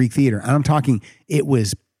out the Greek Theater. And I'm talking, it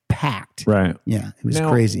was packed. Right. Yeah, it was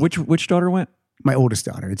crazy. Which daughter went? My oldest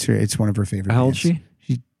daughter. It's one of her favorite. How old is she?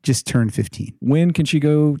 She just turned 15. When can she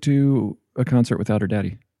go to a concert without her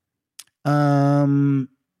daddy?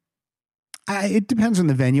 It depends on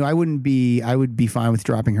the venue. I would be fine with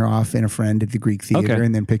dropping her off and a friend at the Greek Theater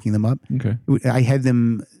and then picking them up. Okay. I had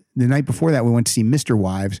them the night before that. We went to see Mr.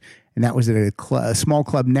 Wives, and that was at a small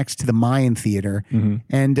club next to the Mayan Theater. Mm-hmm.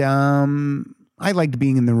 And I liked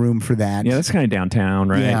being in the room for that. Yeah, that's kind of downtown,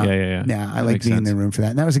 right? Yeah, I liked being in the room for that.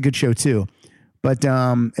 And that was a good show too. But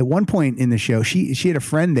at one point in the show, she had a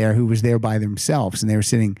friend there who was there by themselves, and they were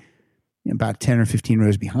sitting about 10 or 15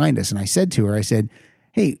 rows behind us. And I said to her,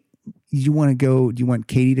 hey, do you want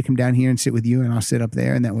Katie to come down here and sit with you, and I'll sit up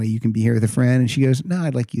there, and that way you can be here with a friend? And she goes, no,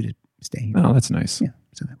 I'd like you to stay here. Oh, that's nice. Yeah,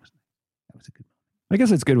 so that was a good. I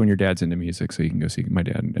guess it's good when your dad's into music, so you can go see. My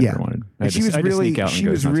dad never wanted. She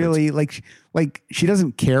was really like she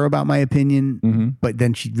doesn't care about my opinion, but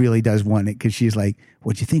then she really does want it, because she's like,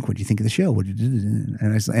 "What'd you think? What'd you think of the show?"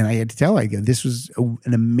 And I had to tell her, I go, "This was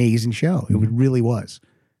an amazing show. It really was.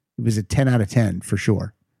 It was a 10 out of 10 for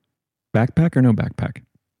sure." Backpack or no backpack?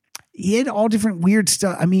 He had all different weird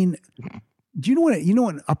stuff. I mean, do you know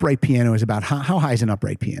what an upright piano is about? How high is an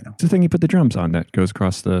upright piano? It's the thing you put the drums on that goes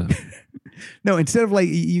across the. No, instead of like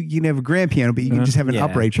you can have a grand piano, but you can just have an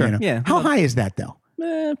upright piano. Yeah. How high is that though?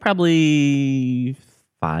 Probably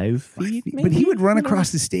 5 feet. Maybe? But he would run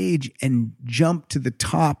across the stage and jump to the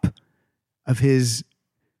top of his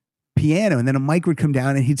piano, and then a mic would come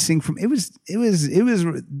down and he'd sing from. It was.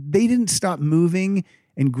 They didn't stop moving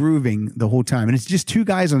and grooving the whole time, and it's just two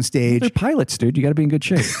guys on stage. They're pilots, dude. You got to be in good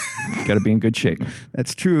shape.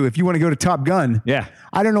 That's true. If you want to go to Top Gun, yeah.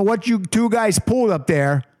 I don't know what you two guys pulled up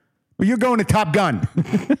there, but you're going to Top Gun.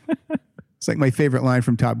 It's like my favorite line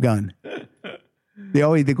from Top Gun. The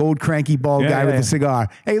old cranky bald guy with a cigar.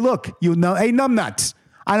 Hey, look, hey, numbnuts.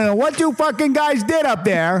 I don't know what you fucking guys did up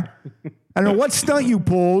there. I don't know what stunt you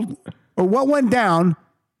pulled or what went down,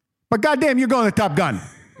 but goddamn, you're going to Top Gun.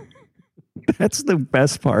 That's the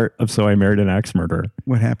best part of So I Married an Axe Murderer.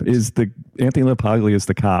 What happens? Is Anthony LaPaglia is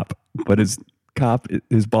the cop, but his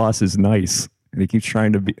boss is nice, and he keeps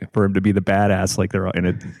trying for him to be the badass like they're all, and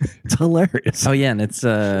it's hilarious. Oh yeah, and it's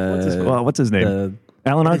what's his name?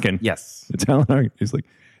 Alan Arkin. Yes, it's Alan Arkin. He's like,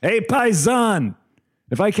 "Hey, Paisan,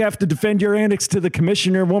 If I have to defend your antics to the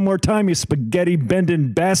commissioner one more time, you spaghetti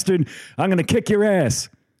bending bastard, I'm going to kick your ass.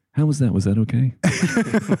 How was that? Was that okay?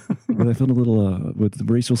 But I felt a little with the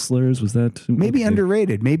racial slurs. Was that maybe okay?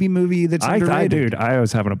 Underrated? Maybe movie that's underrated. I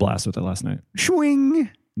was having a blast with it last night. Swing.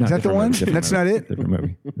 No, is that the one? That's not it? Different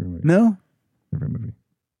movie. No? Different movie.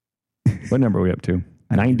 What number are we up to?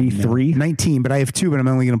 93? 19, but I have 2, but I'm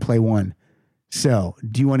only going to play 1. So,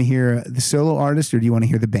 do you want to hear the solo artist or do you want to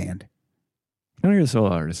hear the band? I want to hear the solo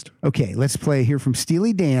artist. Okay, let's play here from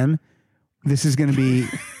Steely Dan. This is going to be...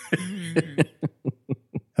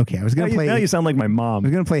 Okay, I was going to play... Now you sound like my mom. I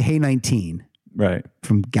was going to play Hey 19. Right.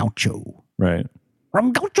 From Gaucho. Right.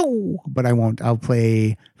 From Gaucho. But I won't. I'll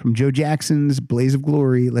play from Joe Jackson's Blaze of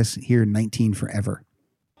Glory. Let's hear 19 Forever.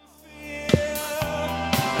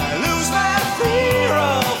 I lose my fear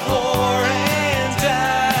of war and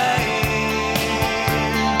dying.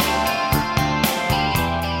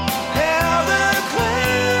 How the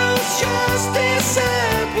clouds just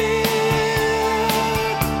disappear.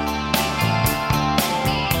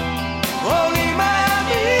 Only my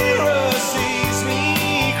mirror sees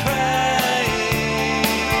me crying.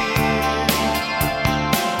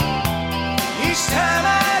 Each time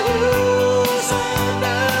I lose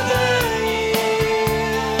another year.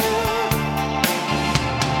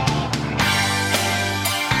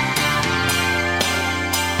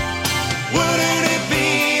 Wouldn't it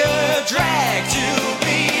be a drag to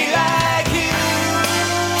be like you?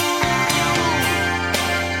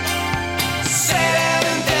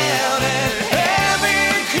 Settling down and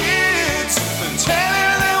having kids and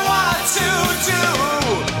telling them what to do.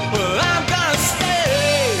 Well, I'm gonna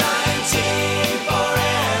stay 19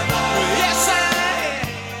 forever. Yes, I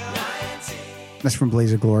am. That's from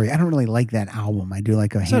Blaze of Glory. I don't really like that album. I do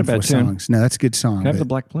like a not a handful bad of tune. songs. No, that's a good song. Can I have the but-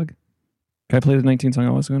 black plug? Can I play the 19 song I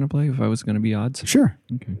was going to play if I was going to be odds? Sure.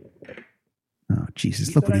 Okay. Oh,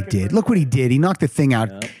 Jesus. Look what he did. Look what he did. He knocked the thing out.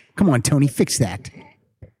 Come on, Tony. Fix that.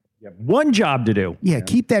 One job to do. Yeah,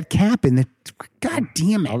 keep that cap in the... God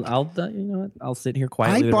damn it. I'll you know what? I'll sit here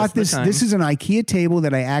quietly. I bought this. This is an IKEA table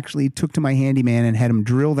that I actually took to my handyman and had him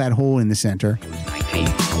drill that hole in the center.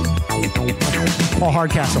 Paul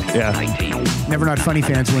Hardcastle. Yeah. Never Not Funny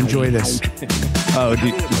fans will enjoy this. Oh,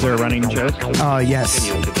 is there a running joke? Yes.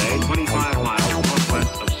 Today, 25 miles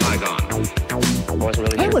northwest of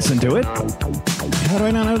Saigon. I listened to it. How do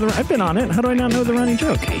I not know the... I've been on it. How do I not know the running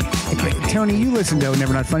joke? Tony, you listen to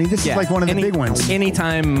Never Not Funny. This is like one of the big ones.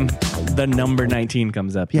 Anytime the number 19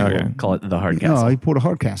 comes up, Yeah. we'll call it the Hardcastle. Oh, he pulled a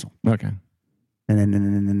Hardcastle. Okay. And then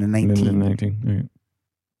 19. And then 19. All right.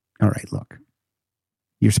 All right, look.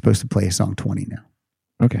 You're supposed to play a song 20 now.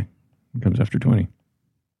 Okay. It comes after 20.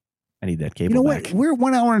 I need that cable You know back. what? We're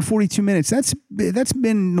 1 hour and 42 minutes. That's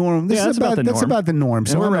been normal. Yeah, that's about the that's norm. about the norm. And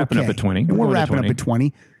So we're I'm wrapping up okay. at 20. And We're we're going to wrapping 20. up at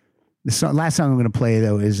 20. The last song I'm going to play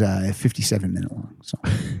though is a 57-minute long song.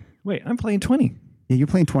 Wait, I'm playing 20. Yeah, you're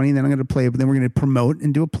playing 20. Then I'm going to play. Then we're going to promote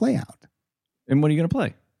and do a play out. And what are you going to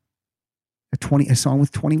play? A song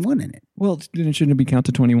with 21 in it. Well, shouldn't it be count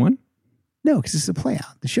to 21? No, because this is a play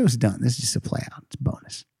out. The show's done. This is just a play out. It's a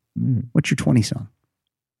bonus. Mm. What's your 20 song?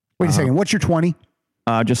 Wait a second. What's your 20?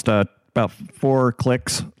 Just about 4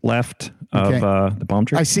 clicks left of the palm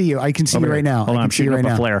tree. I see you. I can see Over you here. right now. Hold on, I I'm can see you shooting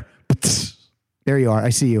right up a now. flare. There you are. I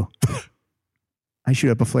see you. I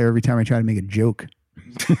shoot up a flare every time I try to make a joke.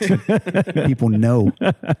 People know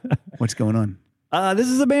what's going on. This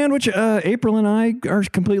is a band which April and I are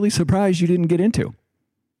completely surprised you didn't get into.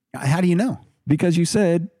 How do you know? Because you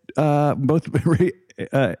said both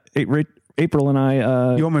April and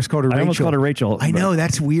I. You almost called her Rachel. I almost called her Rachel. I know.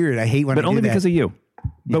 That's weird. I hate when I but do only that. because of you.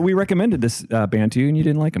 But we recommended this band to you and you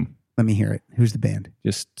didn't like them. Let me hear it. Who's the band?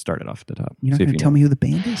 Just start it off at the top. You're not See if going to tell me who the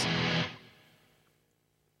band is?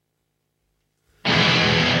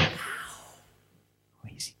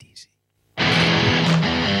 Easy DC.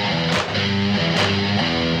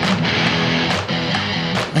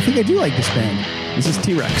 I think I do like this band. This is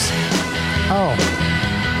T-Rex. Oh.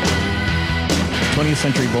 20th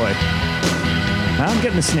Century Boy. I'm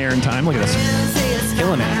getting the snare in time. Look at this.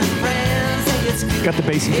 Killing it. Got the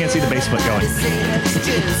bass. You can't see the bass foot going.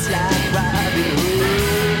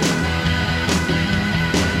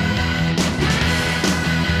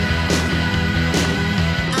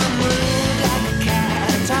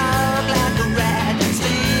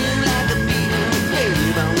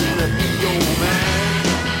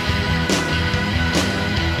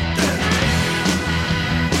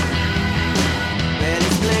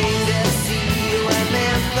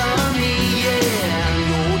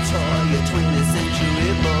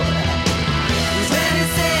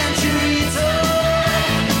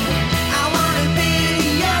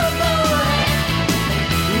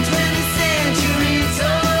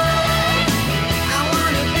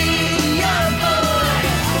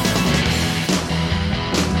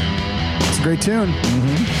 great tune.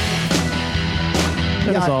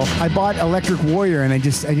 That is all. I bought Electric Warrior and I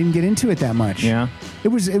didn't get into it that much. Yeah. It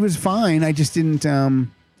was fine. I just didn't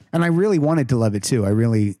and I really wanted to love it too. I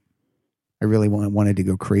really wanted to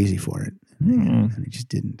go crazy for it. And I just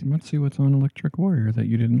didn't. Let's see what's on Electric Warrior that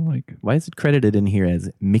you didn't like. Why is it credited in here as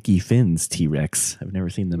Mickey Finn's T-Rex? I've never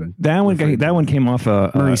seen them. That one came off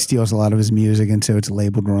Murray steals a lot of his music, and so it's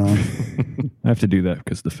labeled wrong. I have to do that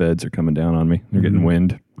because the feds are coming down on me. They're getting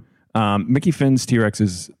wind. Mickey Finn's T-Rex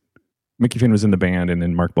is... Mickey Finn was in the band, and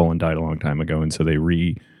then Mark Bolan died a long time ago, and so they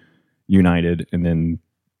reunited, and then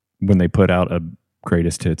when they put out a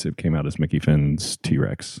greatest hits, it came out as Mickey Finn's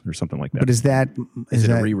T-Rex or something like that. But is that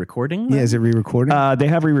a re-recording? Yeah, is it re-recording? They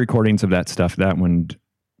have re-recordings of that stuff. That one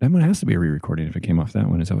has to be a re-recording if it came off that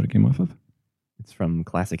one. Is that what it came off of? It's from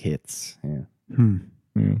Classic Hits. Yeah.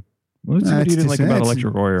 Yeah. Well, let's see what you didn't like about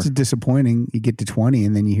Electric Warrior. It's disappointing. You get to 20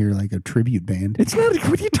 and then you hear like a tribute band. It's not.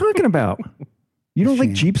 What are you talking about? You don't like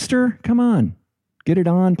Jeepster? Come on. Get It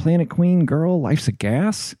On, Planet Queen, Girl, Life's a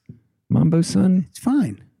Gas, Mambo Son. It's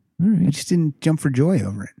fine. All right. I just didn't jump for joy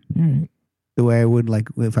over it. All right. The way I would like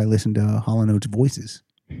if I listened to Hall & Oates' voices.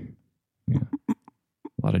 Yeah. A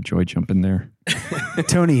lot of joy jumping there.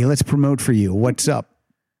 Tony, let's promote for you. What's up?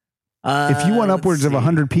 If you want upwards of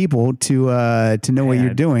 100 people to know what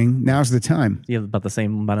you're doing, now's the time. You have about the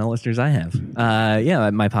same amount of listeners I have.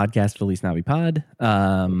 My podcast, Felice Navi Pod.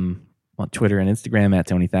 On Twitter and Instagram at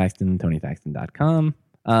Tony Thaxton, TonyThaxton.com.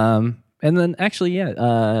 And then actually,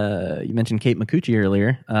 you mentioned Kate Micucci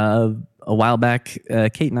earlier. A while back,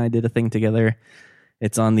 Kate and I did a thing together.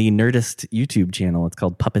 It's on the Nerdist YouTube channel. It's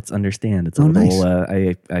called Puppets Understand. It's a little,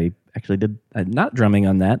 nice. I actually did not drumming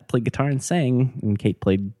on that, played guitar and sang, and Kate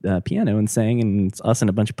played piano and sang, and it's us and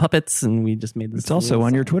a bunch of puppets, and we just made this. It's also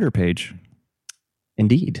on your Twitter page.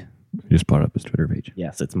 Indeed. You just brought up his Twitter page.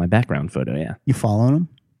 Yes, it's my background photo, yeah. You following him?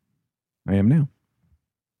 I am now.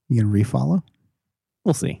 You going to refollow?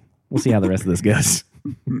 We'll see. We'll see how the rest of this goes.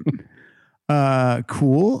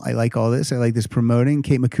 Cool. I like all this. I like this promoting.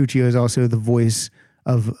 Kate Micucci is also the voice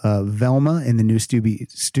of Velma in the new Stubby.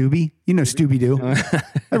 You know Scooby-Doo.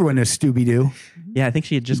 Everyone knows Scooby-Doo. Yeah, I think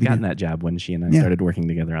she had just gotten that job when she and I started working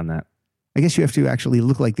together on that. I guess you have to actually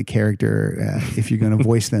look like the character if you're going to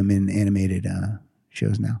voice them in animated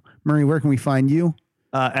shows now. Murray, where can we find you?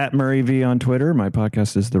 At Murray V on Twitter. My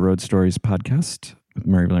podcast is the Road Stories Podcast with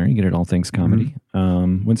Murray Valerian. You get it all things comedy.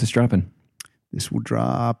 When's this dropping? This will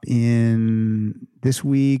drop in this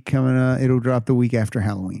week. Coming up, it'll drop the week after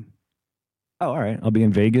Halloween. Oh, all right. I'll be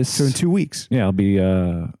in Vegas. So in 2 weeks. Yeah, I'll be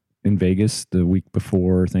in Vegas the week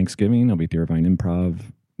before Thanksgiving. I'll be at the Irvine Improv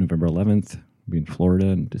November 11th. I'll be in Florida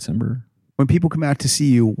in December. When people come out to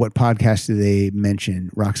see you, what podcast do they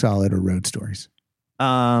mention? Rock Solid or Road Stories?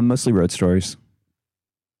 Mostly Road Stories.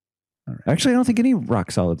 All right. Actually, I don't think any Rock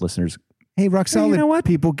Solid listeners. Hey, Rock Solid, you know what?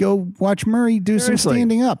 People, go watch Murray do some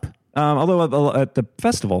standing up. Although at the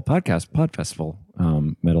festival, Pod Festival,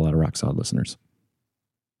 met a lot of Rock Solid listeners.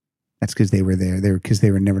 That's because they were there. Because they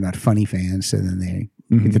were Never Not Funny fans. So then they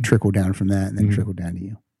get the trickle down from that and then trickle down to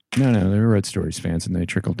you. No, they were Road Stories fans and they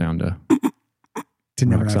trickled down to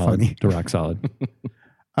Never Rock Not Solid, Funny. to Rock Solid.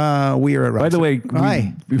 We are at Rock By the way,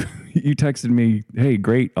 hi. You texted me, hey,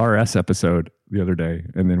 great RS episode the other day.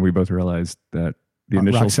 And then we both realized that the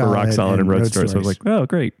initials for Rock Solid and Road Stories. So I was like, oh,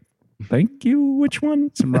 great. Thank you. Which one?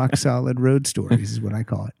 Some Rock Solid Road Stories is what I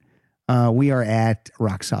call it. We are at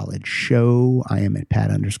Rock Solid Show. I am at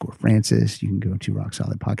Pat_Francis. You can go to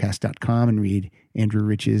rocksolidpodcast.com and read Andrew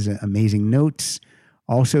Rich's amazing notes.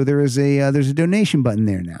 Also, there's a donation button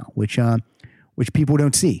there now, which people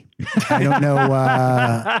don't see. I don't know.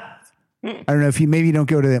 I don't know if you don't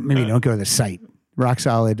go to the site.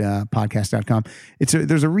 rocksolidpodcast.com.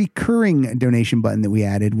 There's a recurring donation button that we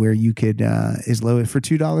added where you could is low for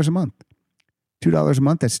 $2 a month. $2 a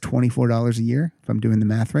month, that's $24 a year. If I'm doing the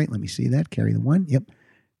math right, let me see that. Carry the one. Yep.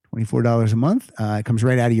 $24 a month. It comes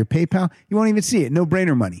right out of your PayPal. You won't even see it. No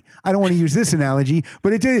brainer money. I don't want to use this analogy,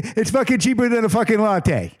 but it's fucking cheaper than a fucking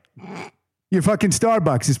latte. Your fucking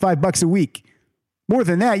Starbucks is $5 a week. More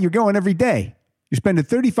than that, you're going every day. You're spending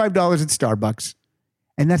 $35 at Starbucks.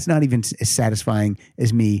 And that's not even as satisfying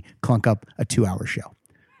as me clunk up a 2-hour show.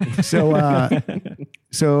 So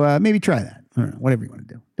maybe try that. I don't know, whatever you want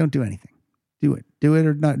to do. Don't do anything. Do it. Do it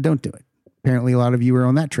or not. Don't do it. Apparently, a lot of you are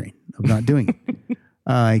on that train of not doing it.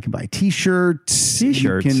 You can buy T-shirts.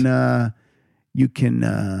 You can do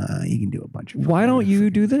a bunch of. Why don't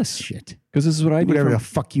you do this shit? Because this is what I do. Whatever the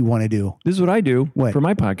fuck you want to do. This is what I do for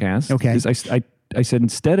my podcast. Okay. Is I said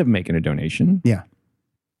instead of making a donation,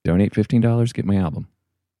 donate $15, get my album.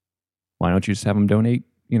 Why don't you just have them donate,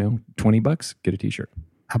 $20, get a T-shirt?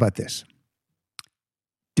 How about this?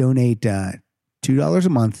 donate $2 a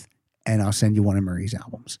month, and I'll send you one of Murray's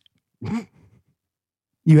albums.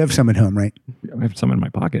 You have some at home, right? I have some in my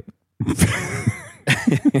pocket.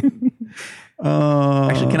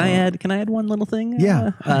 Actually, can I add one little thing?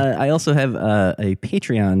 Yeah. I also have a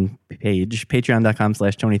Patreon page,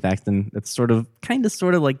 patreon.com/Tony Thaxton. It's sort of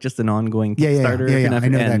like just an ongoing Kickstarter. Yeah, I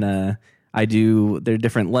know and that. There are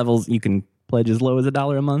different levels. You can pledge as low as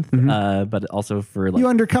 $1 a month, but also for you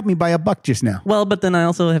undercut me by $1 just now. Well, but then I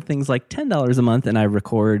also have things like $10 a month, and I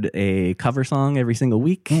record a cover song every single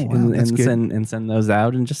week, and send those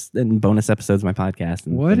out, and bonus episodes of my podcast.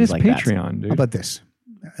 And what is like Patreon, dude? How about this?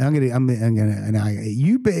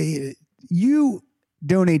 You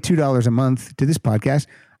donate $2 a month to this podcast.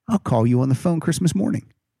 I'll call you on the phone Christmas morning.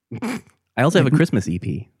 I also have a Christmas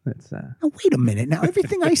EP. That's oh, wait a minute. Now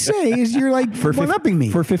everything I say is you're like one-upping me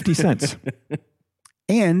for 50 cents.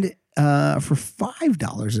 And for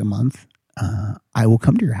 $5 a month, I will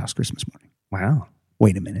come to your house Christmas morning. Wow.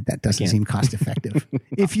 Wait a minute. That doesn't seem cost effective.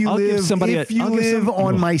 If you live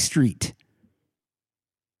on my street.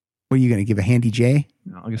 What are you going to give a handy J?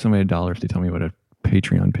 I'll give somebody $1 if they tell me what a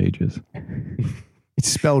Patreon page is. It's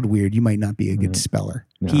spelled weird. You might not be a good speller.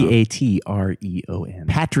 No. Patreon.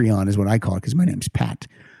 Patreon is what I call it because my name's Pat.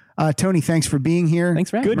 Tony, thanks for being here.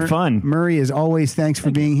 Thanks for having me. Good fun. Murray, as always, thanks for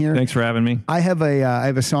being here. Thanks for having me. I have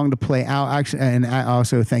a song to play out, actually, and I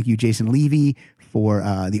also thank you, Jason Levy, for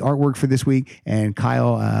the artwork for this week. And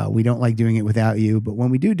Kyle, we don't like doing it without you, but when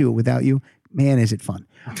we do it without you, man, is it fun.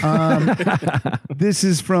 This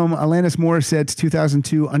is from Alanis Morissette's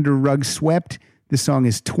 2002 Under Rug Swept. This song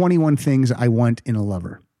is 21 Things I Want in a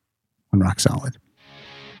Lover on Rock Solid.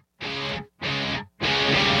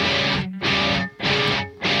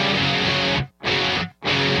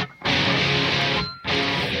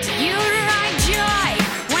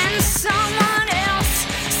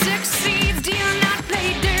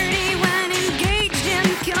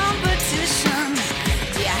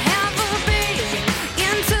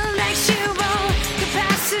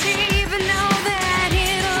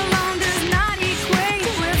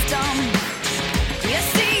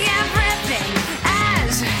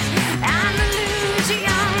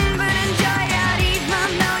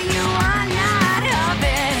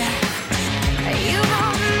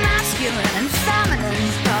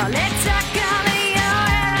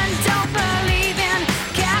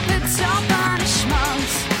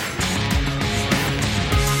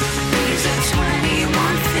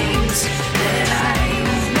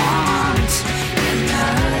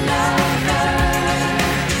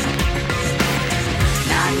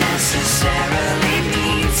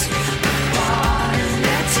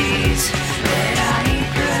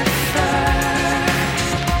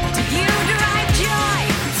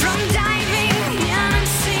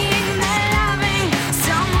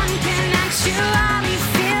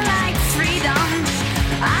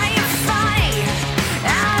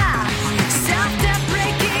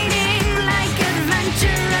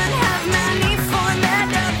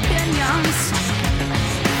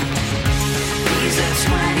 These are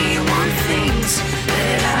 21 things